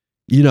 and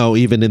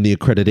even in the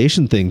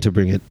accreditation thing, to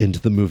bring it into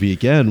the movie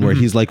again, where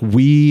he's like,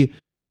 the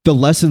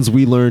lessons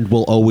we learned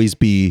will always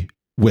be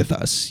with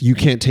us. You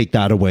can't take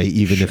that away,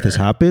 even if this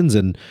happens.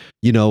 And,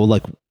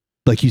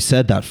 like you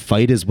said, that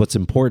fight is what's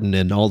important.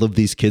 And all of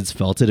these kids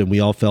felt it, and we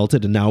all felt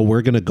it. And now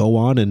we're going to go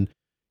on and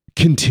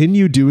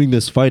continue doing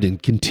this fight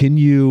and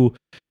continue,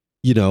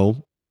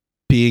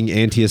 being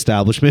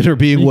anti-establishment or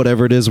being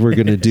whatever it is we're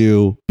going to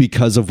do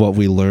because of what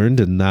we learned.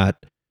 And that,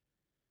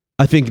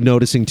 I think,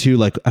 noticing too,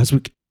 like as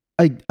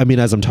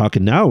I'm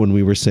talking now, when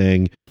we were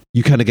saying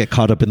you kind of get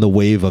caught up in the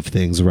wave of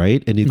things,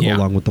 right? And you go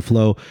along with the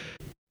flow,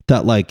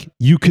 that like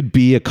you could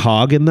be a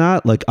cog in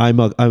that. Like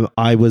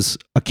I was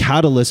a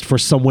catalyst for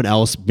someone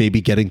else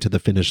maybe getting to the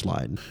finish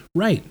line.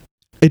 Right.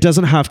 It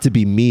doesn't have to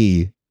be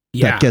me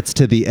that gets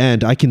to the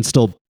end. I can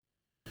still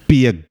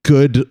be a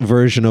good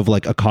version of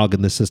like a cog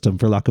in the system,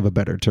 for lack of a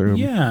better term.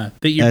 Yeah.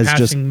 That you're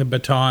passing the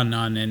baton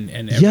on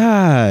and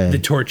the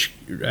torch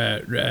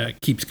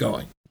keeps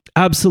going.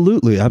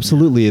 Absolutely.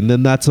 Absolutely. And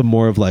then that's a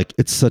more of like,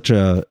 I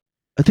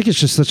think it's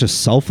just such a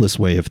selfless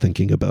way of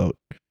thinking about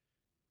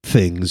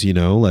things,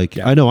 like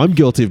I know I'm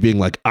guilty of being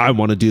like, I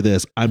want to do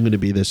this. I'm going to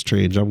be this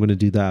strange. I'm going to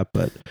do that.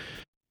 But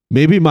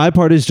maybe my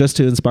part is just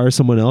to inspire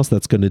someone else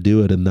that's going to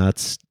do it. And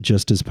that's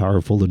just as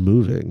powerful and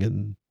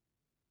moving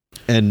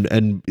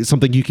and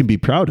something you can be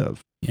proud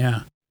of.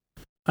 Yeah.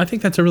 I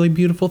think that's a really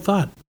beautiful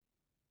thought.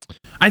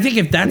 I think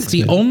if that's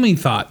the only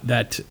thought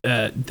that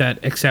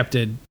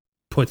Accepted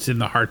puts in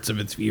the hearts of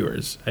its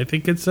viewers, I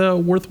think it's a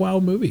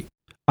worthwhile movie.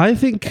 I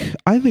think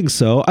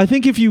so. I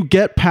think if you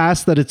get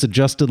past that it's a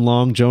Justin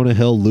Long, Jonah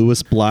Hill,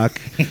 Lewis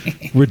Black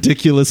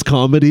ridiculous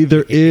comedy,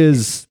 there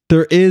is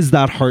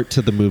that heart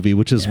to the movie,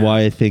 which is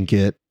why I think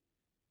it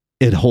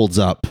holds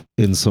up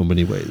in so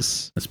many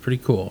ways. That's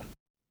pretty cool.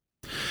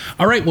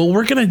 All right, well,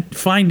 we're going to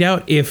find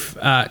out if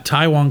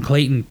Taiwan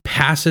Clayton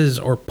passes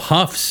or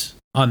puffs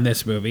on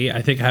this movie.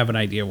 I think I have an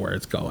idea where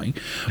it's going.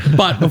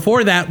 But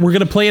before that, we're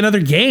going to play another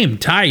game.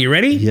 Ty, you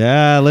ready?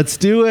 Yeah, let's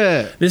do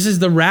it. This is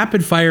the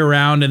rapid fire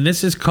round, and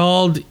this is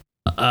called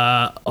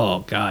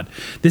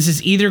this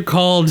is either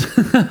called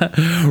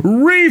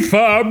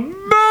Reefer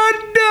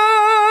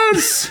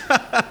Madness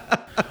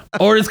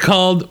or it's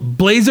called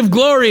Blaze of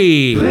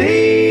Glory.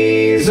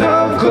 Blaze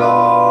of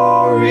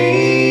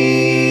Glory.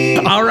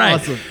 All right.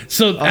 Awesome.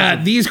 So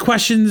these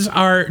questions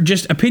are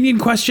just opinion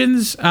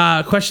questions,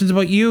 questions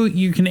about you.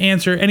 You can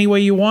answer any way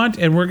you want,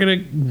 and we're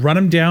going to run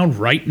them down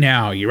right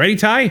now. You ready,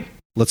 Ty?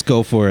 Let's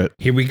go for it.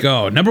 Here we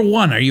go. Number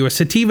 1, are you a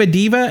sativa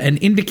diva, an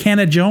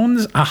Indicana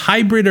Jones, a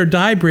hybrid or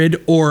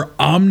dibrid, or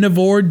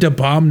omnivore to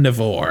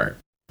bomnivore?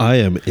 I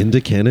am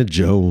Indicana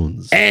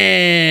Jones.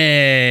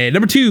 Hey,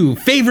 number 2,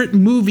 favorite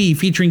movie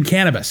featuring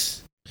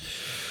cannabis?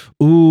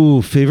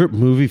 Ooh, favorite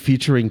movie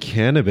featuring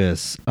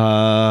cannabis.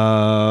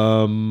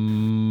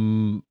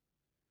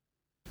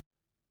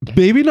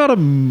 Maybe not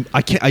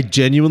I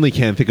genuinely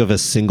can't think of a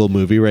single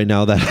movie right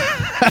now that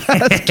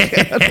has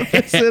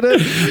cannabis in it.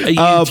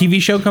 A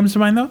TV show comes to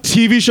mind though?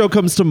 TV show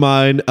comes to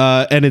mind,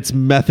 and it's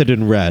Method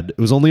in Red.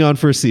 It was only on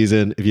for a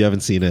season. If you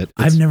haven't seen it,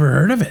 I've never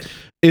heard of it.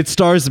 It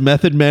stars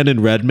Method Man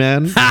and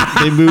Redman.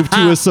 They move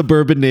to a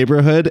suburban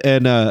neighborhood,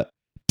 and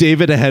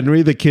David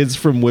Henry, the kids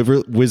from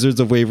Wizards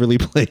of Waverly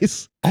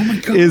Place, oh my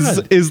God,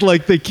 is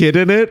like the kid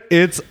in it.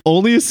 It's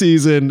only a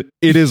season.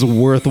 It is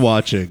worth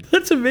watching.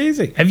 That's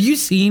amazing. Have you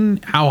seen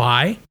How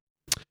High?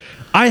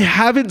 I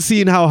haven't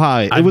seen How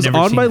High. It was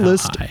on my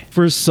list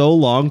for so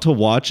long to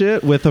watch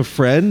it with a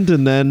friend,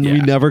 and then we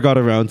never got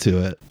around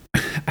to it.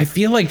 I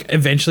feel like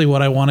eventually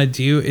what I want to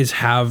do is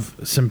have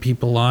some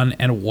people on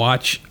and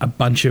watch a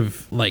bunch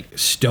of like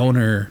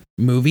stoner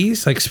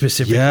movies, like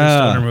specifically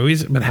stoner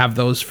movies, but have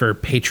those for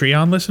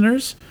Patreon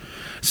listeners.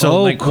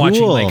 So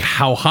watching like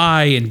How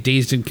High and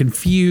Dazed and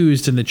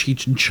Confused and the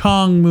Cheech and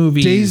Chong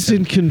movies. Dazed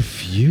and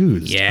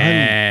Confused.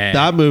 Yeah.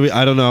 That movie,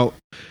 I don't know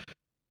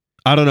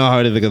how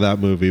to think of that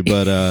movie,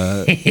 but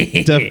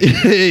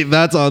definitely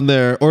that's on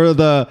there. Or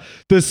the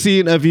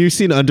scene, have you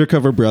seen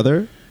Undercover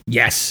Brother?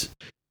 Yes.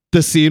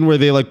 The scene where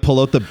they like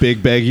pull out the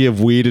big baggie of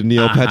weed and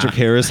Neil Patrick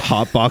Harris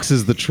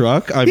hotboxes the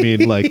truck. I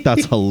mean, like,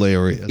 that's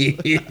hilarious.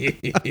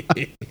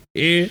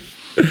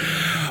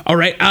 All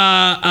right.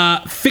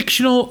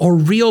 Fictional or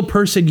real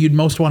person you'd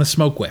most want to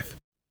smoke with?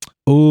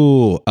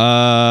 Oh,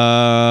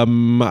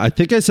 I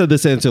think I said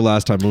this answer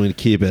last time. I'm going to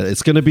keep it.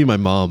 It's going to be my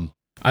mom.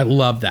 I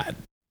love that.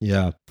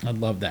 Yeah. I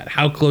love that.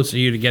 How close are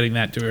you to getting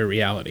that to a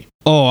reality?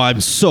 Oh, I'm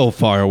so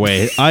far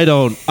away. I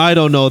don't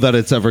know that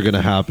it's ever going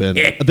to happen.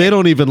 They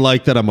don't even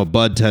like that I'm a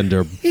bud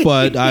tender,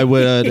 but I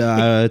would,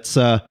 it's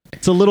a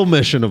little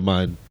mission of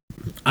mine.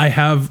 I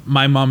have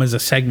my mom as a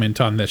segment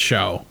on this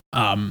show.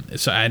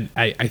 So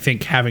I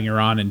think having her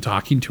on and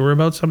talking to her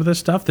about some of this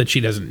stuff that she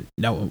doesn't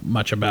know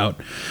much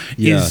about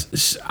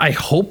is, I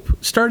hope,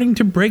 starting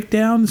to break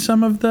down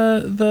some of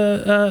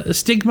the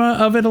stigma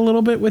of it a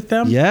little bit with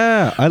them.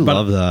 Yeah, I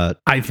love that.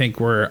 I think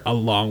we're a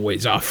long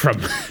ways off from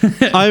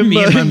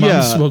me and my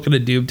mom smoking a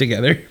doob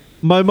together.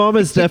 My mom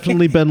has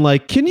definitely been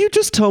like, can you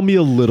just tell me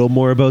a little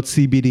more about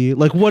CBD?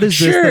 Like, what is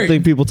this that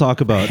thing people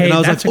talk about? Hey, and I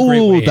was like,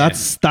 oh,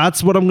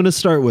 that's what I'm going to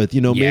start with. You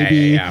know,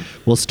 maybe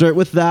we'll start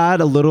with that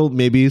a little,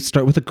 maybe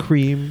start with a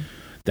cream.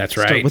 That's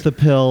right. Start with a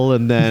pill,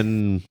 and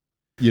then,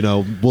 you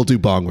know, we'll do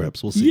bong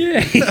rips. We'll see.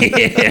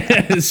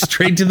 Yeah.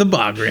 Straight to the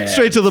bong rip.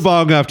 Straight to the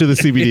bong after the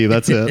CBD.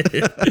 That's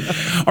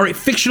it. All right.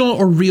 Fictional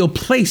or real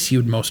place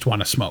you'd most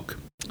want to smoke?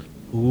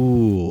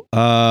 Ooh.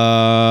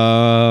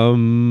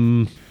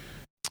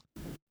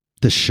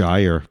 The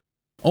Shire.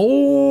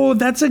 Oh,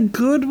 that's a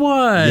good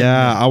one.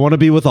 Yeah, I want to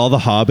be with all the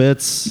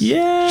hobbits.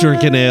 Yeah.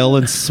 Drinking ale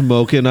and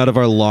smoking out of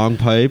our long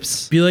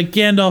pipes. Be like,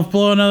 Gandalf,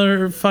 blow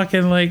another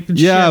fucking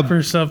ship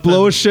or something.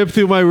 Blow a ship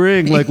through my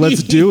ring. Like,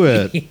 let's do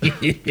it.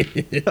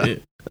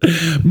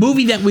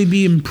 Movie that would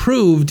be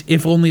improved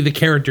if only the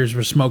characters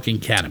were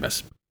smoking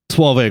cannabis.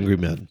 12 Angry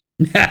Men.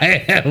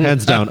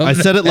 Hands down. I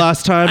said it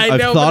last time.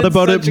 I've thought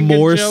about it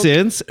more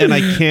since, and I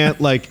can't,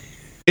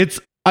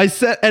 I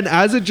said, and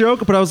as a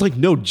joke, but I was like,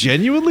 no,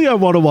 genuinely, I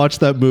want to watch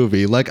that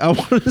movie. Like, I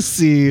want to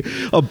see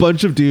a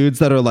bunch of dudes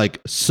that are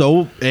like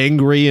so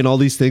angry and all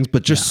these things,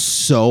 but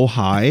just so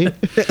high.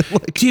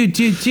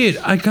 Dude,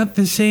 I got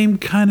the same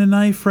kind of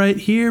knife right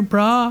here,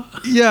 brah.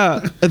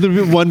 Yeah. And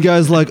then one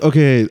guy's like,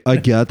 okay, I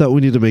get that we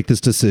need to make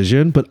this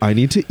decision, but I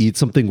need to eat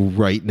something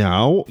right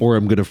now or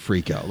I'm going to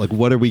freak out. Like,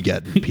 what are we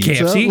getting?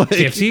 Pizza?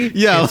 KFC?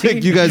 Yeah. KFC?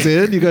 Like,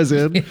 you guys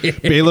in?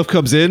 Bailiff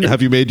comes in.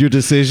 Have you made your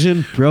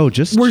decision? Bro,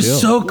 just We're chill.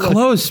 so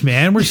close.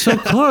 Man, we're so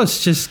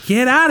close. Just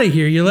get out of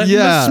here. You're letting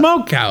the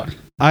smoke out.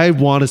 I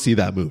want to see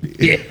that movie.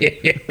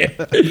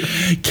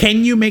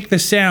 Can you make the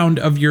sound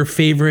of your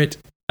favorite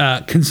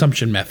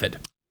consumption method?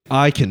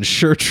 I can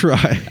sure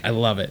try. I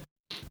love it.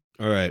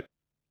 All right.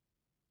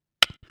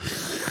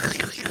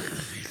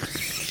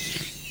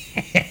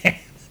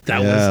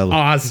 That was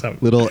awesome.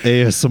 Little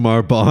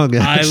ASMR bong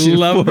action. I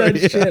love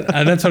that you. shit.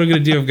 That's what I'm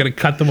going to do. I'm going to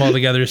cut them all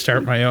together,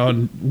 start my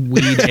own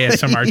weed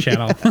ASMR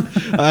channel.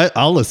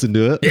 I'll listen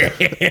to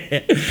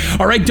it.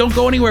 All right, don't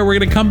go anywhere. We're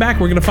going to come back.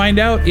 We're going to find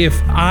out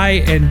if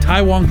I and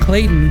Taiwan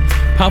Clayton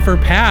puff or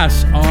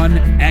pass on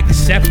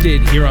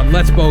Accepted here on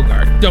Let's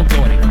Bogart. Don't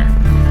go anywhere.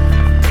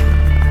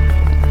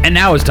 And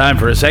now it's time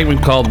for a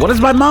segment called What Does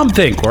My Mom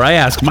Think? Where I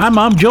ask my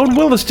mom, Joan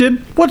Williston,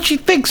 what she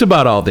thinks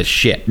about all this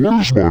shit. What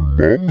does my mom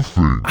think?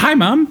 Hi,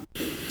 Mom.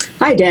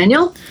 Hi,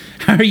 Daniel.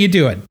 How are you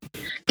doing?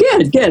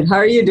 Good. How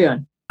are you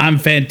doing? I'm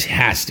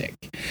fantastic.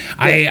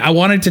 I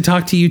wanted to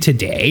talk to you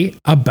today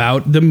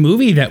about the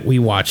movie that we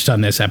watched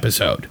on this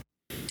episode.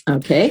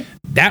 Okay.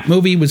 That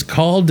movie was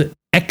called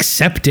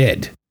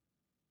Accepted.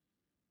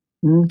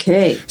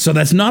 Okay. So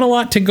that's not a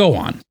lot to go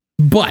on.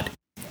 But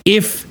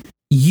if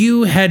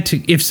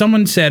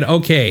someone said,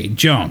 okay,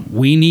 Joan,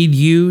 we need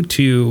you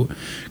to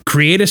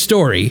create a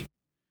story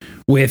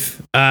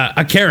with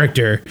a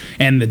character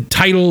and the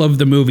title of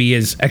the movie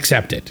is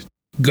Accepted,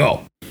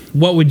 go.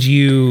 What would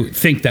you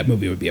think that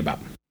movie would be about?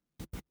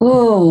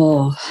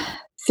 Oh,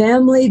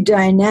 family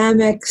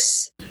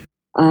dynamics,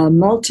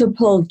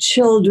 multiple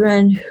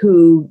children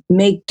who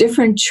make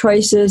different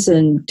choices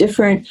and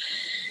different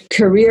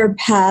career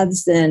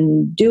paths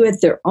and do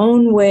it their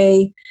own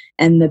way.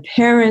 And the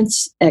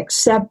parents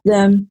accept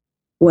them,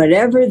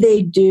 whatever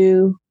they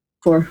do,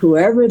 for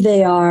whoever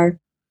they are,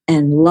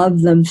 and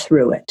love them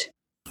through it.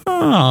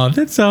 Oh,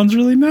 that sounds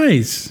really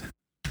nice.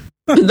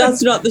 But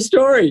that's not the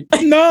story.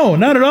 No,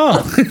 not at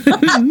all.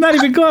 Not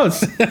even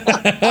close.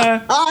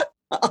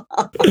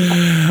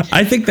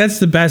 I think that's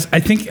the best. I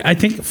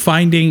think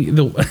finding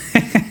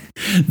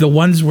the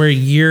ones where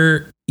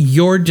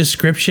your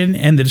description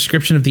and the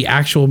description of the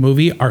actual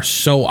movie are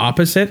so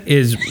opposite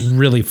is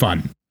really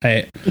fun.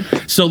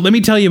 So let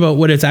me tell you about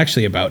what it's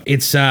actually about.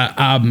 It's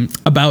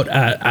about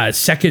a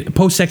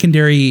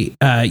post-secondary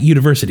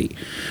university.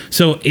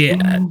 So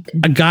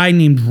a guy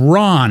named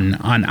Ron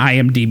on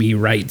IMDb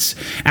writes,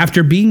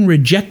 after being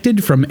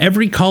rejected from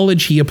every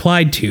college he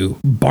applied to,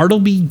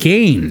 Bartleby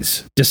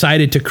Gaines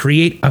decided to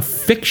create a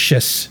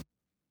fictitious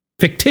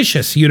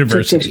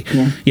university.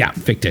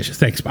 Fictitious.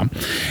 Thanks, Mom.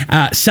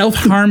 South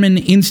Harmon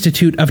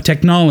Institute of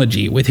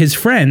Technology with his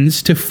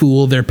friends to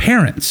fool their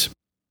parents.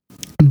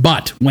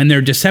 But when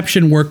their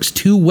deception works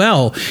too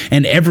well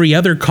and every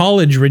other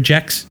college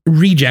rejects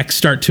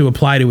start to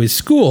apply to his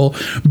school,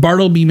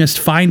 Bartleby must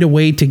find a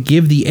way to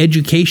give the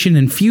education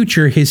and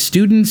future his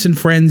students and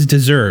friends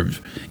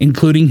deserve,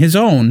 including his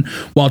own,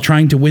 while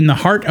trying to win the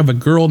heart of a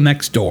girl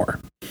next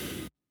door.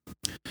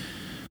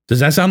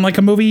 Does that sound like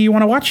a movie you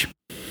want to watch?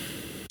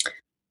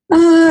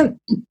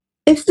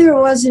 If there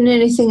wasn't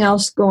anything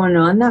else going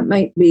on, that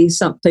might be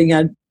something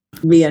I'd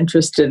be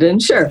interested in.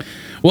 Sure.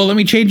 Well, let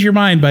me change your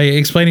mind by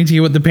explaining to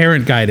you what the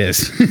parent guide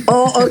is.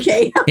 Oh,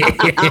 okay.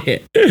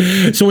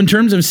 So in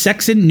terms of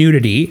sex and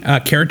nudity, a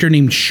character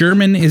named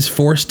Sherman is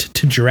forced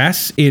to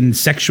dress in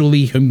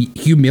sexually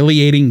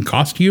humiliating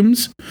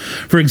costumes.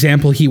 For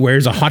example, he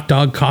wears a hot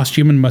dog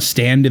costume and must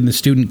stand in the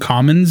student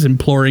commons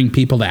imploring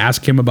people to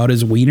ask him about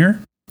his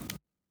wiener.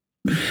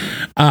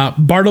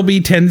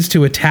 Bartleby tends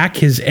to attack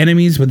his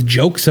enemies with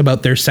jokes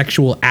about their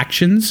sexual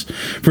actions.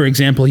 For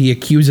example, he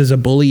accuses a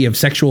bully of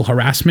sexual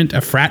harassment, a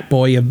frat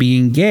boy of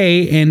being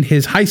gay, and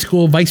his high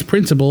school vice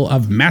principal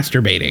of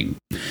masturbating.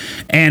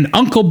 And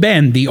Uncle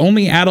Ben, the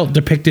only adult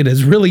depicted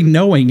as really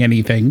knowing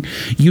anything,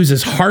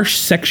 uses harsh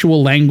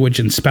sexual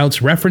language and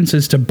spouts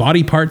references to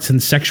body parts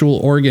and sexual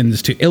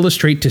organs to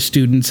illustrate to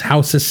students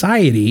how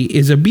society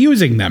is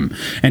abusing them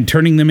and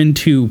turning them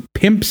into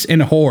pimps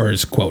and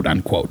whores, quote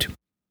unquote.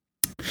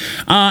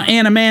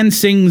 And a man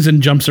sings and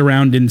jumps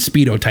around in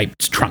Speedo-type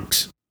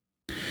trunks.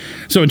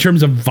 So in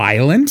terms of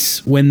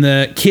violence, when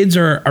the kids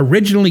are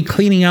originally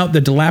cleaning out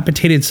the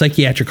dilapidated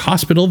psychiatric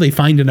hospital, they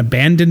find an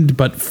abandoned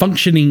but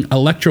functioning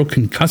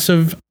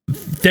electroconcussive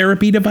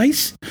therapy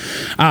device.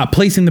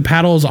 Placing the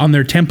paddles on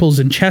their temples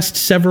and chest,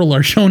 several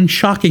are shown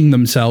shocking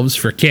themselves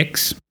for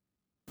kicks.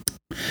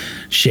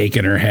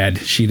 Shaking her head.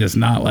 She does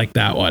not like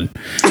that one.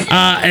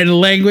 And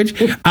language.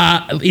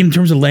 In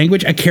terms of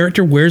language, a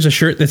character wears a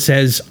shirt that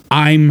says,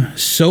 "I'm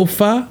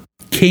Sofa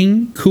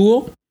King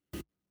Cool,"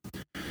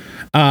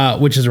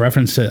 which is a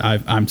reference to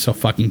I'm so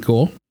fucking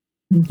cool,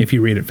 if you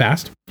read it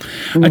fast.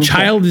 Okay. A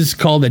child is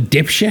called a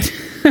dipshit.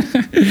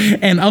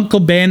 And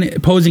Uncle Ben,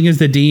 posing as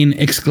the dean,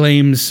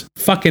 exclaims,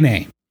 "Fucking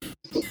A."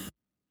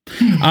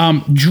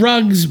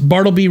 Drugs.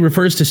 Bartleby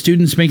refers to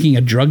students making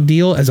a drug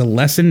deal as a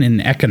lesson in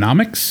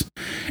economics.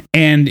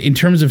 And in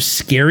terms of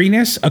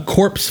scariness, a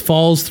corpse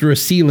falls through a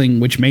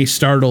ceiling, which may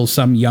startle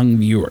some young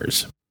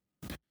viewers.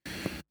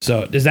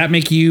 So does that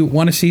make you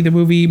want to see the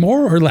movie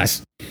more or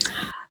less?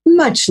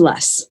 Much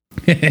less.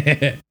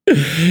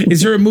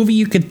 Is there a movie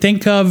you could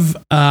think of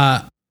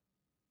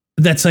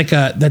that's like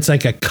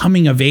a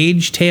coming of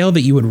age tale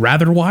that you would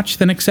rather watch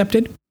than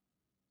Accepted?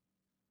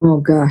 Oh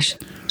gosh.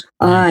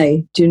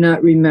 I do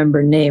not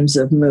remember names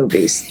of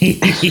movies.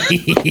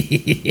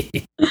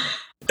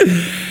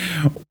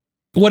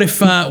 What if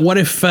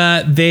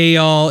they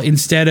all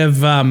instead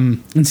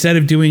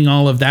of doing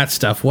all of that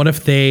stuff, what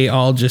if they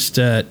all just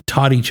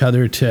taught each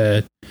other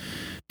to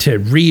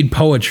read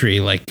poetry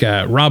like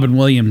Robin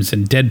Williams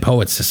and Dead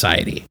Poets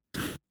Society?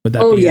 Would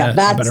that be a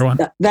better one?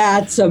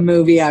 That's a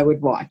movie I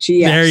would watch.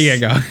 Yes. There you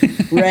go.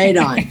 Right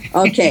on.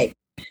 Okay.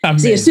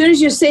 See, as soon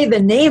as you say the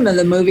name of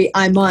the movie,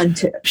 I'm on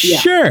to. Yeah.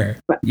 Sure.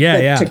 But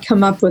to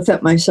come up with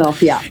it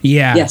myself, yeah.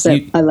 Yeah. Yes,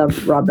 I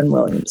love Robin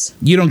Williams.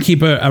 You don't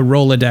keep a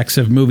Rolodex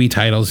of movie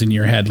titles in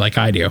your head like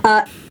I do.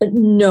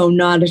 No,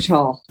 not at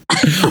all.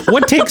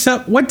 What takes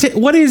up? What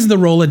is the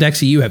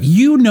Rolodex that you have?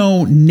 You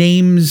know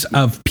names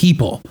of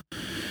people.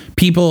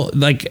 People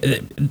like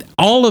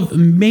all of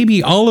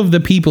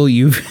the people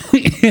you've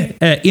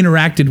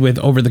interacted with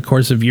over the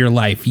course of your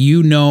life.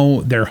 You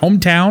know their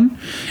hometown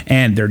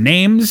and their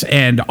names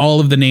and all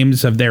of the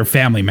names of their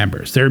family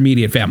members, their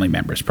immediate family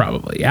members,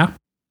 probably. Yeah.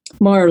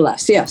 More or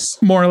less. Yes.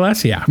 More or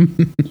less. Yeah.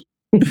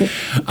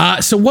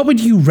 So what would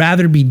you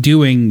rather be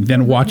doing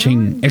than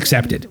watching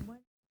Accepted?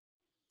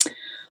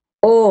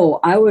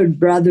 Oh, I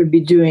would rather be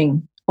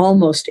doing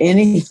almost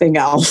anything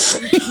else.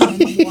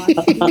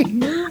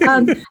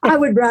 I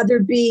would rather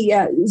be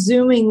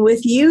Zooming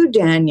with you,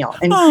 Daniel,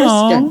 and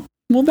Kristen.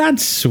 Well,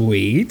 that's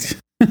sweet.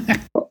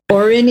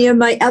 Or any of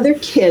my other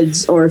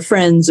kids or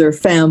friends or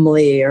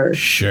family or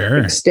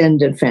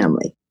extended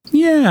family.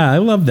 Yeah, I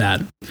love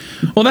that.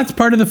 Well, that's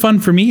part of the fun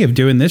for me of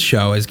doing this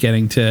show is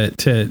getting to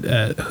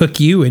hook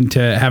you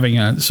into having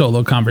a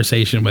solo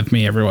conversation with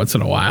me every once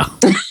in a while.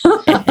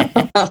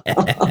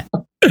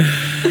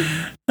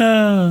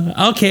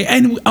 Okay,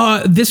 and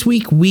this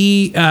week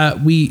we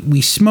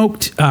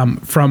smoked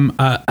from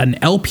an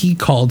LP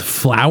called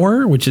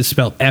Flower, which is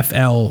spelled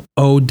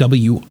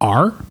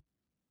FLOWR.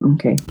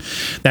 Okay,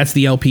 that's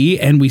the LP,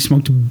 and we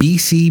smoked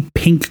BC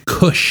Pink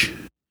Kush,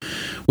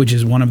 which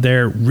is one of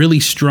their really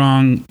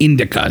strong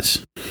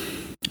indicas.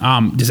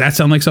 Does that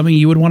sound like something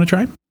you would want to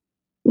try?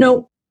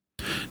 No.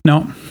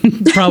 No,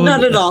 probably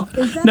not at all.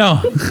 No.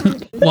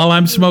 While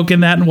I'm smoking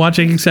that and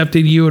watching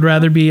Accepted, you would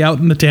rather be out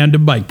in the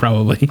tandem bike,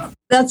 probably.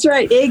 That's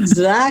right.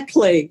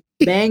 Exactly.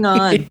 Bang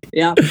on.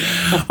 Yeah.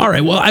 All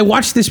right. Well, I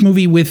watched this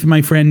movie with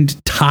my friend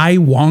Ty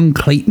Wong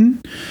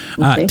Clayton.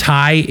 Okay.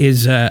 Ty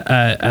is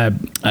a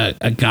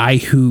guy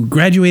who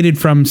graduated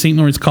from St.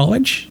 Lawrence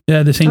College,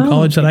 the same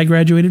college that I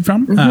graduated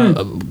from,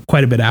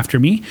 quite a bit after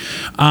me.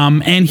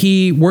 And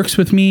he works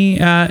with me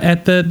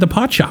at the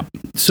pot shop.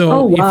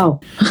 So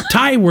if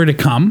Ty were to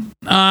come,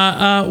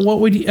 how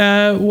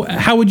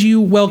would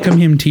you welcome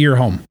him to your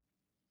home?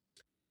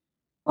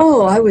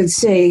 Oh, I would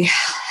say,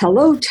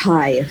 hello,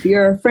 Ty. If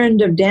you're a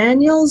friend of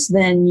Daniel's,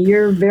 then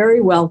you're very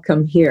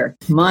welcome here.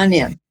 Come on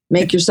in.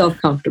 Make yourself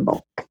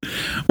comfortable.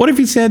 What if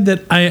he said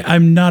that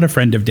I'm not a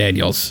friend of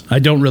Daniel's? I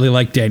don't really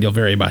like Daniel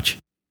very much.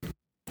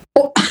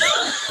 Oh.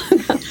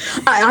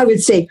 I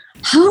would say,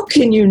 how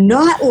can you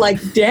not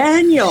like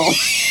Daniel?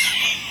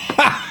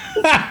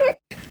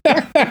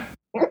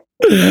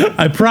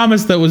 I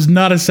promise that was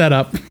not a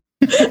setup.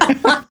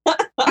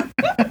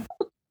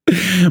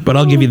 But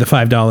I'll give you the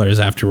 $5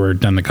 after we're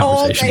done the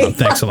conversation. Okay.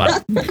 Thanks a lot.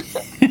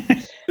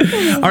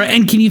 All right.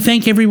 And can you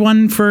thank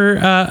everyone for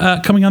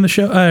coming on the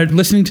show,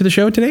 listening to the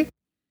show today?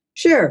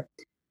 Sure.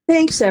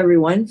 Thanks,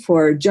 everyone,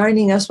 for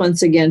joining us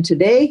once again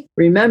today.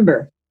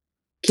 Remember,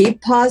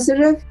 keep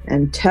positive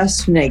and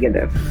test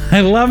negative.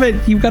 I love it.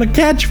 You've got a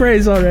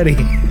catchphrase already.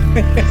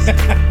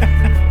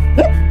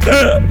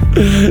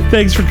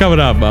 Thanks for coming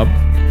on, Bob.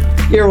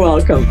 You're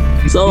welcome.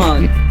 So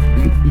long.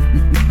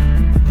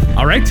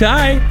 All right,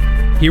 Ty.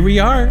 Here we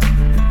are.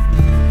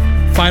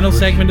 Final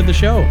segment of the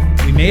show.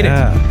 We made it.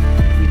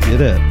 We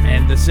did it.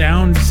 And the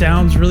sound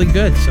sounds really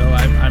good. So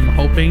I'm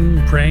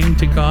hoping, praying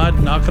to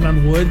God, knocking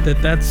on wood,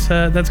 that's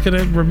going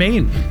to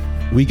remain.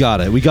 We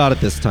got it. We got it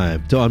this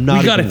time. So I'm not.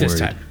 We got even it this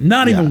worried. time.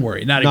 Not even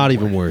worried. Not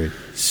even worried.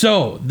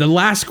 So the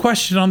last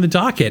question on the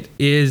docket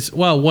is,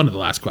 well, one of the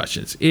last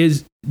questions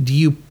is, do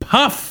you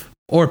puff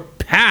or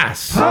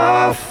pass?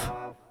 Puff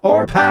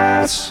or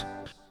pass?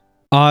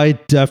 I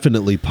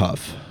definitely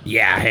puff.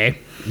 Yeah, hey.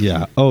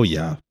 Yeah. Oh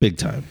yeah. Big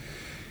time.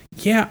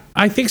 Yeah,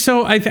 I think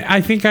so. I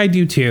think I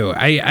do too.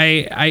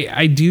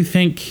 I do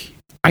think.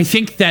 I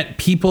think that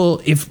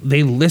people, if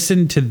they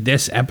listen to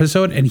this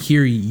episode and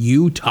hear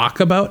you talk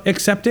about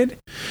Accepted,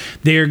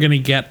 they're going to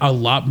get a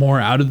lot more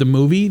out of the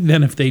movie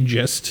than if they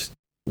just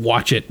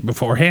watch it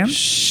beforehand.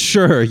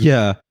 Sure.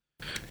 Yeah.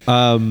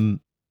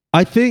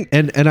 I think,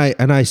 and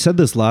I said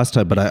this last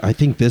time, but I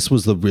think this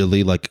was the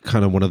really like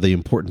kind of one of the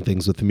important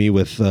things with me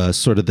with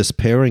sort of this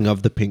pairing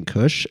of the Pink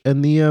Kush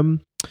and the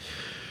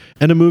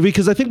and a movie,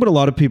 because I think what a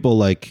lot of people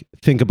like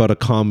think about a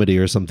comedy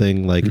or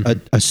something like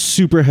a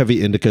super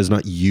heavy indica is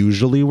not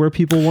usually where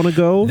people want to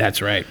go.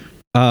 That's right.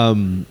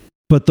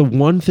 But the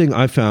one thing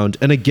I found,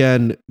 and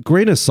again,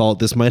 grain of salt,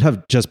 this might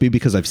have just be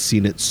because I've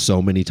seen it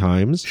so many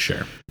times.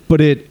 Sure.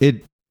 But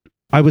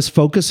I wasn't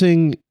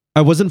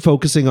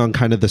focusing on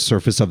kind of the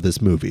surface of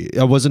this movie.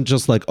 I wasn't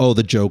just like, oh,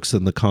 the jokes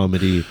and the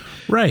comedy.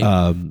 Right.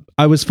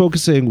 I was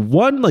focusing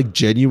like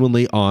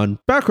genuinely on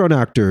background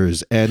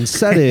actors and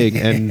setting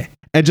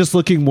and just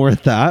looking more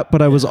at that.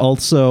 But I was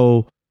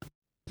also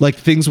like,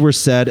 things were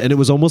said and it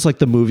was almost like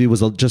the movie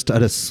was just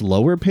at a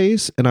slower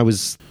pace. And I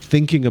was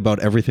thinking about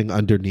everything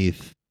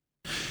underneath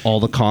all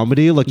the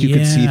comedy. Like you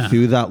could see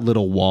through that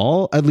little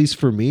wall, at least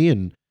for me.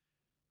 And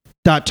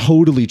that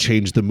totally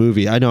changed the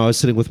movie. I know I was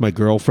sitting with my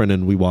girlfriend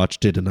and we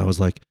watched it and I was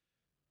like,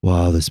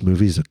 wow, this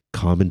movie's a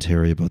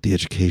commentary about the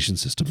education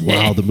system.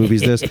 Wow, the movie's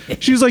this.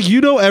 She was like,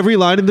 you know every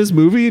line in this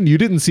movie and you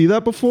didn't see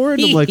that before?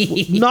 And I'm like,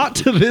 well, not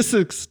to this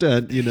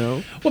extent, you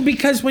know? Well,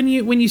 because when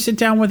you sit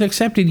down with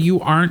Accepted, you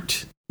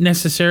aren't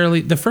necessarily,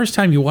 the first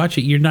time you watch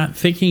it, you're not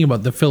thinking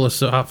about the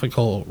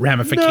philosophical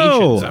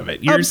ramifications of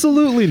it. You're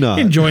absolutely not.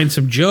 enjoying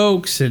some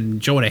jokes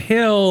and Jonah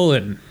Hill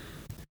and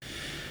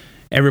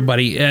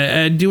everybody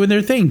doing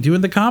their thing,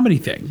 doing the comedy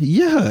thing.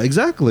 Yeah,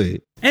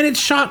 exactly. And it's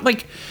shot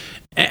like,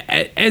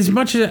 as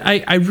much as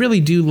I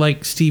really do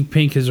like Steve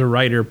Pink as a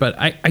writer, but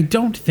I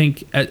don't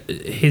think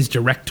his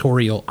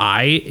directorial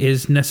eye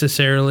is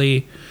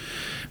necessarily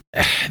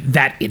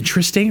that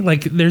interesting.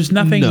 Like there's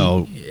nothing,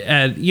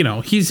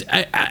 he's,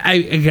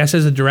 I guess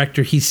as a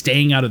director, he's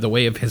staying out of the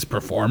way of his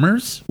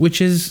performers, which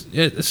is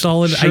a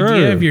solid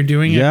idea if you're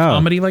doing a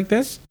comedy like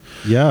this.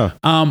 Yeah.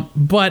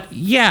 But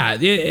yeah,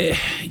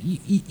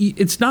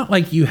 it's not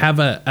like you have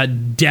a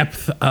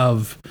depth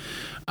of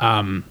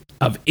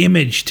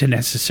image to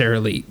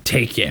necessarily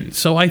take in.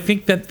 So I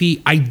think that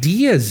the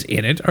ideas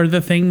in it are the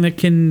thing that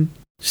can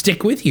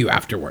stick with you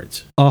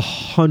afterwards.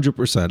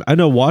 100%. I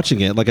know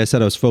watching it, like I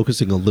said, I was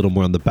focusing a little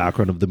more on the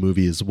background of the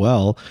movie as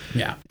well.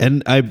 Yeah.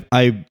 And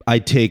I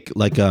take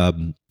like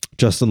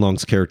Justin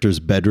Long's character's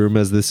bedroom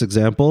as this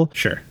example.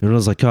 Sure. And I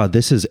was like, God,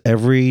 this is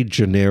every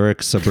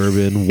generic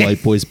suburban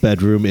white boy's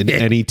bedroom in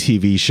any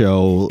TV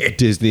show,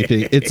 Disney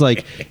thing. It's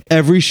like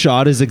every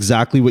shot is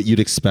exactly what you'd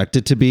expect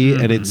it to be.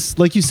 And it's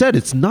like you said,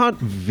 it's not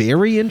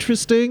very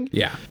interesting.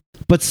 Yeah.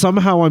 But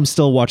somehow I'm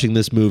still watching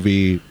this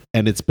movie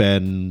and it's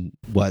been,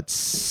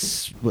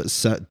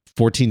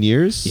 14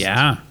 years?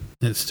 Yeah.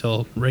 It's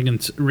still ringing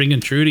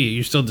true to you.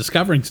 You're still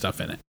discovering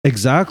stuff in it.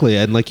 Exactly.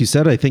 And like you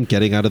said, I think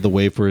getting out of the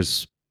way for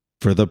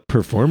the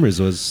performers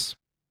was,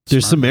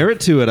 there's some merit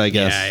to it, I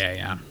guess.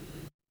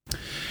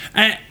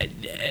 Yeah.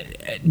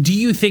 Do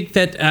you think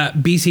that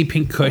BC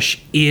Pink Kush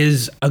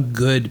is a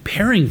good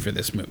pairing for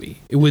this movie?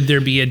 Would there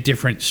be a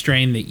different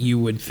strain that you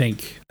would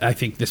think, I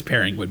think this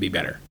pairing would be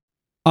better?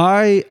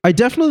 I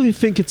definitely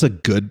think it's a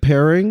good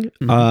pairing.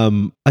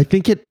 Mm-hmm. I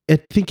think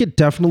it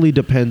definitely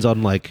depends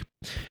on, like,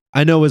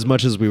 I know as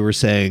much as we were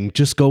saying,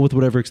 just go with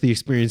whatever the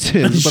experience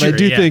is, but I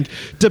do think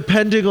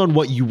depending on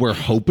what you were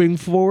hoping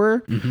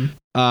for,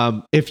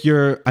 if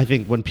you're, I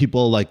think when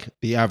people, like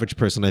the average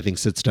person, I think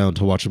sits down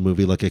to watch a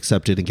movie like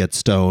Accepted and get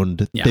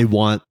stoned, they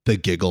want the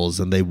giggles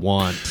and they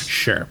want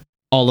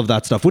all of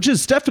that stuff, which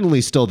is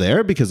definitely still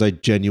there because I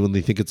genuinely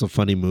think it's a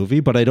funny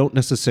movie, but I don't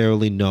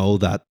necessarily know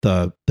that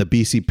the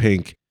BC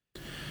Pink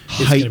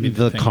heighten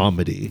the thing.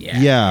 comedy.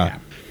 Yeah.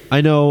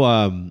 I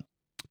know.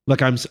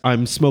 Like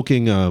I'm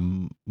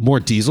smoking more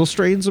diesel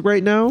strains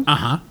right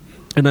now.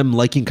 And I'm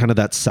liking kind of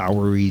that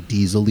soury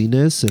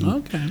dieseliness,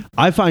 and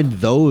I find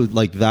though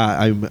like that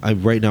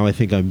I'm right now I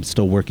think I'm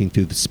still working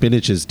through the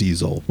Spinaches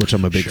diesel, which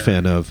I'm a big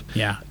fan of.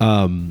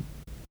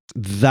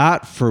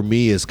 That for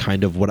me is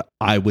kind of what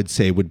I would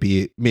say would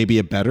be maybe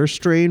a better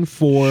strain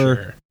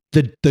for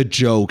the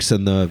jokes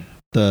and the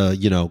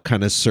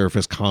kind of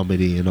surface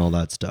comedy and all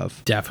that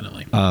stuff.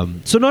 Definitely.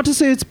 So not to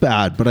say it's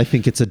bad, but I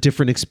think it's a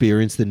different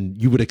experience than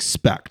you would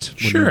expect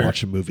when you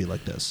watch a movie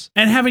like this.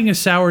 And having a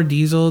sour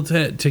diesel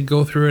to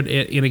go through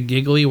it in a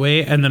giggly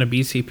way, and then a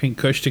BC Pink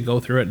Kush to go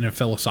through it in a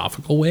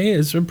philosophical way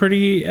is a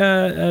pretty,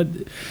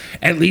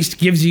 at least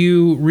gives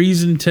you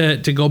reason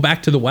to go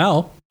back to the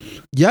well.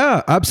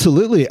 Yeah,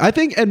 absolutely. I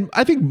think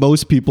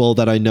most people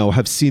that I know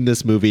have seen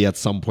this movie at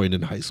some point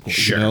in high school.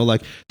 You know,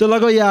 like they're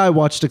like, oh yeah, I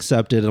watched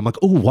Accepted. And I'm like,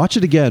 oh, watch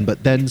it again,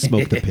 but then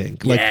Smoke the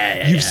Pink. Like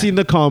you've seen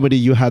the comedy,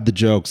 you had the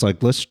jokes.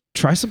 Like let's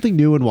try something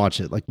new and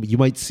watch it. Like you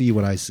might see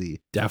what I see.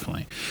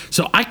 Definitely.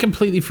 So I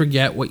completely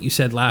forget what you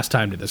said last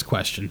time to this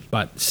question,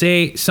 but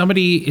say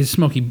somebody is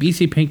smoking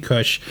BC Pink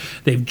Kush.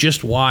 They've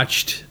just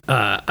watched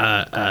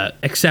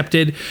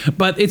Accepted,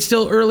 but it's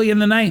still early in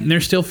the night and they're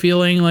still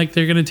feeling like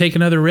they're going to take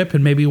another rip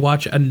and maybe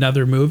watch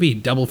another movie,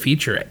 double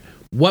feature it.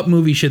 What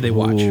movie should they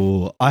watch?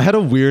 Ooh, I had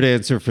a weird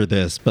answer for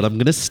this, but I'm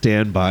going to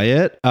stand by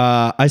it.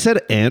 I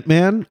said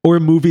Ant-Man or a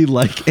movie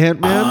like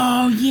Ant-Man.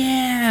 Oh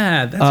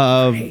yeah,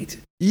 that's great.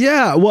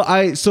 Yeah,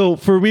 well, so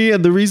for me,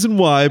 and the reason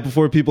why,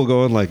 before people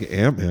going like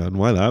Ant-Man,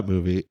 why that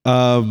movie?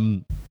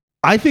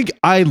 I think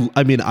I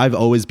mean, I've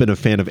always been a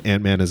fan of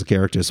Ant-Man as a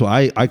character, so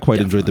I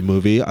quite enjoyed the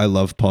movie. I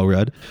love Paul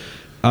Rudd.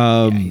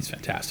 He's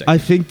fantastic. I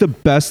think the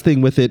best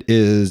thing with it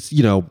is,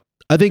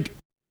 I think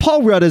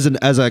Paul Rudd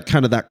as a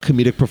kind of that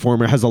comedic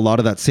performer has a lot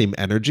of that same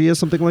energy as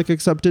something like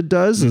Accepted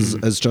does,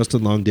 as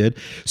Justin Long did.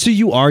 So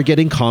you are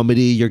getting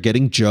comedy, you're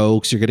getting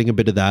jokes, you're getting a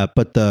bit of that,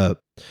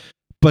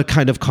 but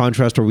kind of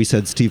contrast where we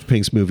said Steve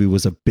Pink's movie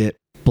was a bit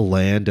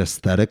bland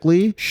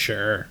aesthetically.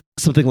 Sure.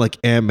 Something like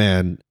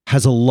Ant-Man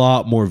has a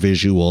lot more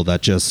visual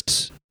that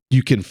just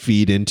you can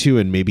feed into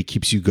and maybe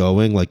keeps you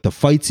going, like the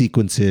fight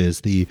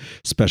sequences, the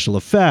special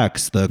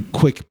effects, the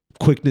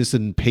quickness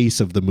and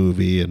pace of the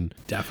movie, and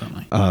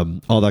definitely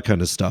all that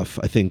kind of stuff.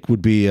 I think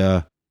would be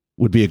a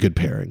good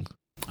pairing.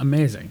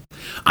 Amazing.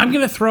 I'm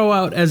going to throw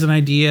out as an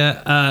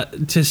idea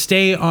to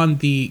stay on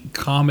the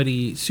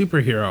comedy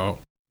superhero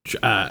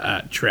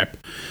trip.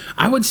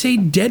 I would say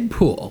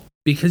Deadpool,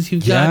 because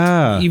you've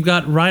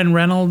got Ryan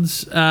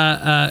Reynolds,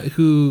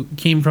 who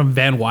came from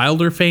Van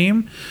Wilder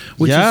fame,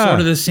 which is sort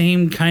of the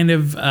same kind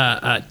of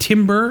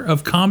timbre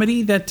of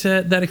comedy that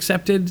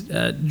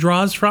Accepted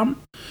draws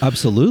from.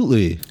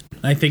 Absolutely.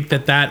 I think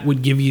that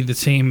would give you the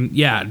same,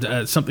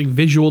 something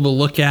visual to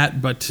look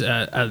at, but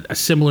a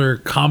similar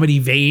comedy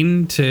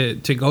vein to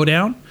go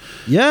down.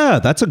 Yeah,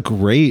 that's a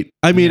great.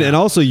 I mean, and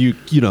also you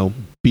know.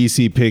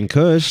 BC Pink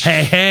Kush.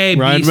 Hey,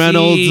 Ryan BC,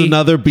 Reynolds,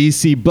 another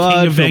BC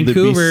bud from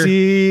Vancouver.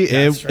 the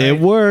BC. It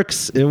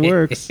works. It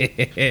works.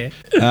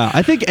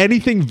 I think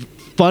anything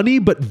funny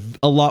but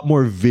a lot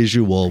more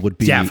visual would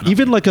be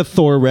even like a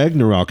Thor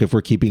Ragnarok, if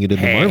we're keeping it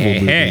in the Marvel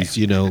movies.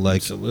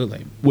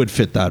 Absolutely would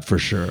fit that for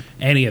sure.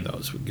 Any of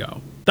those would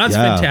go. That's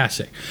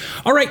fantastic.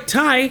 All right,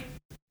 Ty.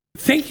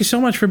 Thank you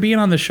so much for being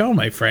on the show,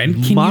 my friend.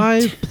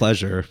 Can you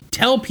pleasure.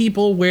 Tell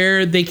people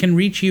where they can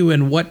reach you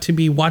and what to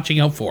be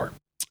watching out for.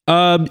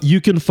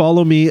 You can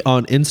follow me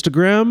on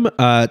Instagram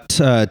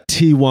at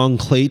T. Wong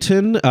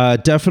Clayton.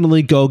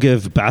 Definitely go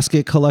give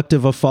Basket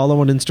Collective a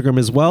follow on Instagram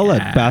as well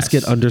at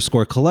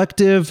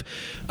basket_collective.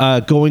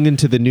 Going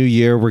into the new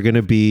year, we're going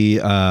to be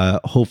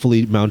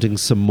hopefully mounting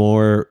some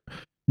more,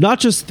 not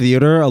just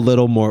theater, a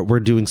little more. We're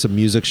doing some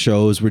music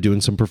shows. We're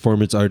doing some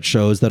performance art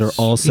shows that are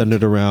all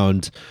centered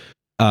around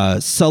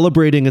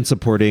celebrating and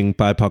supporting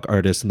BIPOC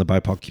artists and the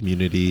BIPOC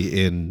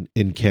community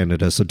in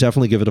Canada. So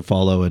definitely give it a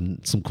follow,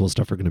 and some cool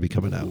stuff are going to be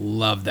coming out.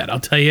 Love that.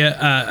 I'll tell you,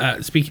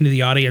 speaking to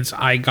the audience,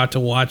 I got to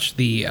watch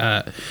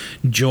the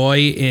Joy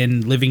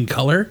in Living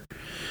Color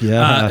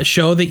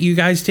show that you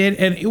guys did,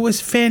 and it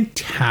was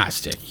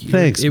fantastic.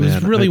 Thanks, It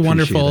was really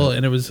wonderful, it.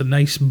 And it was a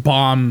nice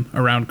bomb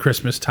around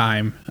Christmas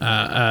time.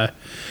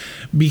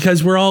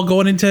 Because we're all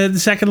going into the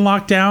second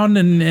lockdown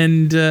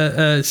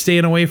and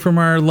staying away from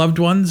our loved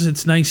ones,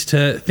 it's nice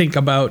to think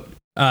about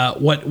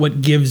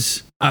what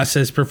gives us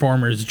as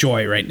performers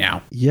joy right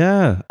now.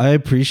 Yeah, I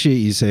appreciate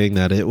you saying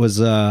that. It was,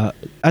 I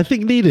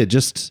think, needed.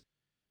 Just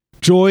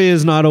joy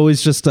is not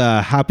always just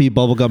a happy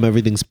bubblegum,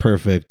 everything's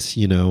perfect,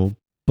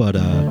 but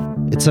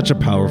it's such a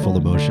powerful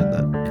emotion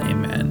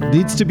that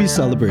needs to be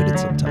celebrated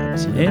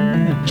sometimes.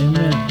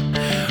 Amen.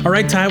 All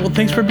right, Ty. Well,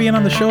 thanks for being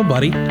on the show,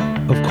 buddy.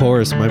 Of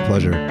course. My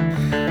pleasure.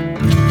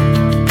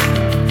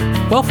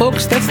 Well,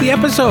 folks, that's the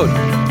episode.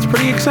 It's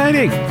pretty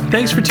exciting.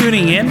 Thanks for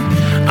tuning in.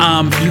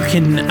 You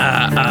can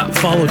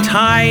follow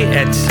Ty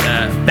at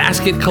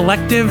Basket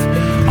Collective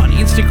on on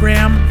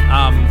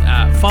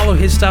Instagram. Follow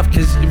his stuff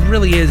because it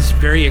really is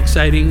very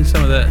exciting.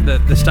 Some of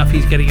the stuff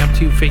he's getting up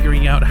to,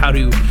 figuring out how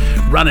to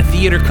run a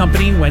theater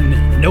company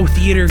when no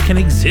theater can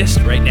exist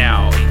right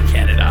now in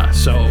Canada.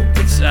 So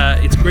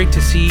it's great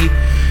to see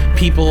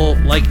people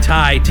like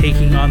Ty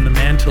taking on the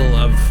mantle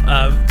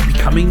of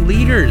becoming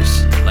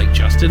leaders, like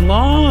Justin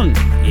Long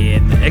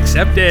in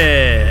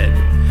Accepted.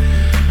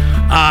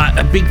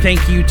 A big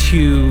thank you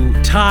to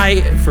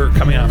Ty for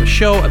coming on the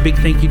show. A big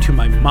thank you to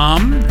my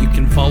mom. You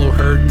can follow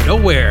her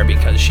nowhere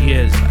because she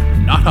is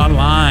not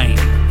online.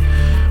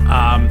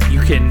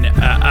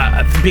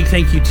 A big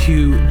thank you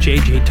to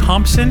JJ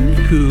Thompson,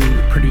 who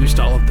produced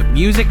all of the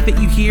music that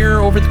you hear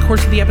over the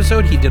course of the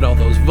episode. He did all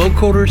those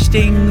vocoder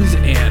stings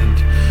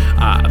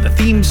and the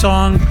theme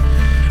song.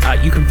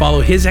 You can follow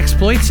his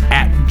exploits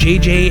at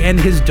JJ and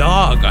his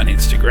dog on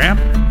Instagram.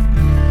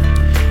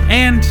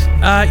 And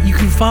you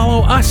can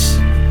follow us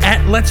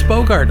at Let's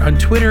Bogart on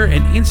Twitter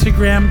and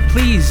Instagram.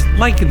 Please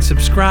like and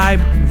subscribe,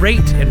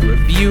 rate and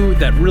review.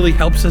 That really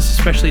helps us,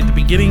 especially at the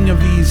beginning of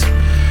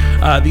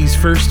these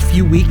first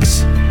few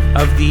weeks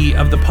of the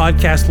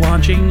podcast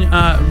launching.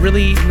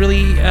 Really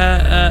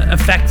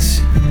affects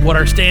what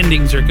our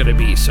standings are going to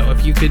be. So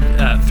if you could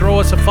throw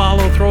us a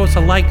follow, throw us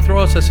a like, throw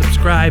us a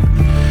subscribe,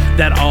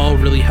 that all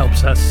really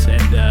helps us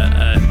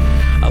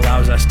and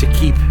allows us to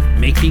keep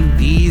making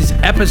these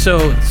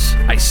episodes.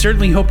 I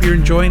certainly hope you're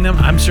enjoying them.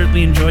 I'm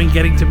certainly enjoying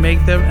getting to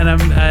make them, and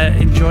I'm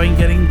enjoying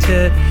getting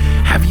to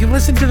have you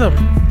listen to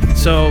them.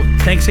 So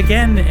thanks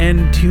again,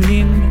 and tune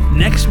in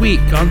next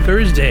week on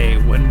Thursday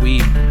when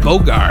we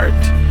Bogart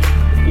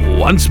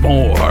once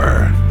more.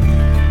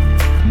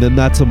 And then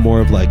that's a more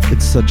of like, I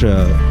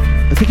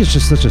think it's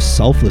just such a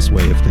selfless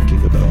way of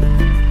thinking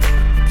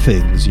about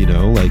things, you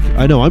know? Like,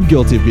 I know I'm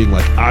guilty of being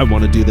like, I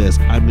want to do this,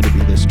 I'm going to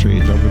be this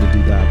strange, I'm going to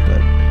do that,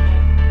 but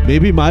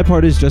maybe my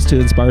part is just to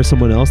inspire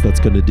someone else that's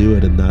going to do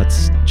it, and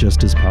that's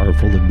just as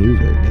powerful and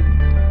moving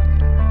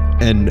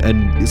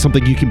and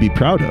something you can be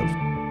proud of.